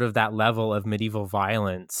sort of that level of medieval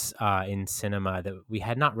violence in cinema that we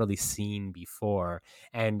had not really seen before,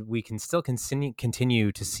 and we can still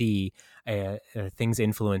continue to see things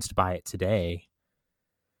influenced by it today.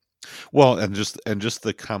 Well, and just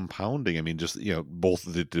the compounding. I mean, just both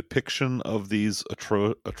the depiction of these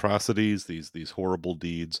atrocities, these horrible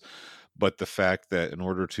deeds, but the fact that in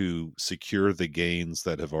order to secure the gains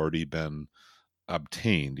that have already been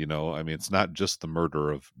obtained, I mean, it's not just the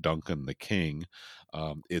murder of Duncan the king,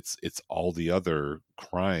 it's all the other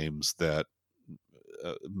crimes that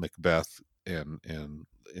Macbeth and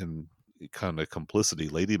in kind of complicity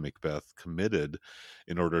Lady Macbeth committed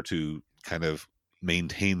in order to kind of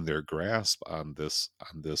maintain their grasp on this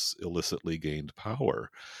illicitly gained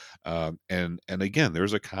power. And again,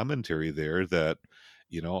 there's a commentary there that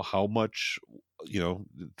how much,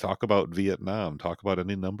 talk about Vietnam, talk about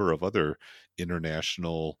any number of other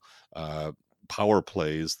international power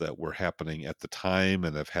plays that were happening at the time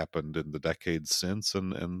and have happened in the decades since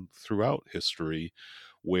and throughout history,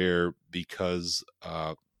 where because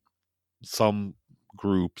some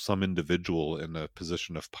group, some individual in a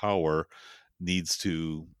position of power needs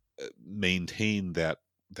to maintain that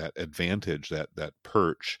advantage, that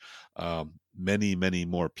perch, many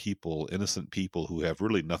more people, innocent people who have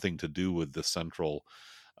really nothing to do with the central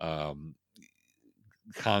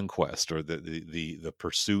conquest or the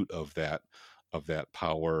pursuit of that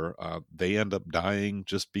power, they end up dying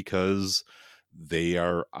just because they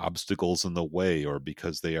are obstacles in the way, or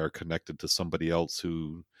because they are connected to somebody else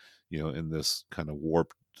who, in this kind of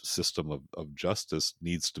warped system of justice,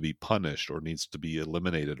 needs to be punished or needs to be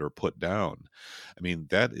eliminated or put down. I mean,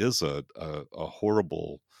 that is a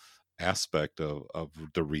horrible aspect of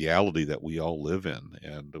the reality that we all live in,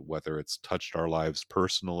 and whether it's touched our lives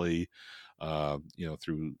personally,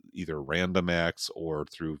 through either random acts or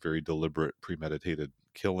through very deliberate premeditated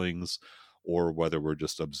killings, or whether we're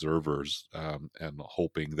just observers and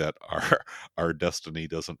hoping that our destiny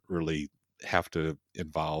doesn't really have to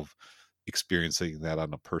involve experiencing that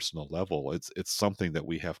on a personal level. It's something that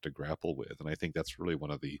we have to grapple with, and I think that's really one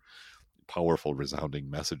of the powerful, resounding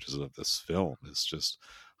messages of this film, is just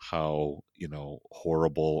how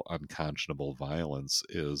horrible, unconscionable violence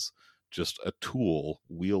is just a tool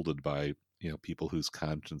wielded by people whose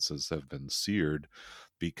consciences have been seared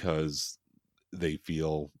because they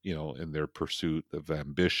feel in their pursuit of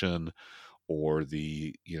ambition or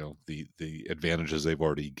the the advantages they've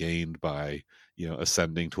already gained by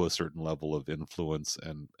ascending to a certain level of influence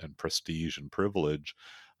and prestige and privilege.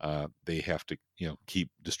 They have to keep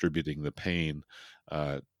distributing the pain,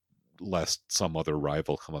 lest some other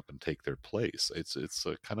rival come up and take their place. It's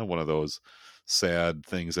kind of one of those sad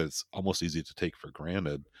things that's almost easy to take for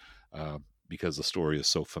granted, because the story is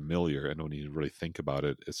so familiar, and when you really think about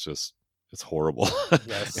it, it's horrible.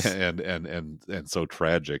 Yes. and so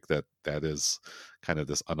tragic that is kind of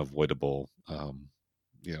this unavoidable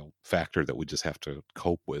factor that we just have to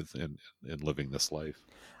cope with in living this life.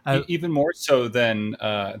 Even more so than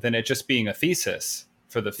it just being a thesis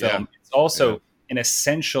for the film. Yeah. It's also an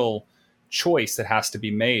essential choice that has to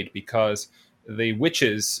be made, because the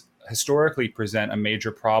witches historically present a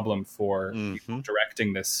major problem for people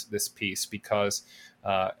directing this piece, because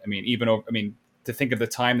to think of the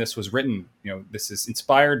time this was written, this is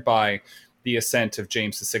inspired by the ascent of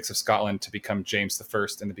James VI of Scotland to become James I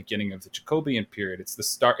in the beginning of the Jacobean period. It's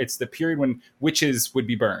the period when witches would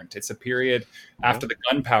be burned. It's a period after the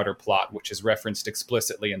gunpowder plot, which is referenced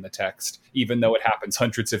explicitly in the text, even though it happens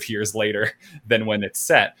hundreds of years later than when it's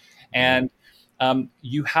set. And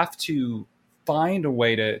you have to find a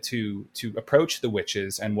way to approach the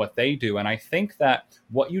witches and what they do. And I think that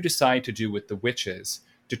what you decide to do with the witches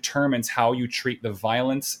determines how you treat the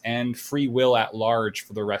violence and free will at large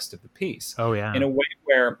for the rest of the piece. Oh yeah. In a way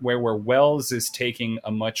where Wells is taking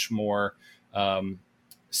a much more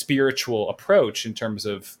spiritual approach in terms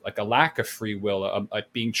of like a lack of free will,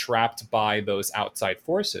 being trapped by those outside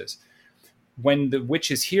forces. When the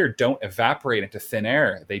witches here don't evaporate into thin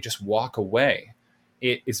air, they just walk away.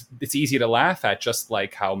 It's easy to laugh at, just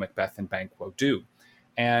like how Macbeth and Banquo do.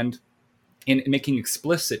 And in making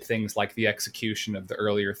explicit things like the execution of the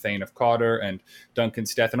earlier Thane of Cawdor and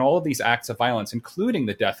Duncan's death, and all of these acts of violence, including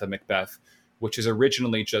the death of Macbeth, which is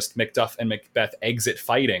originally just Macduff and Macbeth exit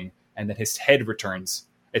fighting, and then his head returns.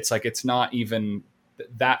 It's not even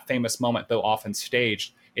that famous moment, though often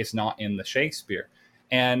staged, is not in the Shakespeare.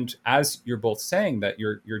 And as you're both saying, that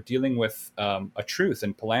you're dealing with a truth,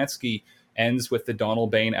 and Polanski ends with the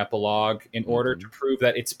Donalbain epilogue in order to prove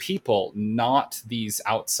that it's people, not these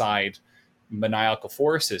outside maniacal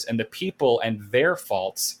forces, and the people and their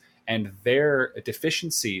faults and their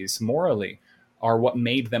deficiencies morally are what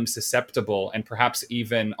made them susceptible and perhaps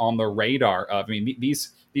even on the radar of,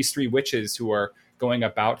 these three witches who are going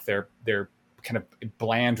about their kind of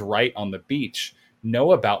bland right on the beach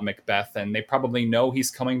know about Macbeth, and they probably know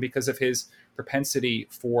he's coming because of his propensity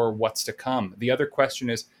for what's to come. The other question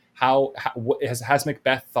is, has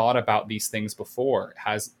Macbeth thought about these things before?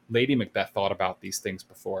 Has Lady Macbeth thought about these things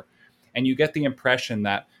before? And you get the impression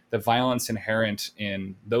that the violence inherent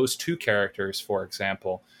in those two characters, for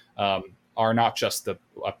example, are not just a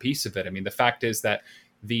piece of it. The fact is that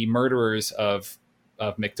the murderers of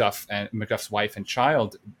Macduff and Macduff's wife and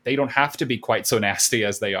child, they don't have to be quite so nasty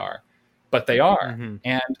as they are, but they are.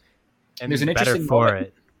 And there's an interesting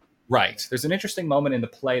moment. Right. There's an interesting moment in the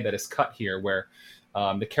play that is cut here where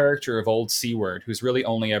the character of Old Seward, who's really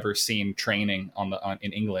only ever seen training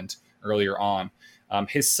in England earlier on,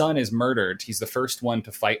 his son is murdered. He's the first one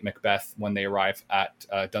to fight Macbeth when they arrive at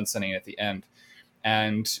Dunsinane at the end.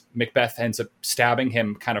 And Macbeth ends up stabbing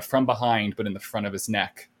him kind of from behind, but in the front of his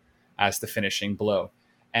neck as the finishing blow.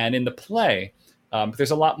 And in the play,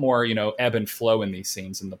 there's a lot more, ebb and flow in these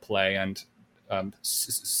scenes in the play. And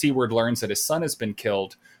Seward learns that his son has been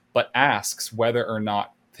killed, but asks whether or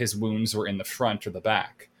not his wounds were in the front or the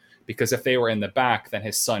back. Because if they were in the back, then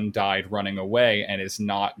his son died running away and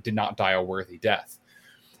did not die a worthy death.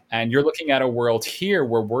 And you're looking at a world here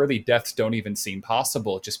where worthy deaths don't even seem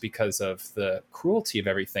possible just because of the cruelty of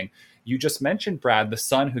everything. You just mentioned, Brad, the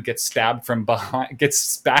son who gets stabbed from behind,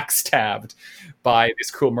 gets backstabbed by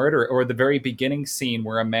this cruel murderer, or the very beginning scene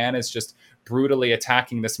where a man is just brutally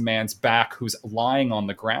attacking this man's back who's lying on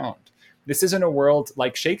the ground. This isn't a world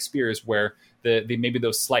like Shakespeare's where the maybe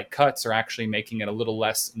those slight cuts are actually making it a little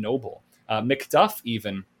less noble. Macduff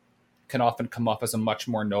even can often come off as a much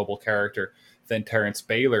more noble character than Terence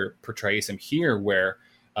Baylor portrays him here, where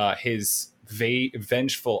his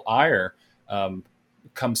vengeful ire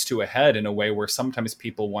comes to a head in a way where sometimes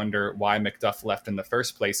people wonder why Macduff left in the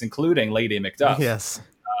first place, including Lady Macduff. Yes.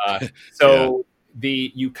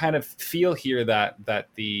 You kind of feel here that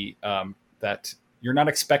you're not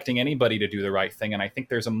expecting anybody to do the right thing, and I think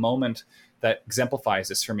there's a moment that exemplifies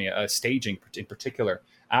this for me, a staging in particular.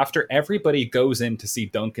 After everybody goes in to see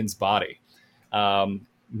Duncan's body,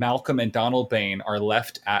 Malcolm and Donalbain are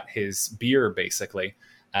left at his bier, basically,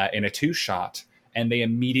 in a two-shot, and they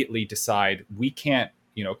immediately decide, we can't,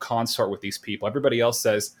 consort with these people. Everybody else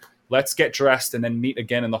says, let's get dressed and then meet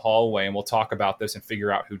again in the hallway and we'll talk about this and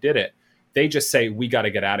figure out who did it. They just say, we got to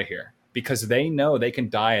get out of here, because they know they can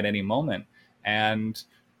die at any moment. And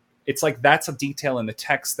it's like, that's a detail in the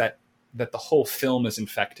text that the whole film is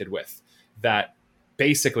infected with, that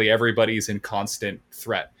basically everybody's in constant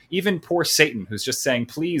threat. Even poor Satan, who's just saying,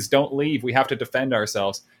 please don't leave, we have to defend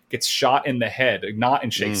ourselves, gets shot in the head, not in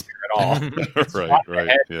Shakespeare at all. Right,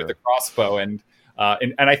 right. With a crossbow. And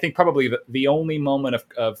I think probably the only moment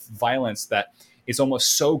of violence that is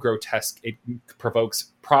almost so grotesque it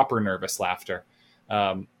provokes proper nervous laughter.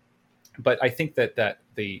 But I think that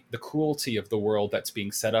the cruelty of the world that's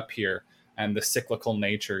being set up here and the cyclical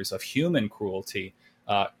natures of human cruelty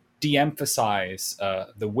de-emphasize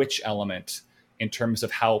the witch element in terms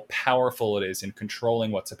of how powerful it is in controlling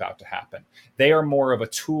what's about to happen. They are more of a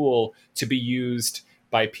tool to be used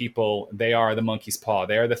by people. They are the monkey's paw.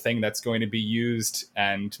 They are the thing that's going to be used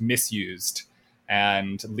and misused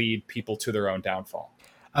and lead people to their own downfall.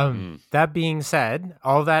 That being said,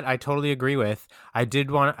 all that I totally agree with. I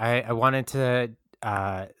wanted to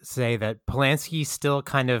say that Polanski still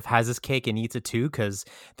kind of has his cake and eats it too, because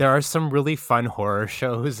there are some really fun horror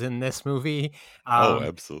shows in this movie.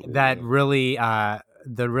 Absolutely. That really are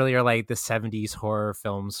like the 70s horror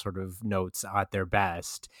films sort of notes at their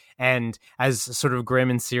best. And as sort of grim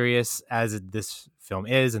and serious as this film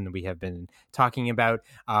is, and we have been talking about,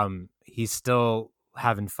 he's still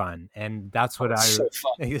having fun, and that's what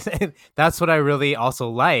that's what I really also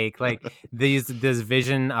like this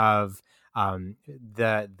vision of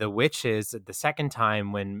the witches. The second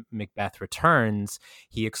time when Macbeth returns,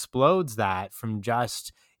 he explodes that from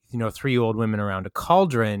just three old women around a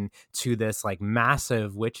cauldron to this like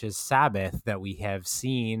massive witches' sabbath that we have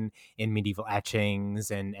seen in medieval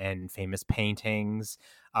etchings and famous paintings.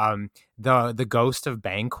 The ghost of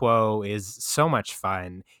Banquo is so much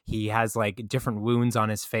fun. He has like different wounds on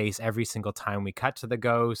his face every single time we cut to the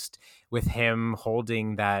ghost, with him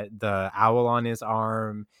holding the owl on his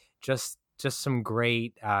arm. Just some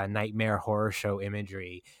great nightmare horror show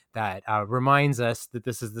imagery that reminds us that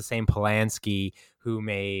this is the same Polanski who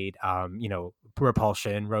made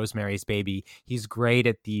Repulsion, Rosemary's Baby. He's great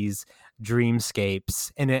at these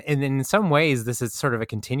dreamscapes, and in some ways this is sort of a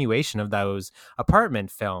continuation of those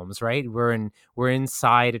apartment films, right? We're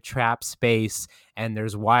inside a trap space, and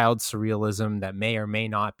there's wild surrealism that may or may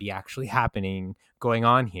not be actually happening going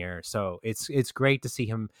on here. So it's great to see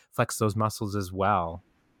him flex those muscles as well.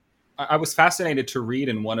 I was fascinated to read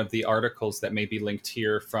in one of the articles that may be linked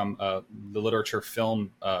here from the Literature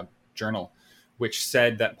Film Journal, which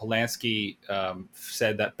said that Polanski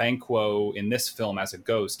said that Banquo in this film as a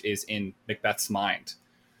ghost is in Macbeth's mind,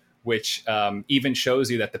 which even shows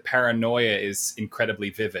you that the paranoia is incredibly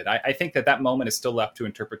vivid. I think that moment is still left to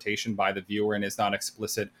interpretation by the viewer and is not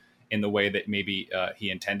explicit in the way that maybe he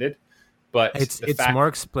intended. But it's more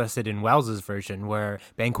explicit in Wells's version, where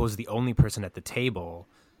Banquo is the only person at the table.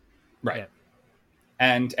 Right.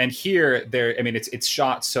 Yeah. And here it's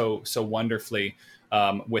shot so wonderfully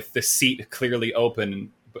with the seat clearly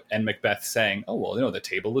open and Macbeth saying, oh, well, the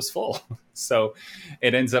table is full. So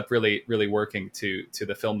it ends up really, really working to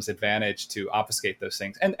the film's advantage to obfuscate those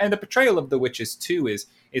things. And the portrayal of the witches too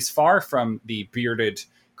is far from the bearded,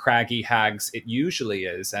 craggy hags it usually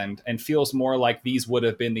is, and feels more like these would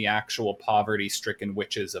have been the actual poverty-stricken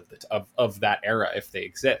witches of that era if they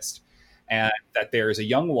exist. And that there is a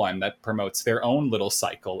young one that promotes their own little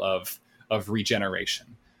cycle of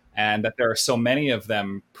regeneration, and that there are so many of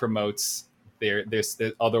them promotes this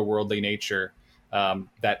otherworldly nature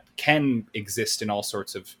that can exist in all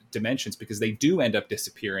sorts of dimensions, because they do end up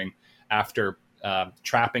disappearing after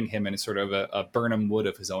trapping him in sort of a Birnam Wood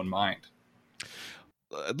of his own mind.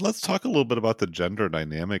 Let's talk a little bit about the gender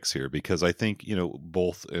dynamics here, because I think,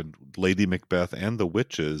 both in Lady Macbeth and the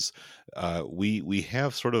witches, we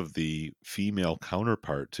have sort of the female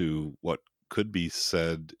counterpart to what could be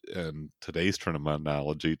said in today's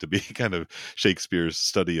terminology to be kind of Shakespeare's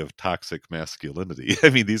study of toxic masculinity. I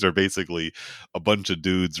mean, these are basically a bunch of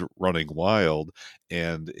dudes running wild,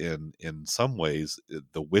 and in some ways,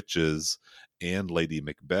 the witches and Lady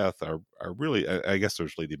Macbeth are really, I guess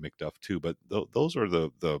there's Lady Macduff too, but those are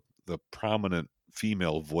the prominent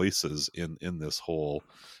female voices in this whole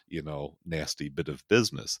nasty bit of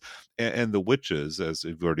business. And the witches, as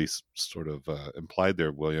you've already sort of implied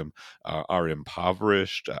there, William, are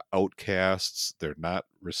impoverished, outcasts. They're not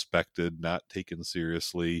respected, not taken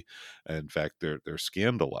seriously. In fact, they're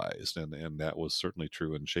scandalized, and that was certainly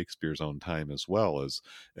true in Shakespeare's own time, as well as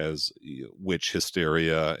witch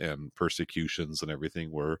hysteria and persecutions and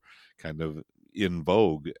everything were kind of in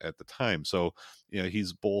vogue at the time. So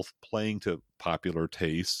he's both playing to popular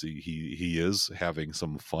taste. He is having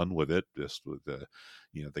some fun with it, just with the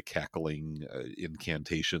cackling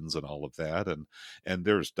incantations and all of that, and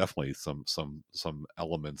there's definitely some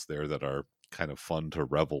elements there that are kind of fun to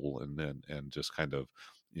revel and just kind of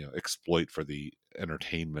exploit for the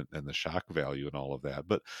entertainment and the shock value and all of that.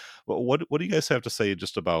 But what do you guys have to say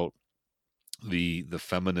just about the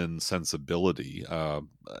feminine sensibility?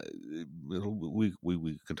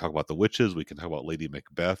 We can talk about the witches, we can talk about Lady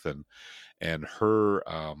Macbeth and her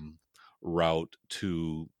route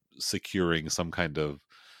to securing some kind of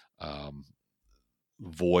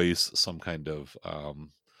voice, some kind of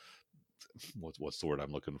what's the word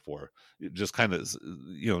I'm looking for? Just kind of,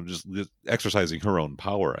 just exercising her own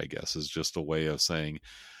power, I guess, is just a way of saying,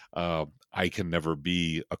 I can never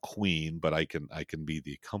be a queen, but I can be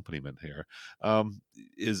the accompaniment here.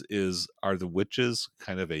 Are the witches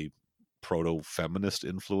kind of a proto-feminist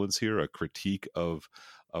influence here, a critique of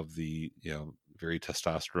the very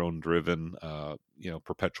testosterone driven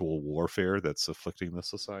perpetual warfare that's afflicting the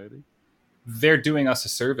society? They're doing us a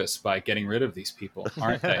service by getting rid of these people,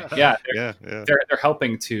 aren't they? Yeah, they're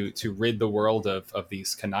helping to rid the world of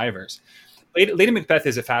these connivers. Lady Macbeth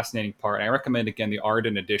is a fascinating part. I recommend, again, the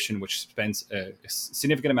Arden edition, which spends a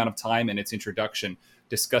significant amount of time in its introduction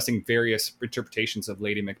discussing various interpretations of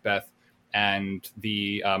Lady Macbeth and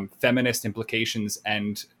the feminist implications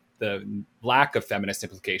and the lack of feminist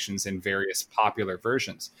implications in various popular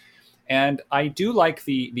versions. And I do like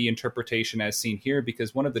the interpretation as seen here,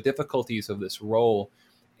 because one of the difficulties of this role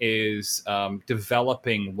is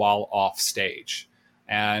developing while off stage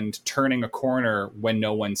and turning a corner when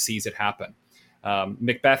no one sees it happen.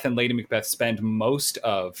 Macbeth and Lady Macbeth spend most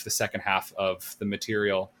of the second half of the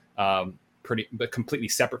material but completely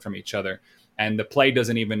separate from each other. And the play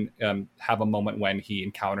doesn't even have a moment when he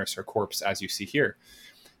encounters her corpse, as you see here.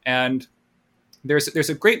 And there's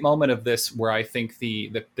a great moment of this where I think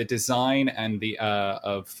the design and the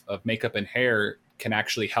of makeup and hair can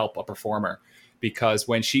actually help a performer, because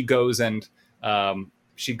when she goes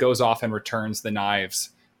off and returns the knives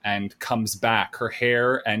and comes back, her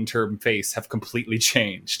hair and her face have completely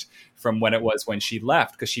changed from when it was when she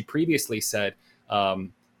left, because she previously said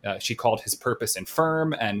she called his purpose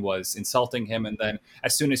infirm and was insulting him, and then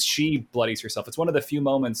as soon as she bloodies herself, it's one of the few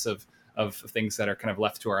moments of things that are kind of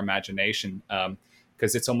left to our imagination,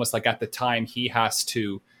 because it's almost like at the time he has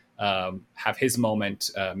to have his moment,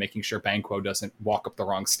 making sure Banquo doesn't walk up the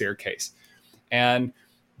wrong staircase. And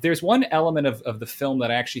there's one element of the film that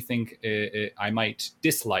I actually think I might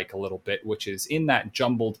dislike a little bit, which is in that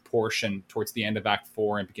jumbled portion towards the end of Act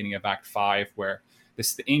 4 and beginning of Act 5, where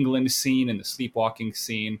the England scene and the sleepwalking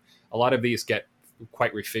scene, a lot of these get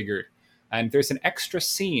quite refigured. And there's an extra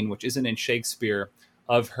scene, which isn't in Shakespeare,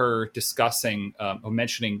 of her discussing or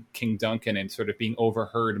mentioning King Duncan and sort of being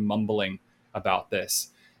overheard mumbling about this.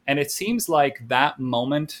 And it seems like that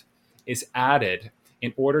moment is added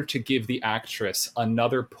in order to give the actress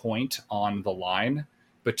another point on the line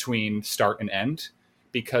between start and end,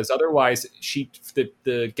 because otherwise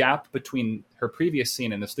the gap between her previous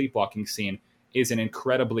scene and the sleepwalking scene is an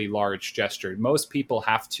incredibly large gesture. Most people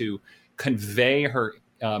have to convey her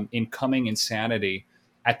incoming insanity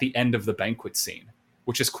at the end of the banquet scene,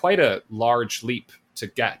 which is quite a large leap to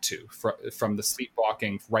get to from the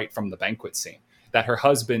sleepwalking right from the banquet scene, that her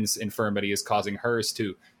husband's infirmity is causing hers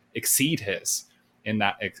to exceed his in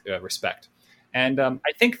that respect. And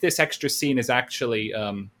I think this extra scene is actually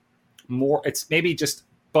more, it's maybe just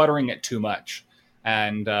buttering it too much.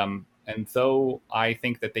 And though I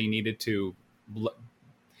think that they needed to,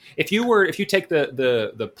 if you take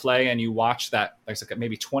the play and you watch that, there's like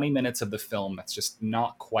maybe 20 minutes of the film that's just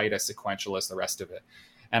not quite as sequential as the rest of it.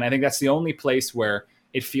 And I think that's the only place where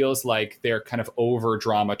it feels like they're kind of over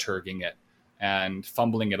dramaturging it and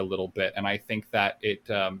fumbling it a little bit. And I think that it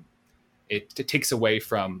takes away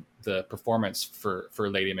from the performance for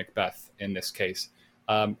Lady Macbeth in this case.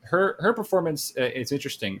 Her performance is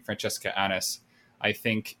interesting, Francesca Annis, I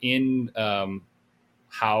think, in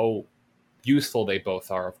how youthful they both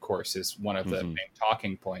are, of course, is one of the main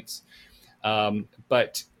talking points.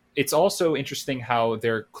 But it's also interesting how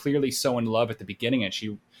they're clearly so in love at the beginning, and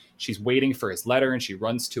she's waiting for his letter and she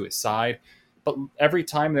runs to his side. But every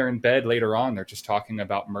time they're in bed later on, they're just talking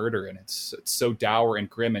about murder, and it's so dour and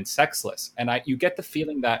grim and sexless. And you get the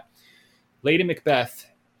feeling that Lady Macbeth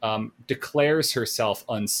declares herself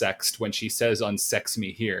unsexed when she says, "Unsex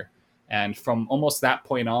me here." And from almost that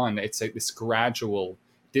point on, it's this gradual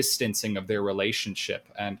distancing of their relationship.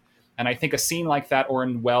 And I think a scene like that, or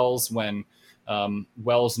in Wells, when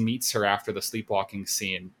Wells meets her after the sleepwalking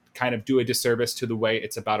scene, kind of do a disservice to the way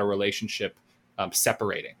it's about a relationship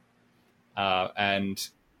separating. And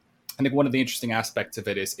I think one of the interesting aspects of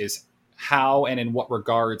it is how and in what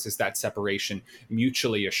regards is that separation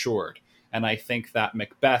mutually assured. And I think that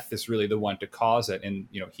Macbeth is really the one to cause it. And,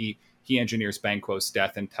 he engineers Banquo's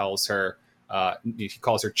death and tells her, he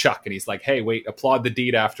calls her Chuck, and he's like, hey, wait, applaud the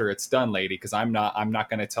deed after it's done, lady, because I'm not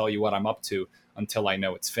going to tell you what I'm up to until I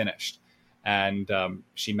know it's finished. And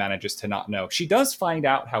she manages to not know. She does find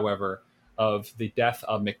out, however, of the death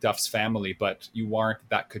of Macduff's family, but you warrant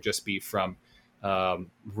that could just be from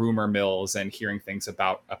rumor mills and hearing things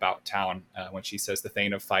about town when she says the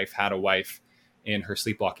Thane of Fife had a wife in her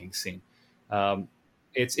sleepwalking scene.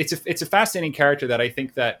 It's a fascinating character that I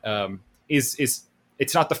think that is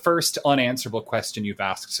it's not the first unanswerable question you've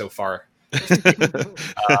asked so far.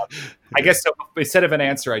 I guess so. Instead of an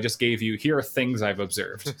answer, I just gave you, here are things I've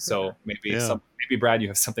observed. So maybe Brad, you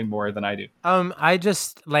have something more than I do. I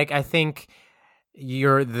just I think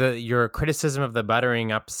your criticism of the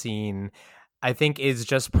buttering up scene, I think, is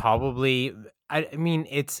just probably, I mean,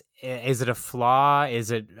 is it a flaw?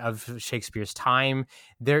 Is it of Shakespeare's time?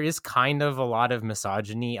 There is kind of a lot of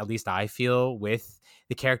misogyny, at least I feel, with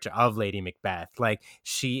the character of Lady Macbeth. Like,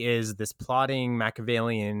 she is this plotting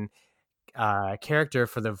Machiavellian character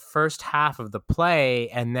for the first half of the play,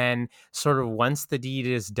 and then sort of once the deed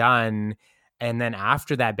is done, and then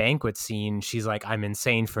after that banquet scene, she's like, I'm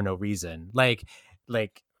insane for no reason. Like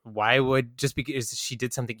why would, just because she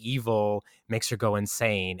did something evil makes her go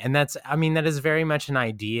insane? And that is very much an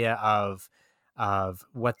idea of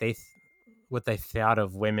what they thought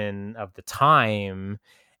of women of the time.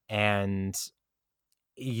 And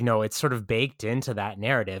it's sort of baked into that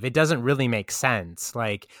narrative. It doesn't really make sense.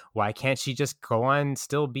 Like, why can't she just go on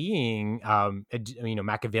still being,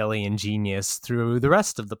 Machiavellian genius through the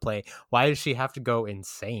rest of the play? Why does she have to go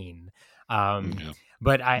insane?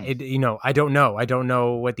 But I don't know. I don't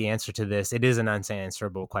know what the answer to this. It is an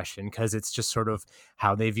unanswerable question, because it's just sort of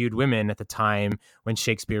how they viewed women at the time when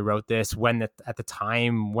Shakespeare wrote this, when at the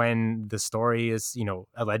time when the story is,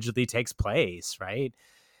 allegedly takes place, right?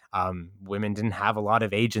 Women didn't have a lot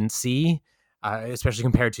of agency, especially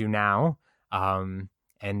compared to now. And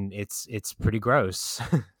it's pretty gross.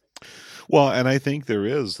 Well, and I think there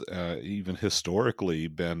is even historically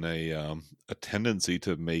been a tendency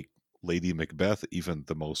to make Lady Macbeth even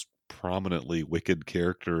the most prominently wicked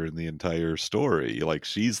character in the entire story. Like,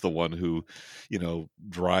 she's the one who,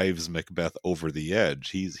 drives Macbeth over the edge.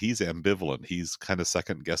 He's ambivalent. He's kind of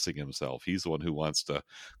second guessing himself. He's the one who wants to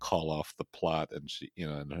call off the plot, and she,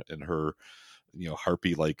 and her,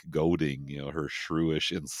 harpy like goading, her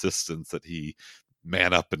shrewish insistence that he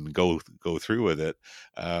man up and go through with it.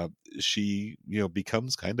 She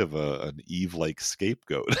becomes kind of an Eve like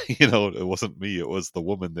scapegoat. It wasn't me, it was the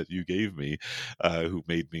woman that you gave me who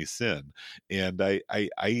made me sin. And I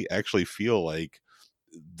actually feel like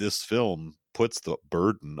this film puts the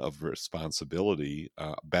burden of responsibility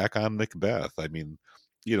back on Macbeth. I mean,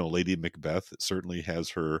 Lady Macbeth certainly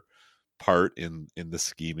has her part in the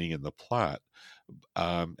scheming and the plot,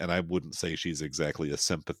 and I wouldn't say she's exactly a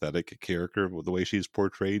sympathetic character with the way she's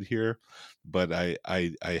portrayed here, but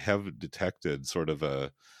I have detected sort of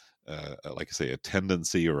a like I say, a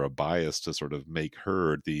tendency or a bias to sort of make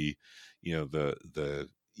her the the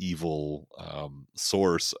evil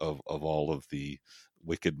source of all of the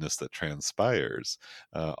wickedness that transpires,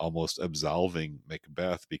 almost absolving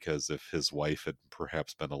Macbeth, because if his wife had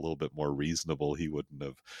perhaps been a little bit more reasonable, he wouldn't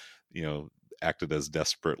have acted as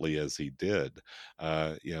desperately as he did.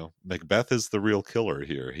 Macbeth is the real killer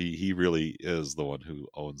here. He really is the one who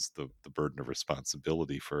owns the burden of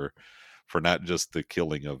responsibility for not just the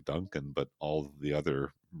killing of Duncan, but all of the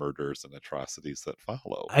other murders and atrocities that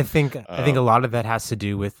follow. I think a lot of that has to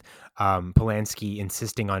do with Polanski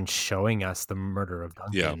insisting on showing us the murder of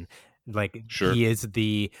Duncan. Like, sure. He is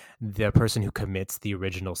the person who commits the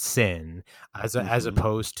original sin, as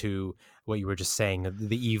opposed to what you were just saying,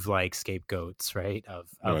 the Eve-like scapegoats, right? Of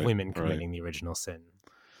right, women committing the original sin.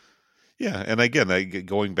 Yeah, and again,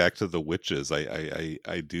 going back to the witches,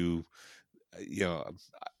 I do,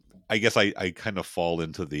 I guess I kind of fall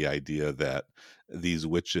into the idea that these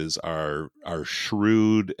witches are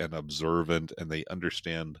shrewd and observant, and they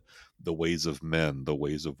understand the ways of men, the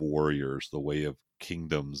ways of warriors, the way of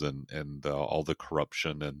kingdoms, and all the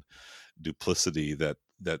corruption and duplicity that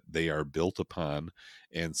they are built upon.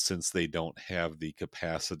 And since they don't have the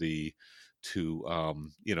capacity to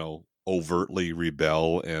overtly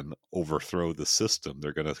rebel and overthrow the system,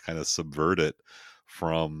 they're going to kind of subvert it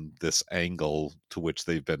from this angle to which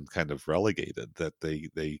they've been kind of relegated, that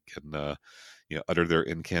they can utter their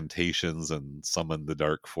incantations and summon the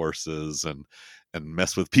dark forces and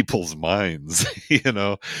mess with people's minds, and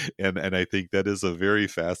I think that is a very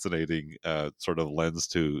fascinating sort of lens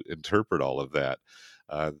to interpret all of that.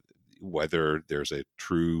 Whether there's a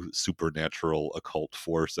true supernatural occult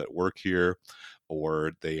force at work here,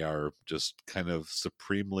 or they are just kind of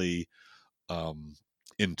supremely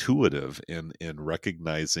intuitive in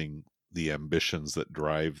recognizing the ambitions that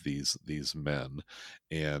drive these men,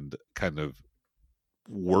 and kind of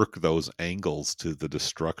work those angles to the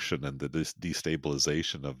destruction and the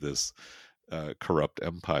destabilization of this corrupt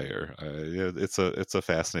empire. It's a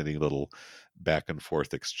fascinating little back and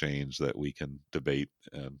forth exchange that we can debate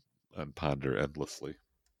and ponder endlessly.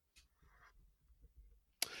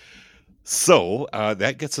 So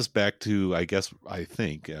that gets us back to, I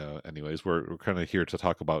think, anyways, we're kind of here to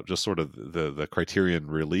talk about just sort of the Criterion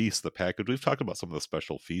release, the package. We've talked about some of the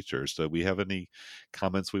special features. Do we have any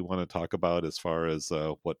comments we want to talk about as far as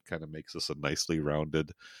what kind of makes this a nicely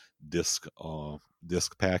rounded disc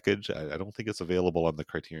package? I don't think it's available on the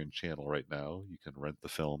Criterion channel right now. You can rent the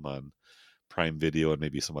film on Prime Video and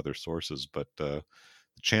maybe some other sources, but the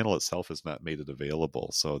channel itself has not made it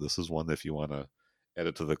available. So this is one that if you want to add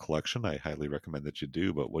it to the collection, I highly recommend that you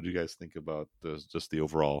do. But what do you guys think about just the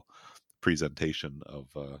overall presentation of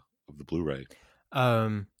the Blu-ray?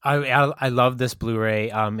 I love this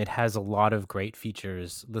Blu-ray. It has a lot of great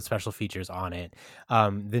features, the special features on it.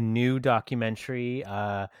 The new documentary,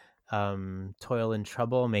 Toil and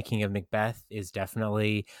Trouble, Making of Macbeth, is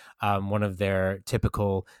definitely one of their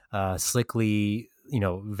typical slickly,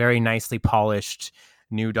 very nicely polished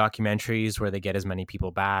new documentaries where they get as many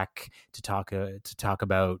people back to talk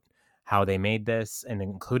about how they made this, and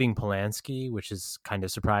including Polanski, which is kind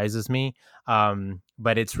of surprises me.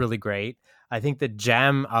 But it's really great. I think the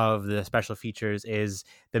gem of the special features is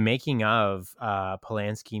the making of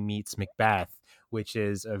Polanski Meets Macbeth, which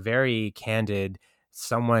is a very candid.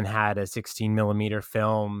 Someone had a 16 millimeter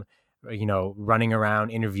film, running around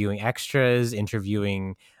interviewing extras,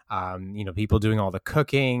 interviewing people doing all the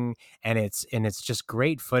cooking, and it's just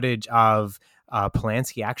great footage of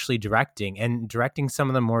Polanski actually directing some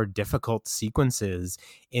of the more difficult sequences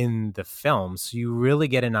in the film. So you really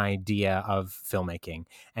get an idea of filmmaking,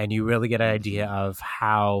 and you really get an idea of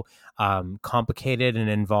how complicated and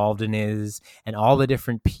involved it is, and all the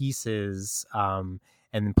different pieces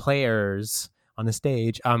and players on the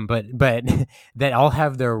stage, but that all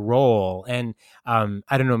have their role. And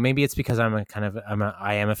I don't know, maybe it's because I am a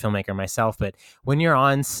filmmaker myself, but when you're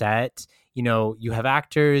on set, you have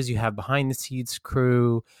actors, you have behind the scenes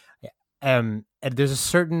crew, and there's a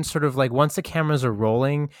certain sort of like, once the cameras are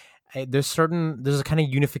rolling, there's a kind of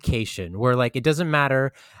unification where, like, it doesn't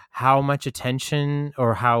matter how much attention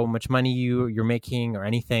or how much money you're making or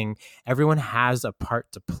anything, everyone has a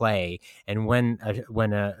part to play. And when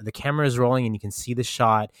the camera is rolling and you can see the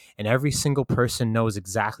shot, and every single person knows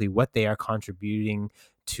exactly what they are contributing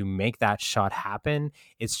to make that shot happen,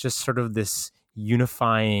 it's just sort of this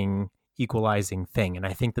unifying, equalizing thing. And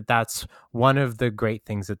I think that that's one of the great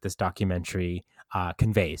things that this documentary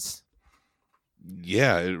conveys.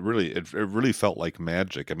 Yeah, it really felt like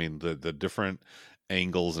magic. I mean, the different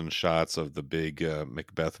angles and shots of the big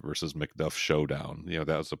Macbeth versus Macduff showdown, that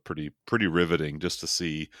was a pretty riveting, just to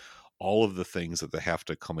see all of the things that they have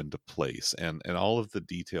to come into place, and all of the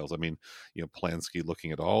details. I mean, Polanski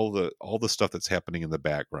looking at all the stuff that's happening in the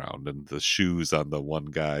background, and the shoes on the one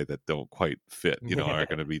guy that don't quite fit, are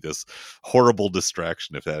going to be this horrible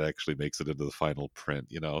distraction if that actually makes it into the final print,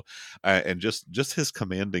 and just his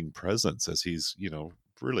commanding presence as he's,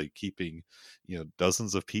 really keeping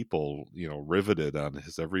dozens of people riveted on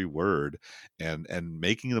his every word, and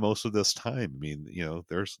making the most of this time. I mean,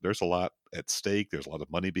 there's a lot at stake. There's a lot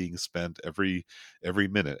of money being spent every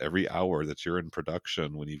minute, every hour that you're in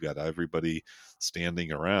production. When you've got everybody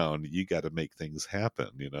standing around, you got to make things happen.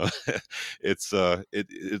 It's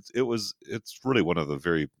really one of the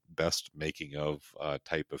very best making of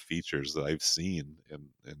type of features that I've seen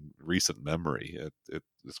in recent memory.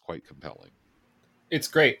 It's quite compelling. It's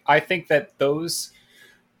great. I think that those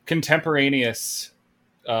contemporaneous,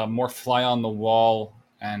 more fly on the wall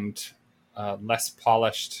and less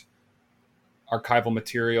polished archival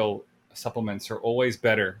material supplements are always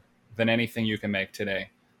better than anything you can make today.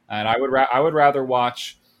 And I would rather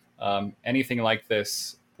watch anything like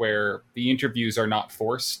this where the interviews are not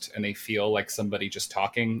forced and they feel like somebody just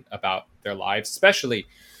talking about their lives, especially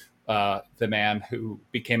the man who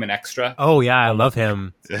became an extra. Oh yeah, I love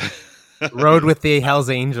him. Rode with the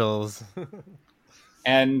Hells Angels.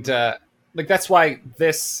 And that's why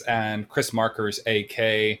this and Chris Marker's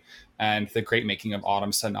AK and the great making of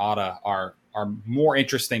Autumn Sonata are more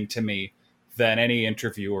interesting to me than any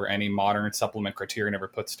interview or any modern supplement Criterion ever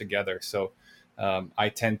puts together. So I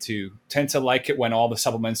tend to like it when all the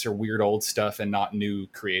supplements are weird old stuff and not new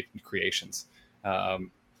creations.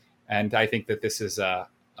 And I think that this is a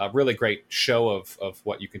really great show of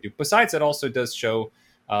what you can do. Besides, it also does show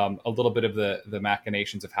a little bit of the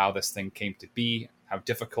machinations of how this thing came to be, how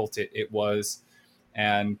difficult it was,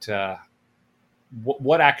 and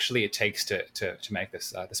what actually it takes to make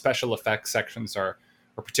this. The special effects sections are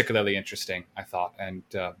particularly interesting, I thought, and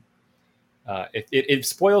it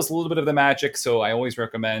spoils a little bit of the magic. So I always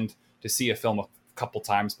recommend to see a film a couple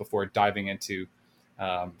times before diving into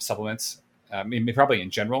supplements. I mean, probably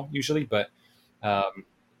in general usually, but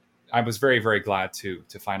I was very, very glad to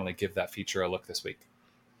finally give that feature a look this week.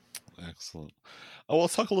 Excellent. Oh,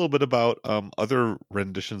 let's talk a little bit about other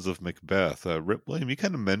renditions of Macbeth. William, you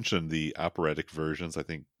kind of mentioned the operatic versions. I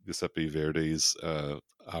think Giuseppe Verdi's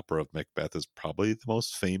opera of Macbeth is probably the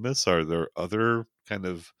most famous. Are there other kind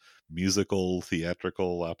of musical,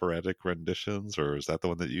 theatrical, operatic renditions, or is that the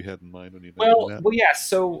one that you had in mind when you mentioned that? Well, yeah.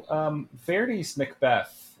 So Verdi's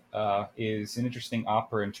Macbeth is an interesting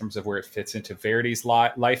opera in terms of where it fits into Verdi's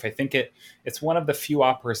life. I think it's one of the few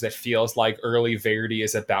operas that feels like early Verdi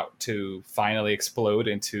is about to finally explode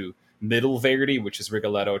into middle Verdi, which is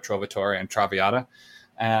Rigoletto, Trovatore, and Traviata.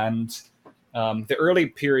 And the early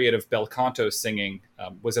period of bel canto singing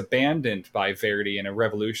was abandoned by Verdi in a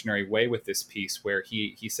revolutionary way with this piece, where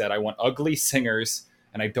he said, I want ugly singers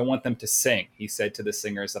and I don't want them to sing. He said to the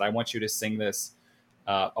singers that I want you to sing this.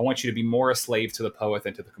 I want you to be more a slave to the poet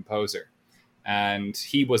than to the composer. And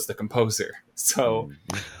he was the composer. So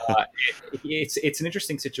it's an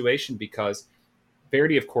interesting situation because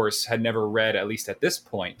Verdi, of course, had never read, at least at this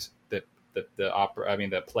point, the opera. I mean,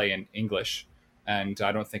 the play in English. And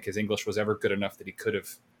I don't think his English was ever good enough that he could have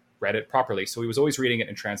read it properly. So he was always reading it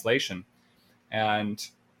in translation. And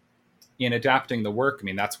in adapting the work, I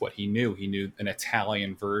mean, that's what he knew. He knew an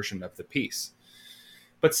Italian version of the piece.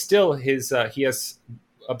 But still, he has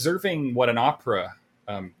observing what an opera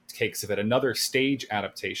takes of it. Another stage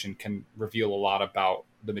adaptation can reveal a lot about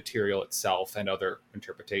the material itself and other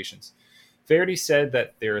interpretations. Verdi said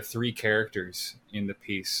that there are three characters in the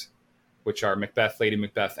piece, which are Macbeth, Lady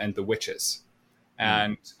Macbeth, and the witches.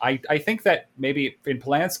 And I think that maybe in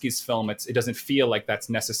Polanski's film, it doesn't feel like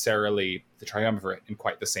that's necessarily the triumvirate in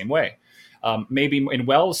quite the same way. Maybe in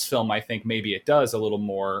Wells' film, I think maybe it does a little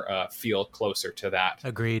more feel closer to that.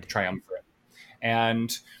 Agreed. Triumvirate.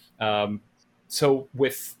 And so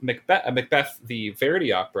with Macbeth, the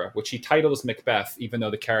Verdi opera, which he titles Macbeth, even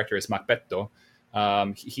though the character is Macbetto,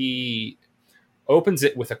 he opens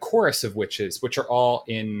it with a chorus of witches, which are all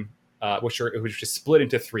in... which is split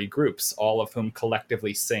into three groups, all of whom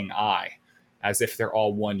collectively sing I, as if they're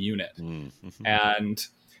all one unit. Mm-hmm. And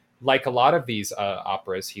like a lot of these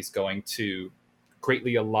operas, he's going to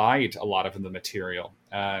greatly elide a lot of the material.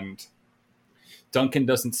 And Duncan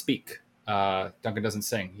doesn't speak. Duncan doesn't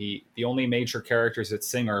sing. The only major characters that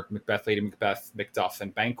sing are Macbeth, Lady Macbeth, Macduff,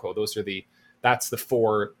 and Banquo. That's the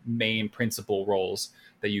four main principal roles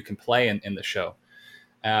that you can play in the show.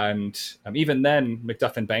 And even then,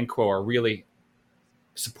 Macduff and Banquo are really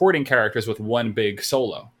supporting characters with one big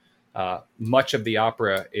solo. Much of the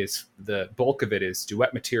opera the bulk of it is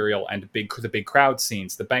duet material and the big crowd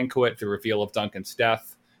scenes, the banquet, the reveal of Duncan's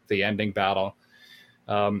death, the ending battle.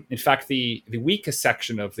 In fact, the weakest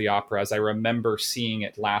section of the opera, as I remember seeing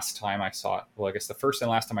it last time I saw it, well, I guess the first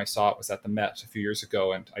and last time I saw it was at the Met a few years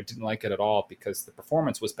ago, and I didn't like it at all because the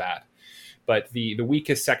performance was bad. But the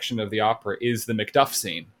weakest section of the opera is the Macduff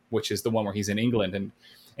scene, which is the one where he's in England. And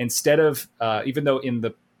instead of, even though in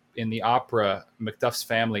the opera, Macduff's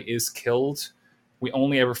family is killed, we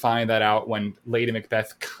only ever find that out when Lady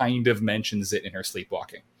Macbeth kind of mentions it in her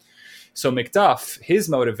sleepwalking. So Macduff, his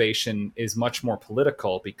motivation is much more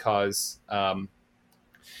political because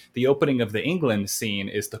the opening of the England scene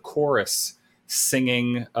is the chorus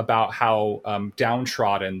singing about how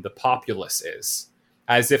downtrodden the populace is,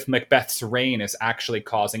 as if Macbeth's reign is actually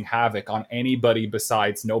causing havoc on anybody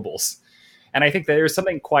besides nobles. And I think that there's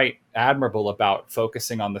something quite admirable about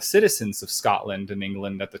focusing on the citizens of Scotland and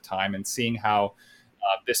England at the time and seeing how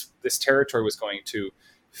this territory was going to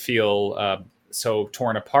feel so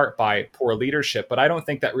torn apart by poor leadership. But I don't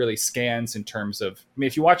think that really scans in terms of, I mean,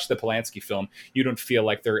 if you watch the Polanski film, you don't feel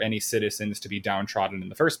like there are any citizens to be downtrodden in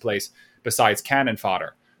the first place besides cannon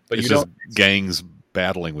fodder. But it's you just don't gangs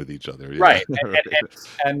battling with each other. Yeah. Right.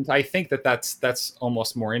 And I think that's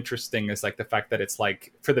almost more interesting, is like the fact that it's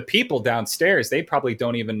like for the people downstairs, they probably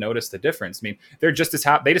don't even notice the difference. I mean, they're just as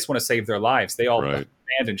happy. They just want to save their lives. They all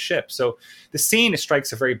abandon ship. So the scene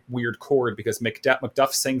strikes a very weird chord because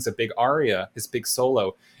Macduff sings a big aria, his big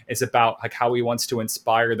solo, is about like how he wants to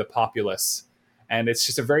inspire the populace. And it's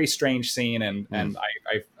just a very strange scene, and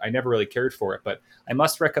I never really cared for it. But I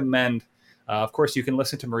must recommend, of course, you can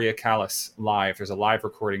listen to Maria Callas live. There's a live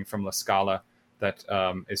recording from La Scala that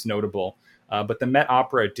is notable. But the Met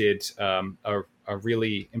Opera did a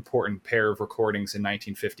really important pair of recordings in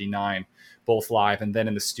 1959, both live and then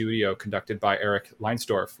in the studio, conducted by Eric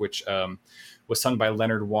Leinsdorf, which was sung by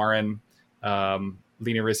Leonard Warren,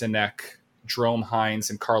 Lena Rizanek, Jerome Hines,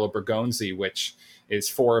 and Carlo Bergonzi, which is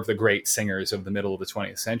four of the great singers of the middle of the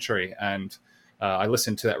 20th century. And I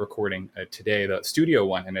listened to that recording today, the studio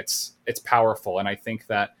one, and it's powerful. And I think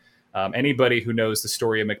that anybody who knows the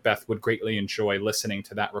story of Macbeth would greatly enjoy listening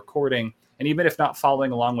to that recording. And even if not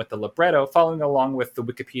following along with the libretto, following along with the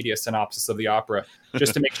Wikipedia synopsis of the opera,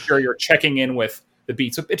 just to make sure you're checking in with the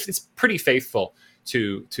beats. So it's pretty faithful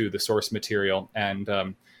to the source material,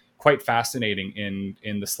 and quite fascinating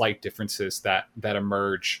in the slight differences that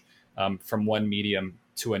emerge from one medium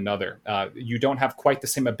to another. You don't have quite the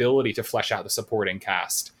same ability to flesh out the supporting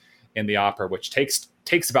cast in the opera, which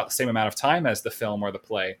takes about the same amount of time as the film or the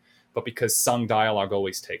play, but because sung dialogue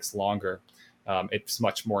always takes longer, it's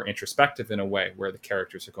much more introspective in a way, where the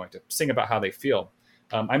characters are going to sing about how they feel.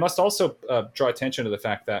 I must also draw attention to the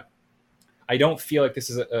fact that I don't feel like this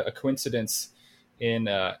is a coincidence in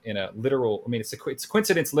a literal. I mean, it's a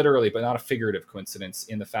coincidence literally, but not a figurative coincidence,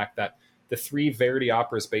 in the fact that the three Verdi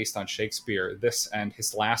operas based on Shakespeare, this and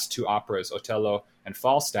his last two operas, Otello and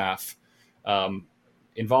Falstaff,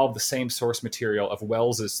 involve the same source material of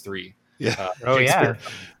Wells's three. Yeah.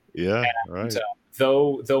 Yeah, and, right.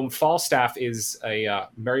 Though Falstaff is a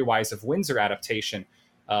Merry Wives of Windsor adaptation,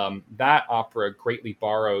 that opera greatly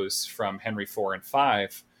borrows from Henry IV and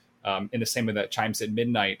V, in the same way that Chimes at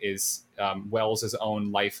Midnight is Wells's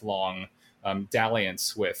own lifelong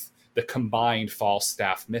dalliance with the combined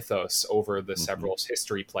Falstaff mythos over the several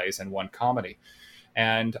history plays and one comedy.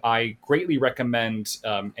 And I greatly recommend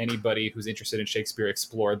anybody who's interested in Shakespeare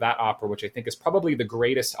explore that opera, which I think is probably the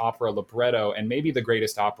greatest opera libretto and maybe the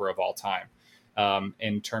greatest opera of all time,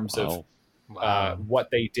 in terms of what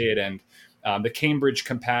they did. And the Cambridge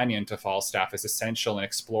Companion to Falstaff is essential in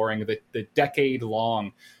exploring the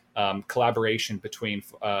decade-long collaboration between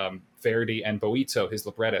Verdi and Boito, his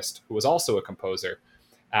librettist, who was also a composer,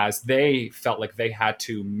 as they felt like they had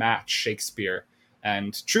to match Shakespeare.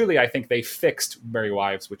 And truly, I think they fixed Merry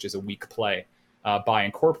Wives, which is a weak play, by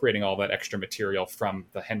incorporating all that extra material from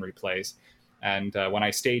the Henry plays. And when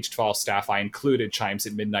I staged Falstaff, I included Chimes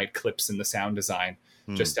at Midnight clips in the sound design,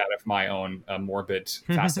 just out of my own morbid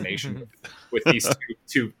fascination with these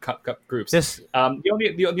two groups.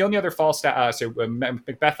 The only other Falstaff,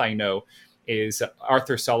 Macbeth I know is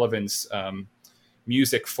Arthur Sullivan's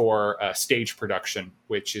music for stage production,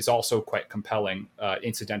 which is also quite compelling,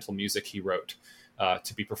 incidental music he wrote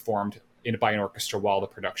to be performed by an orchestra while the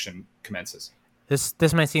production commences.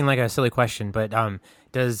 This might seem like a silly question, but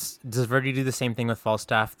does Verdi do the same thing with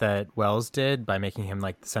Falstaff that Wells did by making him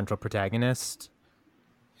like the central protagonist?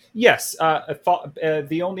 Yes.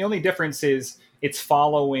 The only difference is it's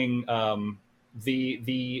following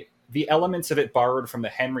the elements of it borrowed from the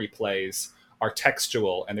Henry plays are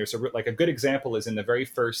textual, and there's a good example is in the very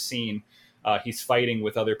first scene, he's fighting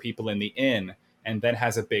with other people in the inn, and then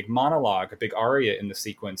has a big monologue, a big aria in the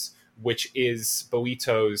sequence, which is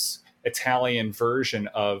Boito's Italian version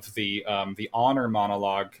of the honor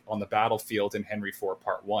monologue on the battlefield in Henry IV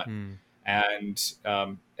Part 1. And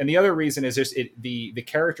the other reason is just the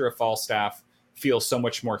character of Falstaff feels so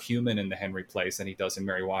much more human in the Henry plays than he does in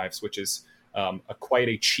Merry Wives, which is quite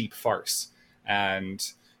a cheap farce. And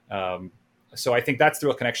so I think that's the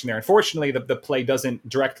real connection there. Unfortunately, the play doesn't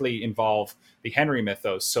directly involve the Henry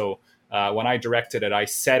mythos. So when I directed it, I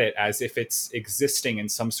set it as if it's existing in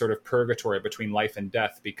some sort of purgatory between life and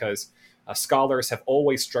death, because scholars have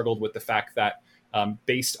always struggled with the fact that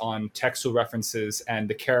based on textual references and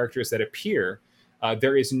the characters that appear,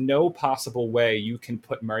 there is no possible way you can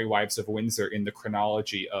put Merry Wives of Windsor in the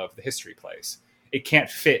chronology of the history plays. It can't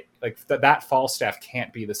fit. Like that Falstaff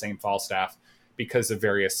can't be the same Falstaff because of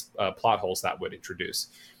various plot holes that would introduce.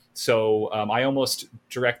 So I almost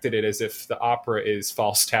directed it as if the opera is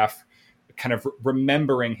Falstaff kind of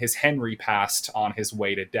remembering his Henry past on his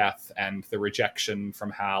way to death and the rejection from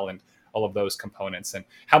Hal and all of those components. And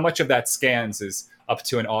how much of that scans is up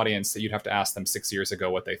to an audience that you'd have to ask them 6 years ago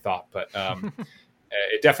what they thought. But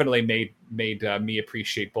it definitely made me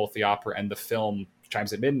appreciate both the opera and the film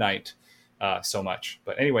Chimes at Midnight so much.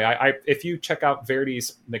 But anyway, I if you check out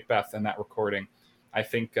Verdi's Macbeth and that recording, I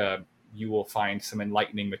think you will find some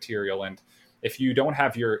enlightening material. And if you don't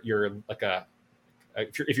have your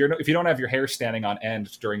if you don't have your hair standing on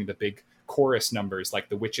end during the big chorus numbers like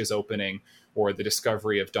the Witch's Opening or the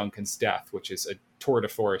Discovery of Duncan's Death, which is a tour de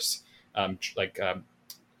force,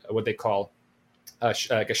 what they call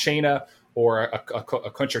like a scena or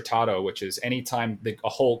a concertato, which is anytime a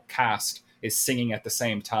whole cast is singing at the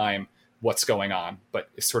same time what's going on, but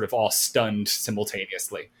is sort of all stunned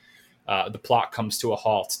simultaneously. The plot comes to a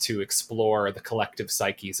halt to explore the collective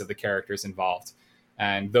psyches of the characters involved.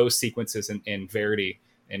 And those sequences in Verdi,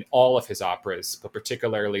 in all of his operas, but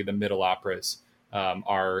particularly the middle operas,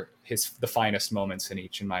 are the finest moments in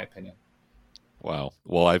each, in my opinion. Wow.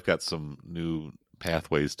 Well, I've got some new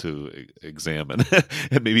pathways to examine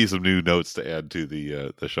and maybe some new notes to add to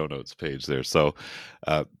the show notes page there. So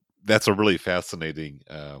that's a really fascinating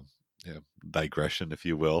digression, if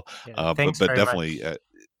you will. Thanks but very definitely,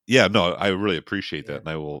 no, I really appreciate that, and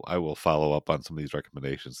I will follow up on some of these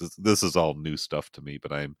recommendations. This is all new stuff to me,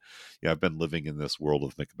 but I've been living in this world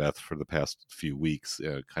of Macbeth for the past few weeks,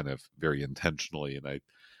 kind of very intentionally, and I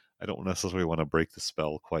don't necessarily want to break the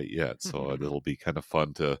spell quite yet. So it'll be kind of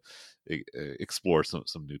fun to explore some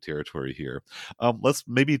new territory here. Let's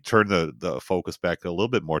maybe turn the focus back a little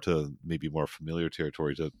bit more to maybe more familiar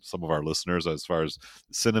territory to some of our listeners as far as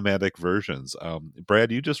cinematic versions.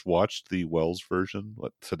 Brad, you just watched the Wells version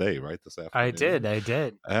today, right? This afternoon. I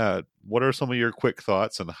did. What are some of your quick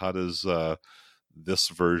thoughts, and how does this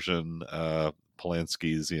version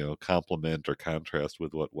Polanski's complement or contrast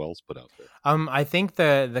with what Wells put out there? I think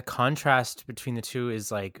the contrast between the two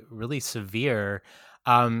is like really severe.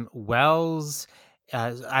 Wells,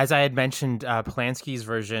 as I had mentioned, Polanski's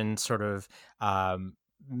version sort of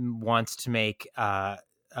wants to make a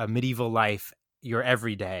medieval life your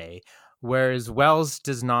everyday, whereas Wells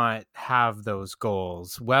does not have those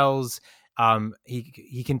goals. Wells,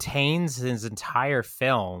 he contains his entire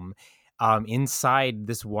film inside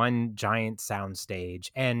this one giant soundstage.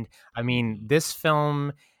 And I mean, this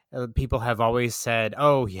film, people have always said,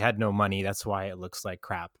 oh, he had no money, that's why it looks like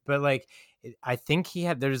crap. But like, I think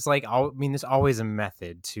there's always a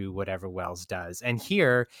method to whatever Wells does. And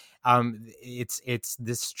here, it's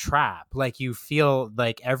this trap. Like, you feel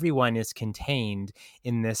like everyone is contained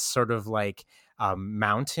in this sort of like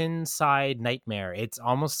mountainside nightmare. It's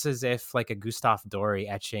almost as if like a Gustave Doré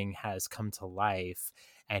etching has come to life,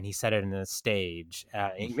 and he set it in a stage,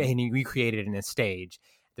 and he recreated it in a stage.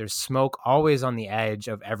 There's smoke always on the edge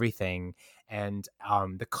of everything, and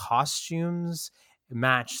the costumes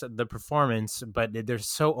match the performance, but they're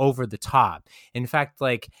so over the top. In fact,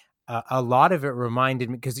 like a lot of it reminded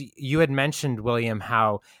me, because you had mentioned, William,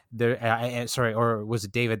 how there, or was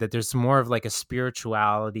it David, that there's more of like a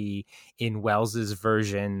spirituality in Wells's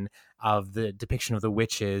version of the depiction of the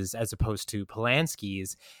witches as opposed to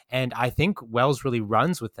Polanski's. And I think Wells really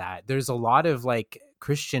runs with that. There's a lot of like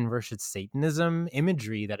Christian versus Satanism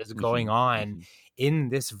imagery that is going on in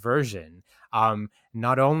this version.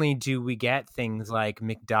 Not only do we get things like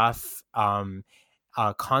Macduff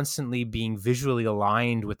constantly being visually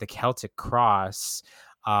aligned with the Celtic cross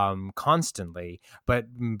constantly, but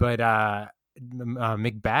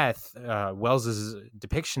Macbeth, Wells's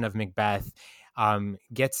depiction of Macbeth,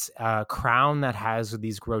 gets a crown that has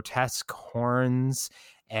these grotesque horns.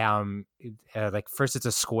 Like first it's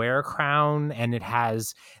a square crown, and it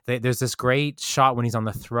has there's this great shot when he's on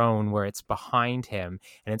the throne where it's behind him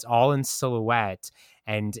and it's all in silhouette,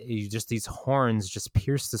 and just these horns just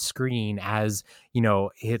pierce the screen as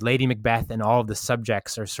Lady Macbeth and all of the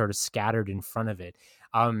subjects are sort of scattered in front of it.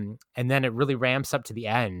 And then it really ramps up to the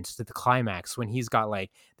end, to the climax, when he's got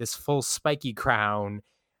like this full spiky crown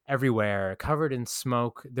everywhere covered in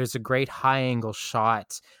smoke. There's a great high angle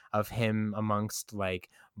shot of him amongst like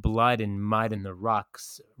blood and mud in the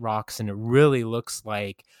rocks, and it really looks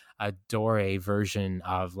like a Doré version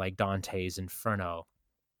of like Dante's Inferno.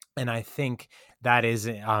 And I think that is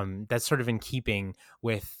that's sort of in keeping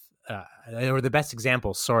with or the best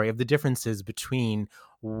example, of the differences between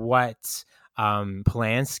what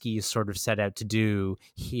Polanski sort of set out to do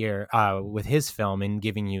here with his film, and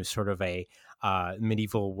giving you sort of a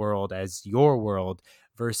medieval world as your world,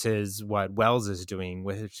 versus what Wells is doing,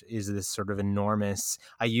 which is this sort of enormous,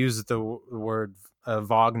 I used the word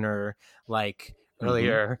Wagner like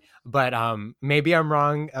earlier, but maybe I'm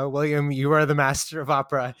wrong. William, you are the master of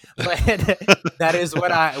opera, but that is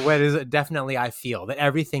what is definitely I feel, that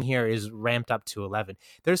everything here is ramped up to 11.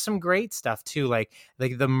 There's some great stuff too, like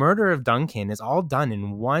the murder of Duncan is all done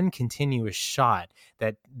in one continuous shot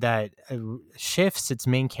that shifts its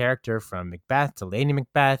main character from Macbeth to Lady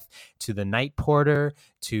Macbeth to the Night Porter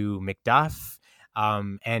to Macduff,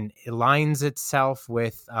 and it aligns itself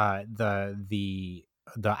with the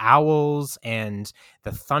owls and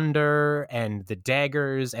the thunder and the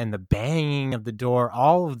daggers and the banging of the door.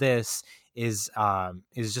 All of this is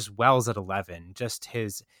just Wells at 11. Just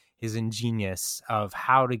his ingenious of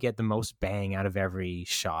how to get the most bang out of every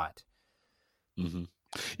shot. Mm-hmm.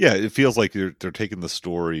 Yeah, it feels like they're taking the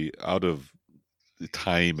story out of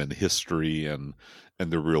time and history and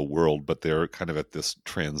the real world, but they're kind of at this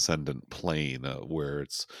transcendent plane where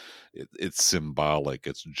it's symbolic,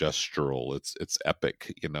 it's gestural, it's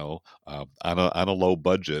epic, on a low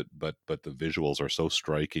budget, but the visuals are so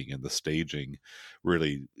striking, and the staging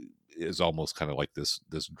really is almost kind of like this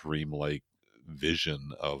dreamlike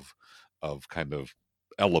vision of kind of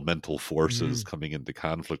elemental forces coming into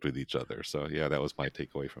conflict with each other. So yeah, that was my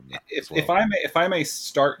takeaway from that. If I may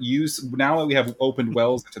start now that we have opened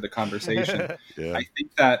Wells into the conversation, yeah.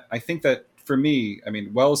 I think that for me, I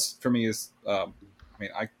mean, Wells for me is,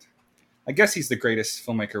 I guess he's the greatest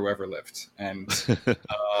filmmaker who ever lived, and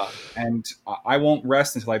I won't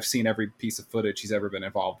rest until I've seen every piece of footage he's ever been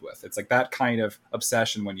involved with. It's like that kind of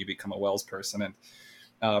obsession when you become a Wells person,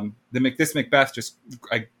 and this Macbeth, just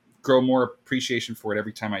I grow more appreciation for it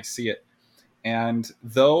every time I see it. And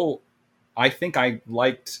though I think I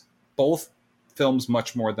liked both films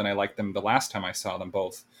much more than I liked them the last time I saw them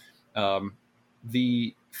both,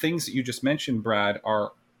 the things that you just mentioned, Brad,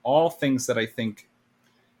 are all things that I think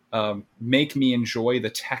make me enjoy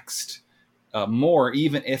the text more,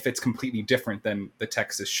 even if it's completely different than the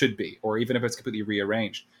text should be, or even if it's completely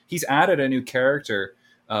rearranged. He's added a new character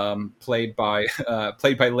played by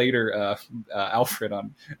later Alfred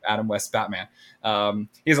on Adam West's Batman.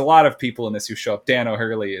 He has a lot of people in this who show up. Dan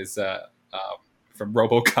O'Hurley is from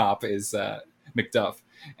RoboCop is Macduff,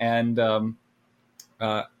 and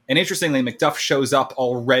interestingly, Macduff shows up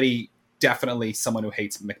already definitely someone who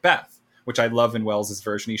hates Macbeth, which I love in Wells's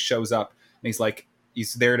version. He shows up and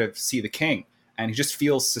he's there to see the king, and he just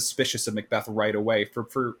feels suspicious of Macbeth right away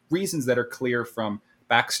for reasons that are clear from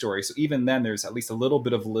backstory. So even then, there's at least a little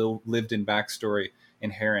bit of lived-in backstory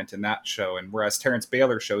inherent in that show. And whereas Terrence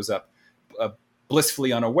Baylor shows up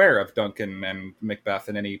blissfully unaware of Duncan and Macbeth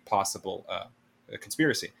and any possible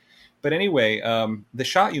conspiracy. But anyway, the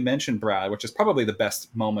shot you mentioned, Brad, which is probably the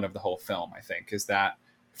best moment of the whole film, I think, is that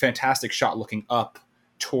fantastic shot looking up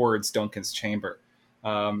towards Duncan's chamber.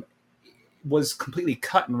 Was completely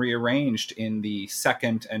cut and rearranged in the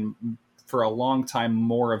second and for a long time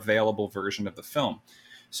more available version of the film.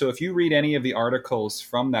 So if you read any of the articles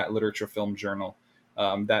from that Literature Film Journal,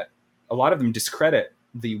 that a lot of them discredit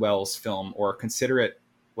the Wells film or consider it,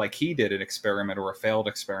 like he did, an experiment or a failed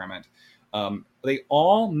experiment. They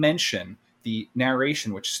all mention the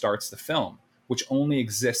narration which starts the film, which only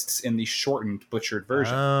exists in the shortened, butchered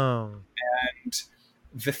version. Oh. And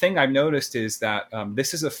the thing I've noticed is that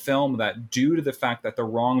this is a film that, due to the fact that the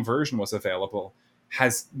wrong version was available,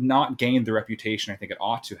 has not gained the reputation I think it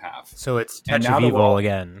ought to have. So it's Touch of Evil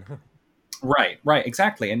again. Right,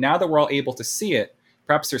 exactly. And now that we're all able to see it,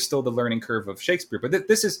 perhaps there's still the learning curve of Shakespeare. But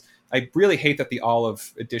this is, I really hate that the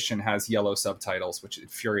Olive edition has yellow subtitles, which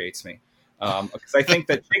infuriates me. Because I think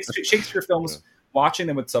that Shakespeare films, watching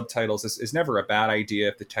them with subtitles is never a bad idea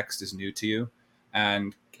if the text is new to you.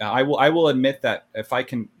 And I will admit that if I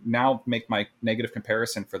can now make my negative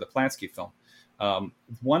comparison for the Polanski film,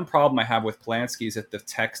 one problem I have with Polanski is that the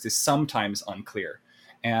text is sometimes unclear.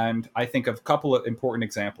 And I think of a couple of important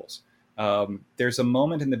examples. There's a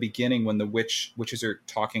moment in the beginning when the witches are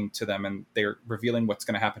talking to them and they're revealing what's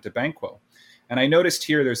going to happen to Banquo. And I noticed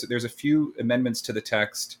here there's a few amendments to the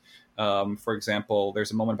text. For example, there's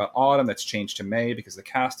a moment about autumn that's changed to May because the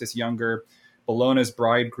cast is younger. Bellona's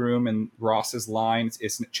bridegroom and Ross's line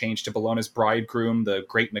is changed to Bellona's bridegroom, the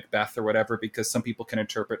great Macbeth or whatever, because some people can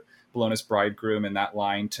interpret Bellona's bridegroom in that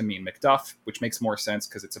line to mean Macduff, which makes more sense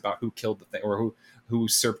because it's about who killed the thing or who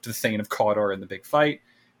usurped the Thane of Cawdor in the big fight.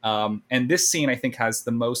 And this scene, I think, has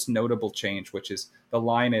the most notable change, which is the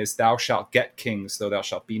line is, "Thou shalt get kings, though thou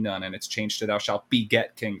shalt be none." And it's changed to "Thou shalt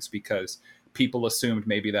beget kings," because people assumed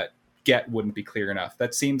maybe that get wouldn't be clear enough.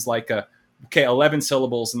 That seems like 11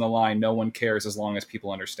 syllables in the line. No one cares as long as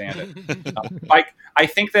people understand it. I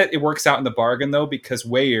think that it works out in the bargain, though, because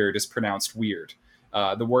weird is pronounced weird.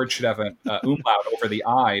 The word should have an umlaut over the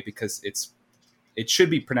I because it should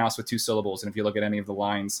be pronounced with 2 syllables. And if you look at any of the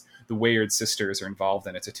lines the Weird sisters are involved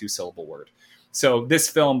in, it's a 2-syllable word. So this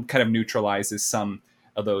film kind of neutralizes some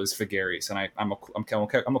of those vagaries, and I'm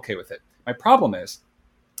okay with it. My problem is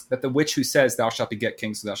that the witch who says, "Thou shalt beget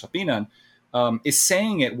kings, thou shalt be none," is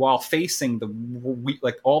saying it while facing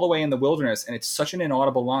all the way in the wilderness, and it's such an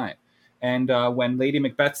inaudible line. And when Lady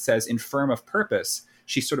Macbeth says "infirm of purpose,"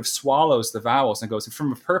 she sort of swallows the vowels and goes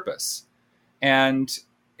 "infirm of purpose." And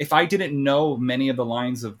if I didn't know many of the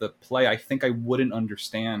lines of the play, I think I wouldn't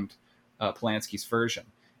understand Polanski's version.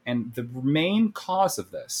 And the main cause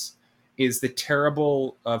of this is the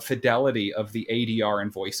terrible fidelity of the ADR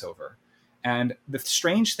and voiceover. And the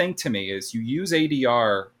strange thing to me is you use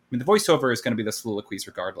ADR. I mean, the voiceover is going to be the soliloquies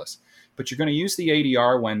regardless, but you're going to use the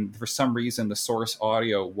ADR when, for some reason, the source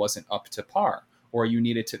audio wasn't up to par, or you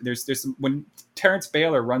needed to. There's when Terrence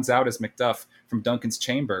Baylor runs out as Macduff from Duncan's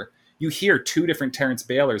chamber, you hear two different Terrence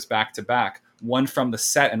Baylors back to back, one from the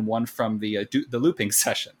set and one from the looping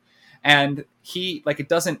session, and it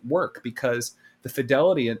doesn't work because the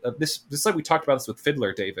fidelity of this. This is like we talked about this with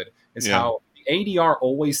Fiddler, David, is how the ADR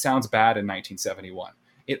always sounds bad in 1971.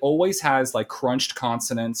 It always has like crunched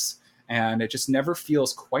consonants, and it just never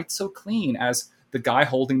feels quite so clean as the guy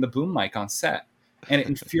holding the boom mic on set. And it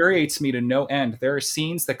infuriates me to no end. There are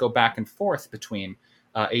scenes that go back and forth between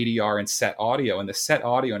ADR and set audio, and the set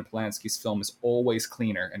audio in Polanski's film is always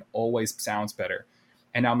cleaner and always sounds better.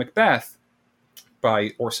 And now Macbeth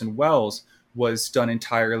by Orson Welles was done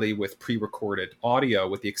entirely with pre-recorded audio,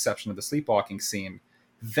 with the exception of the sleepwalking scene.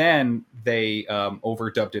 Then they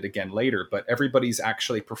overdubbed it again later, but everybody's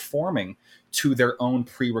actually performing to their own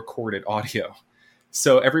pre-recorded audio.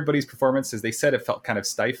 So everybody's performances, they said it felt kind of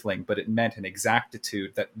stifling, but it meant an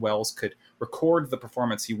exactitude that Welles could record the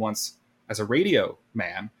performance he wants as a radio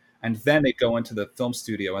man, and then they go into the film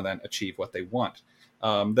studio and then achieve what they want.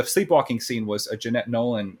 The sleepwalking scene was a Jeanette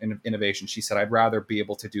Nolan innovation. She said, I'd rather be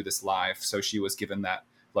able to do this live. So she was given that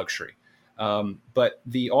luxury. But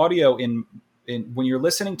the audio in when you're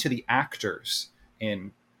listening to the actors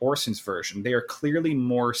in Orson's version, they are clearly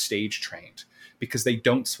more stage trained because they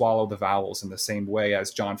don't swallow the vowels in the same way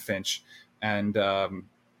as John Finch and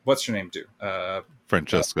what's your name do?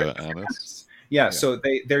 Francesca Annis. Yeah, so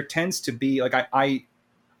there tends to be like I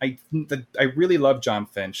really love John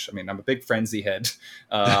Finch. I mean, I'm a big Frenzy head,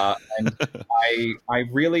 and I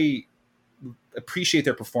really appreciate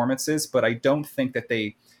their performances, but I don't think that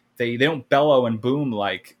they don't bellow and boom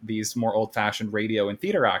like these more old-fashioned radio and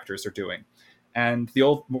theater actors are doing. And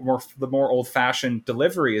the more old-fashioned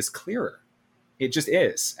delivery is clearer. It just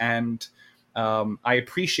is, and I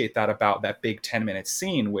appreciate that about that big 10-minute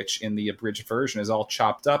scene, which in the abridged version is all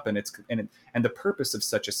chopped up, and the purpose of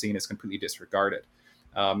such a scene is completely disregarded.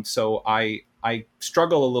 So I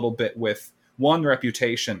struggle a little bit with the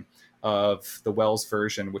reputation of the Welles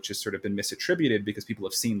version, which has sort of been misattributed because people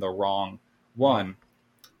have seen the wrong one,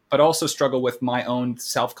 but also struggle with my own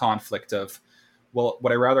self-conflict of, well,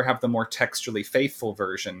 would I rather have the more textually faithful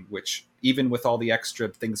version, which even with all the extra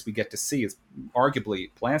things we get to see is arguably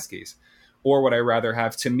Polanski's, or would I rather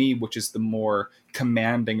have, to me, which is the more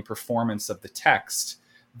commanding performance of the text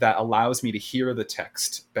that allows me to hear the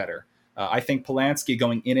text better? I think Polanski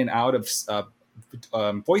going in and out of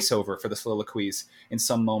voiceover for the soliloquies in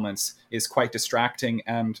some moments is quite distracting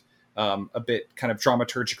and a bit kind of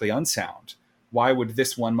dramaturgically unsound. Why would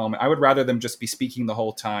this one moment? I would rather them just be speaking the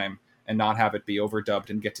whole time and not have it be overdubbed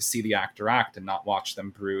and get to see the actor act and not watch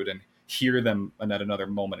them brood and hear them at another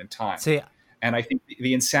moment in time. And I think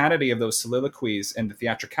the insanity of those soliloquies and the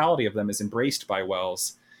theatricality of them is embraced by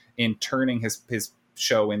Welles in turning his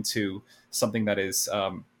show into something that is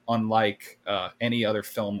unlike any other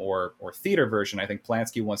film or theater version. I think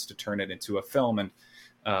Polanski wants to turn it into a film,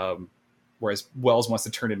 and whereas Welles wants to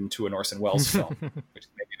turn it into an Orson Welles film, which is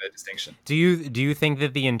maybe the distinction. Do you think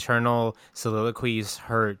that the internal soliloquies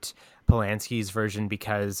hurt Polanski's version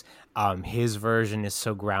because his version is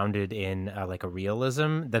so grounded in like a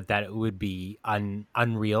realism that it would be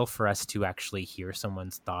unreal for us to actually hear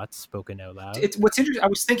someone's thoughts spoken out loud? What's interesting, I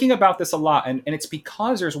was thinking about this a lot, and it's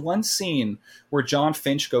because there's one scene where John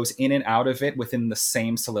Finch goes in and out of it within the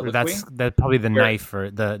same soliloquy. That's probably the knife or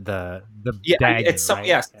the dagger, it's right?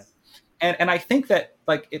 Yes. Yeah. And I think that,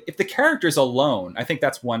 like, if the character's alone, I think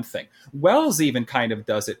that's one thing. Welles even kind of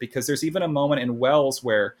does it because there's even a moment in Welles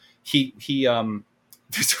where he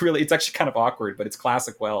it's actually kind of awkward, but it's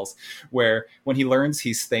classic Welles, where when he learns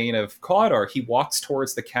he's Thane of Cawdor, he walks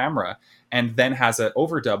towards the camera and then has an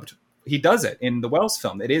overdubbed. He does it in the Welles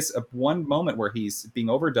film. It is one moment where he's being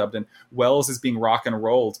overdubbed and Welles is being rock and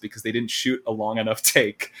rolled because they didn't shoot a long enough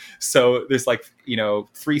take. So there's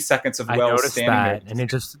 3 seconons of Welles standing there, and it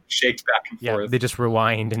just shakes back and forth. They just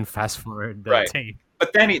rewind and fast forward the tape.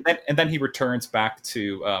 But then he returns back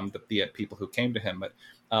to the people who came to him. But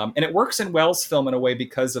and it works in Welles' film in a way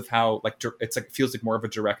because of how it feels like more of a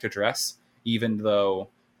direct address, even though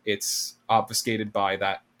it's obfuscated by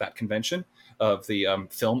that convention of the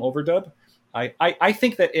film overdub. I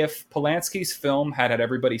think that if Polanski's film had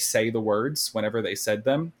everybody say the words whenever they said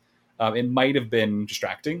them, it might have been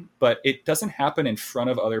distracting, but it doesn't happen in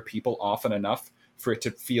front of other people often enough for it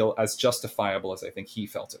to feel as justifiable as I think he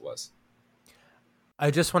felt it was. I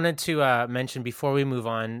just wanted to mention before we move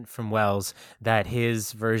on from Wells that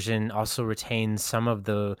his version also retains some of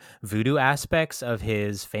the voodoo aspects of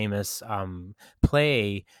his famous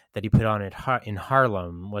play that he put on in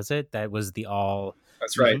Harlem. Was it? That was the all.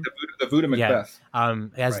 That's right. The Voodoo Macbeth.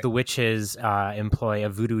 As Right. the witches employ a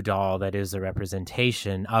voodoo doll that is a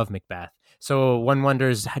representation of Macbeth. So one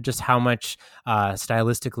wonders just how much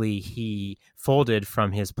stylistically he folded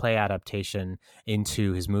from his play adaptation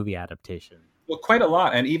into his movie adaptation. Well, quite a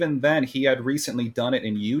lot. And even then, he had recently done it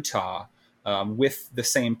in Utah with the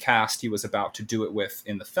same cast he was about to do it with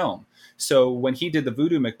in the film. So when he did the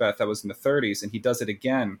Voodoo Macbeth, that was in the 30s, and he does it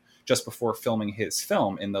again just before filming his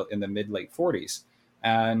film in the mid-late 40s,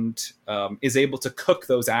 and is able to cook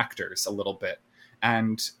those actors a little bit.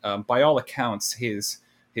 And by all accounts, his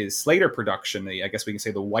later production, I guess we can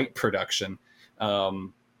say the White production,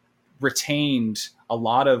 retained a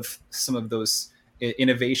lot of some of those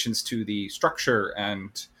innovations to the structure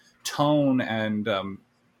and tone and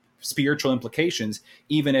spiritual implications,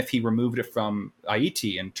 even if he removed it from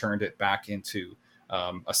Aiti and turned it back into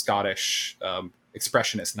a Scottish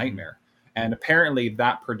expressionist nightmare. And apparently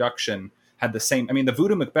that production had the same. I mean, the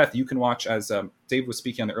Voodoo Macbeth you can watch, as Dave was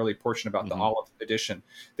speaking on the early portion about the Olive edition.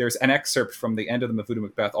 There's an excerpt from the end of the Voodoo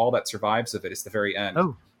Macbeth. All that survives of it is the very end.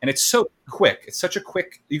 Oh. And it's so quick. It's such a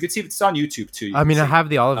quick. You can see it's on YouTube too. I mean, I have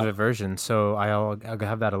the Olive version, so I'll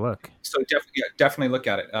have that a look. So definitely look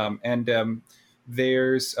at it.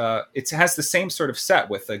 There's it has the same sort of set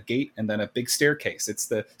with a gate and then a big staircase. It's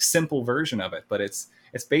the simple version of it, but it's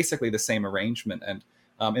basically the same arrangement. And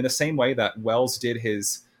in the same way that Wells did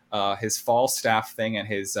his Falstaff thing and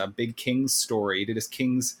his Big King's story, he did his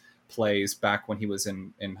King's plays back when he was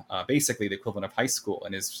in basically the equivalent of high school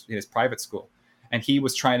in his private school. And he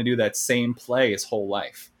was trying to do that same play his whole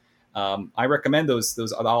life. I recommend those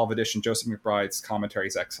Olive edition. Joseph McBride's commentary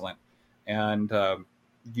is excellent. And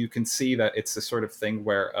you can see that it's the sort of thing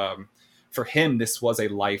where for him, this was a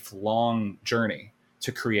lifelong journey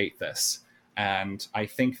to create this. And I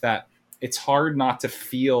think that it's hard not to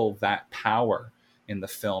feel that power in the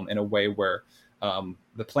film in a way where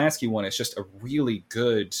the Polanski one is just a really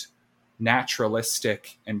good,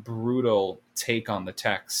 naturalistic and brutal take on the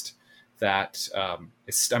text that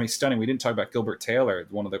is stunning. We didn't talk about Gilbert Taylor,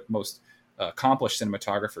 one of the most accomplished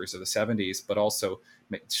cinematographers of the 70s, but also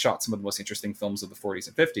shot some of the most interesting films of the 40s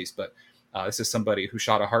and 50s. But this is somebody who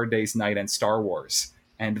shot A Hard Day's Night and Star Wars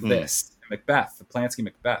and this, Macbeth, the Polanski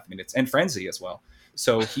Macbeth. I mean, and Frenzy as well.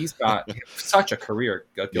 So he's got such a career.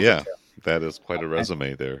 Gilbert Taylor. That is quite a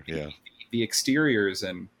resume there. Yeah. The exteriors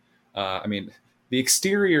and the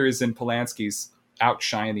exteriors in Polanski's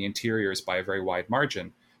outshine the interiors by a very wide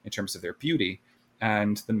margin in terms of their beauty.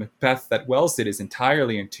 And the Macbeth that Wells did is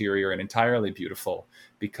entirely interior and entirely beautiful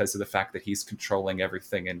because of the fact that he's controlling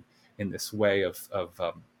everything in this way of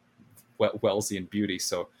Wellesian beauty.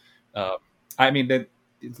 So,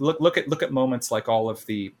 look at moments like all of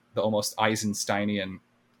the almost Eisensteinian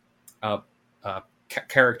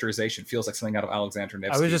characterization feels like something out of Alexander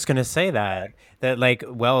Nevsky. I was just going to say that like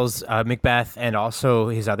Wells, Macbeth, and also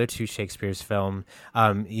his other two Shakespeare's film,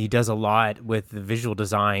 he does a lot with the visual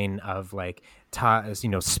design of like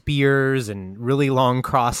spears and really long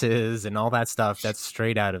crosses and all that stuff that's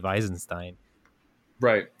straight out of Eisenstein.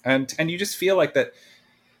 Right. And you just feel like that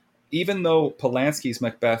even though Polanski's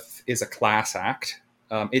Macbeth is a class act,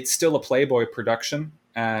 it's still a Playboy production.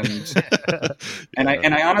 And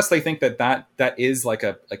I honestly think that is like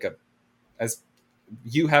a as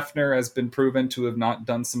Hugh Hefner has been proven to have not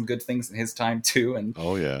done some good things in his time too, and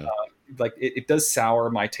it does sour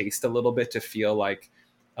my taste a little bit to feel like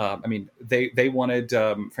they wanted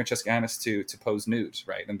Francesca Annis to pose nude,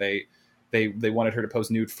 right? And they wanted her to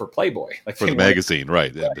pose nude for Playboy, like for the magazine,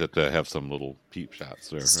 right? To have some little peep shots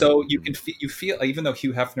there. So right? you feel even though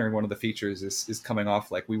Hugh Hefner in one of the features is coming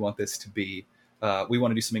off like we want this to be. We want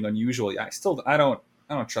to do something unusual. I don't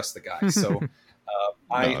trust the guy. So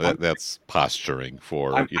that's posturing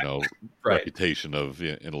for right. reputation of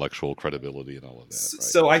intellectual credibility and all of that. Right?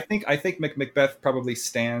 So I think Macbeth probably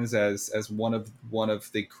stands as one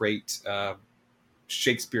of the great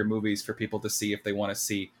Shakespeare movies for people to see if they want to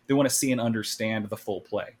see and understand the full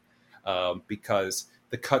play, because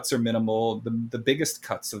the cuts are minimal. The biggest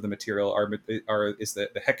cuts of the material is the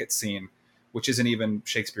Hecate scene, which isn't even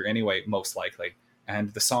Shakespeare anyway, most likely,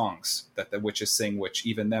 and the songs that the witches sing, which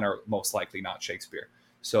even then are most likely not Shakespeare.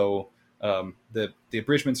 So the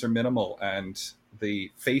abridgments are minimal, and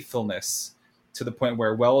the faithfulness to the point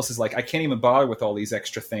where Wells is like, I can't even bother with all these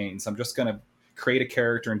extra things. I'm just going to create a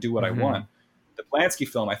character and do what I want. The Polanski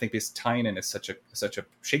film, I think, Tynan is such a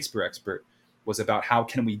Shakespeare expert, was about how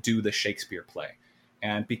can we do the Shakespeare play.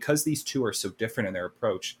 And because these two are so different in their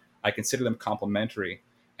approach, I consider them complementary.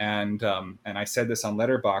 And I said this on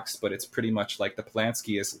Letterboxd, but it's pretty much like the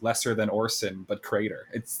Polanski is lesser than Orson, but greater.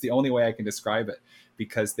 It's the only way I can describe it,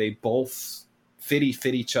 because they both fit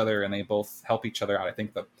each other and they both help each other out. I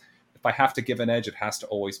think if I have to give an edge, it has to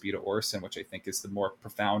always be to Orson, which I think is the more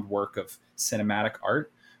profound work of cinematic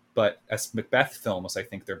art. But as Macbeth films, I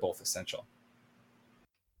think they're both essential.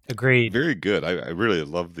 Agreed. Very good. I really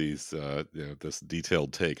love these, this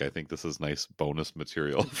detailed take. I think this is nice bonus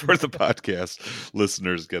material for the podcast.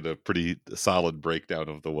 Listeners get a pretty solid breakdown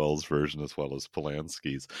of the Wells version as well as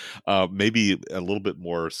Polanski's. Maybe a little bit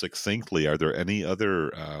more succinctly, are there any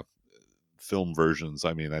other film versions?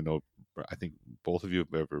 I mean, I think both of you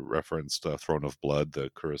have ever referenced Throne of Blood, the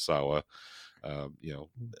Kurosawa,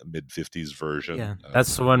 mid-50s version. Yeah,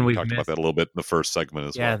 that's the one we talked about that a little bit in the first segment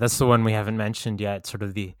as well. Yeah, that's the one we haven't mentioned yet, sort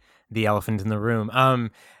of the elephant in the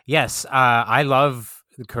room. Yes, I love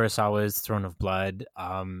Kurosawa's Throne of Blood.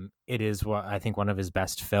 It is I think one of his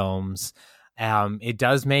best films. It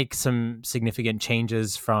does make some significant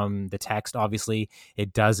changes from the text. Obviously,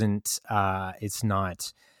 it doesn't. It's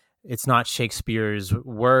not Shakespeare's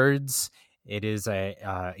words. It is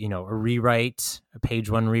a rewrite, a page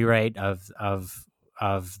one rewrite of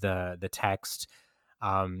the text,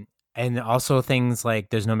 and also things like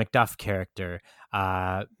there's no Macduff character.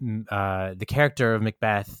 The character of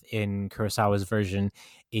Macbeth in Kurosawa's version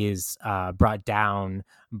is brought down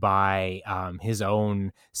by his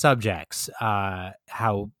own subjects.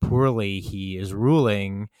 How poorly he is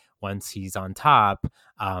ruling. Once he's on top,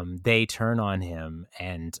 they turn on him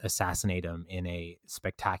and assassinate him in a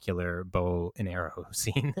spectacular bow and arrow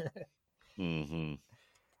scene. Mm-hmm.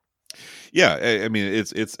 Yeah, I mean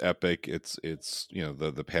it's epic. It's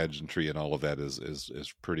the pageantry and all of that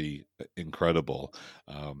is pretty incredible.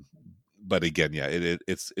 But again, yeah,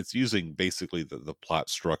 it's using basically the plot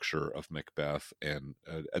structure of Macbeth and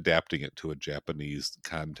adapting it to a Japanese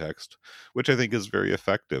context, which I think is very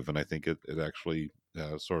effective. And I think it actually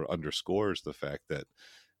sort of underscores the fact that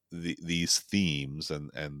these themes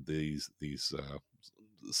and these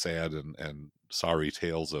sad and sorry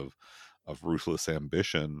tales of ruthless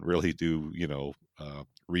ambition really do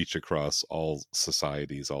reach across all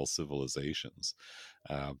societies, all civilizations.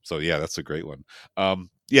 So yeah, that's a great one.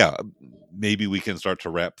 Maybe we can start to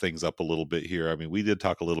wrap things up a little bit here. I mean, we did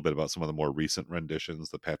talk a little bit about some of the more recent renditions,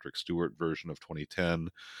 the Patrick Stewart version of 2010.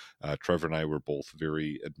 Trevor and I were both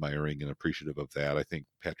very admiring and appreciative of that. I think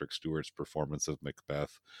Patrick Stewart's performance of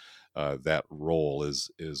Macbeth, that role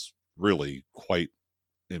is really quite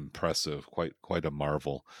impressive, quite a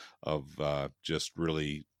marvel of just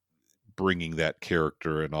really bringing that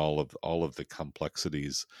character and all of the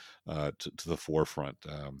complexities to the forefront.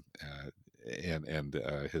 And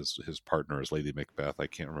his partner is Lady Macbeth. I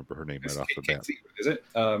can't remember her name right off the bat. Fleetwood, is it?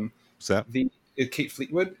 Is that Kate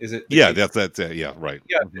Fleetwood? Is it? Yeah, that's yeah, right.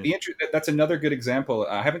 Yeah, Mm-hmm. That's another good example.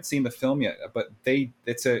 I haven't seen the film yet, but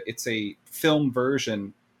it's a film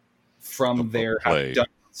version from their play.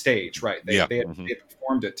 Stage, right? They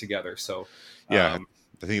performed it together. So yeah,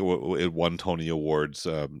 I think it won Tony Awards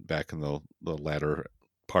back in the latter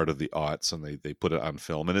part of the aughts, and they put it on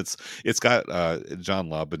film, and it's got John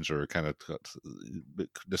Lobinger kind of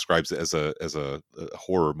describes it as a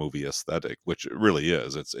horror movie aesthetic, which it really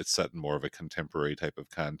is. It's set in more of a contemporary type of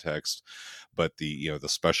context, but the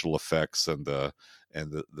special effects and the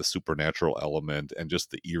supernatural element and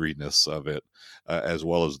just the eeriness of it, as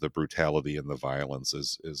well as the brutality and the violence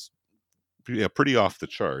is pretty off the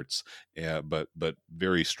charts, but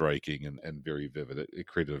very striking and very vivid. It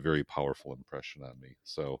created a very powerful impression on me.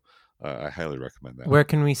 So I highly recommend that. Where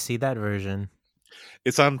can we see that version?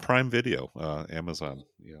 It's on Prime Video, Amazon.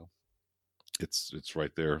 It's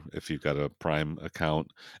right there if you've got a Prime account,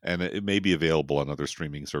 and it may be available on other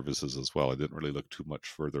streaming services as well. I didn't really look too much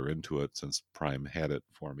further into it since Prime had it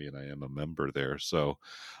for me, and I am a member there. So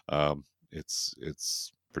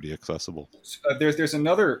it's pretty accessible. There's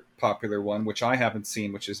another popular one which I haven't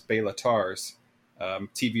seen, which is Bela Tarr's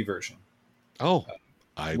TV version. Oh,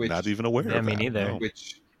 I'm not even aware of that. Me neither. No.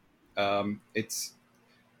 Which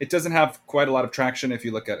it doesn't have quite a lot of traction if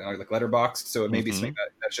you look at like Letterboxd, so it may be something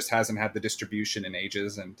that just hasn't had the distribution in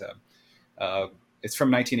ages, and it's from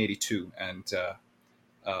 1982, and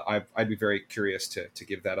I'd be very curious to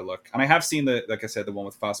give that a look. And I have seen like I said, the one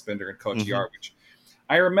with Fassbinder and Cotillard, which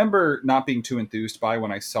I remember not being too enthused by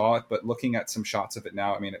when I saw it, but looking at some shots of it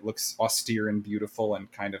now, I mean, it looks austere and beautiful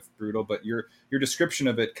and kind of brutal, but your description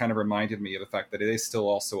of it kind of reminded me of the fact that it is still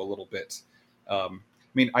also a little bit,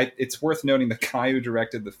 it's worth noting the guy who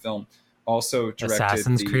directed the film also directed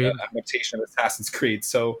Assassin's the Creed. adaptation of Assassin's Creed.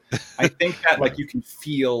 So I think that like you can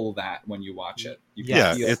feel that when you watch it. You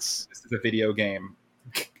can feel it's this is a video game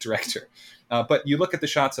director. But you look at the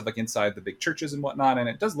shots of like inside the big churches and whatnot, and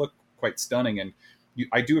it does look quite stunning. And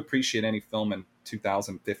I do appreciate any film in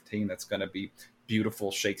 2015 that's going to be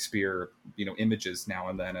beautiful Shakespeare, images now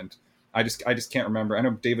and then. And I just can't remember. I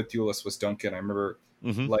know David Thewlis was Duncan. I remember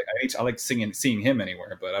like I like seeing him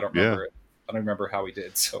anywhere, but I don't remember it. I don't remember how he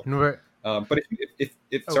did. So, but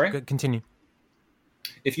if sorry, good, continue.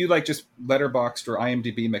 If you like just Letterboxd or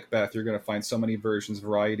IMDb Macbeth, you're going to find so many versions,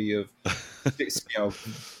 variety of,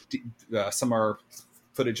 some are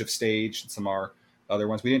footage of stage, some are other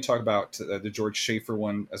ones. We didn't talk about the George Schaefer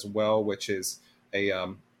one as well, which is a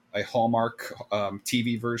Hallmark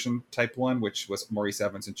TV version type one, which was Maurice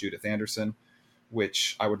Evans and Judith Anderson,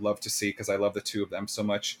 which I would love to see because I love the two of them so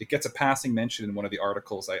much. It gets a passing mention in one of the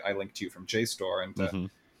articles I linked to you from JSTOR, and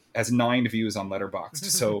has 9 views on Letterboxd.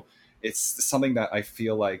 So it's something that I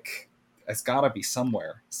feel like has got to be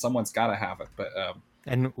somewhere. Someone's got to have it. But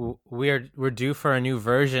and we're due for a new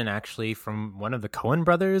version, actually, from one of the Coen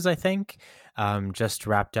brothers, I think. Just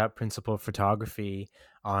wrapped up principal photography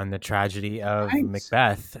on the tragedy of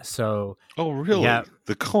Macbeth. So, oh really? Yeah,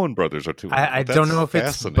 the Coen brothers are too. I don't know if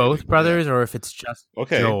it's both brothers or if it's just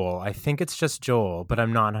Joel. I think it's just Joel, but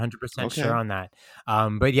I'm not 100% sure on that.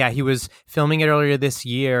 But yeah, he was filming it earlier this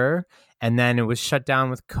year, and then it was shut down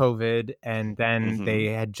with COVID, and then they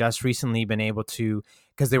had just recently been able to,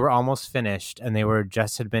 because they were almost finished, and they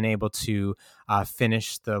had been able to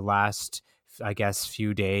finish the last, I guess,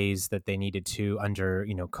 few days that they needed to under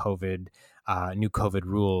COVID, new COVID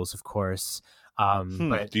rules, of course.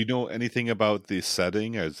 But do you know anything about the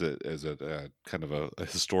setting? Is it kind of a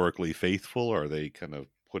historically faithful, or are they kind of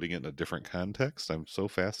putting it in a different context? I'm so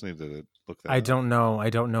fascinated to look that up. I don't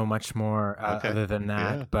know much more other than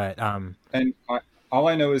that. Yeah. But and all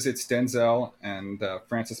I know is it's Denzel and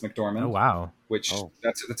Frances McDormand. Oh wow!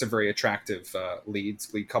 That's a very attractive lead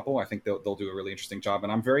couple. I think they'll do a really interesting job,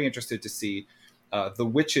 and I'm very interested to see. The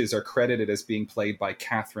witches are credited as being played by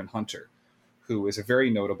Catherine Hunter, who is a very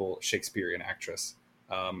notable Shakespearean actress,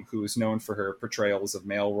 who is known for her portrayals of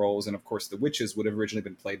male roles. And of course, the witches would have originally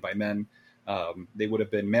been played by men. They would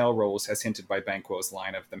have been male roles, as hinted by Banquo's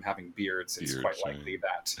line of them having beards. It's quite likely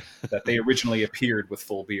that they originally appeared with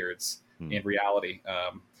full beards in reality.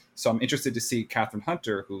 So I'm interested to see Catherine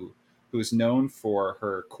Hunter, who is known for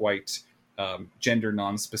her quite gender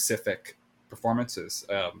non-specific performances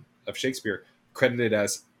of Shakespeare, credited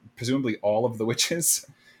as presumably all of the witches.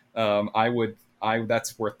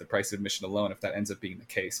 That's worth the price of admission alone if that ends up being the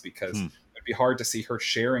case, because it'd be hard to see her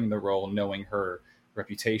sharing the role, knowing her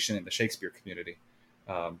reputation in the Shakespeare community.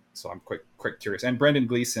 So I'm quite curious. And Brendan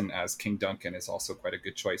Gleeson as King Duncan is also quite a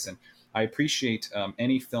good choice. And I appreciate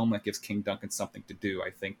any film that gives King Duncan something to do.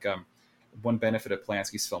 I think one benefit of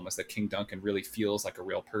Polanski's film is that King Duncan really feels like a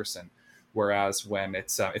real person, whereas when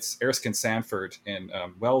it's Erskine Sanford in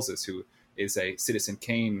Wells's, who is a Citizen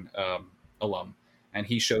Kane alum, and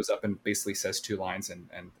he shows up and basically says 2 lines, and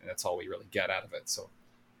that's all we really get out of it. So.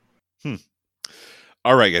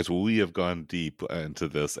 All right, guys. Well, we have gone deep into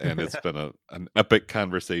this, and it's been an epic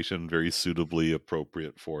conversation, very suitably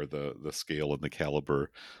appropriate for the scale and the caliber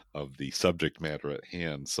of the subject matter at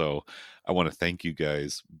hand. So I want to thank you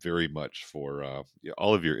guys very much for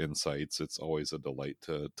all of your insights. It's always a delight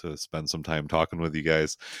to spend some time talking with you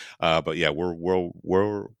guys. But yeah, we're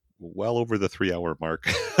well over the 3-hour mark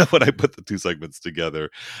when I put the 2 segments together.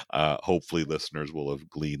 Hopefully listeners will have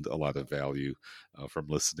gleaned a lot of value from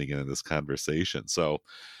listening in this conversation. So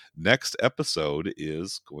next episode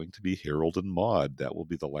is going to be Harold and Maude. That will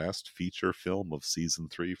be the last feature film of season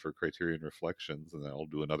 3 for Criterion Reflections. And I'll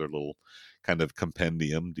do another little kind of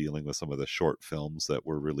compendium dealing with some of the short films that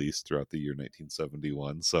were released throughout the year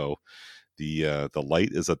 1971. So the light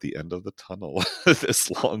is at the end of the tunnel.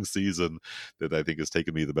 This long season that I think has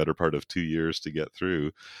taken me the better part of 2 years to get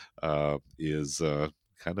through is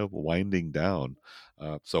kind of winding down.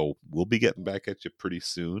 So we'll be getting back at you pretty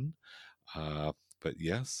soon. But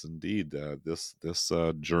yes, indeed, this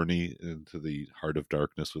journey into the heart of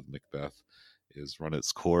darkness with Macbeth is run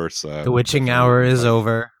its course. The witching hour is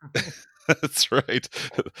over. That's right.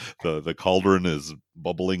 The cauldron is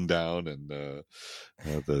bubbling down, and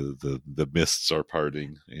the mists are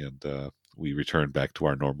parting, and we return back to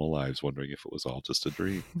our normal lives, wondering if it was all just a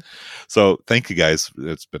dream. So thank you guys.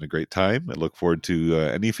 It's been a great time. I look forward to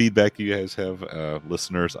any feedback you guys have,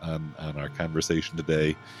 listeners, on our conversation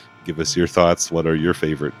today. Give us your thoughts. What are your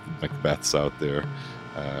favorite Macbeths out there?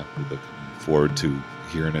 We look forward to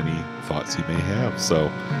hearing any thoughts you may have. So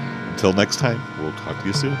until next time, we'll talk to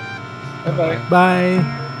you soon. Bye-bye.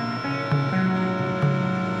 Bye.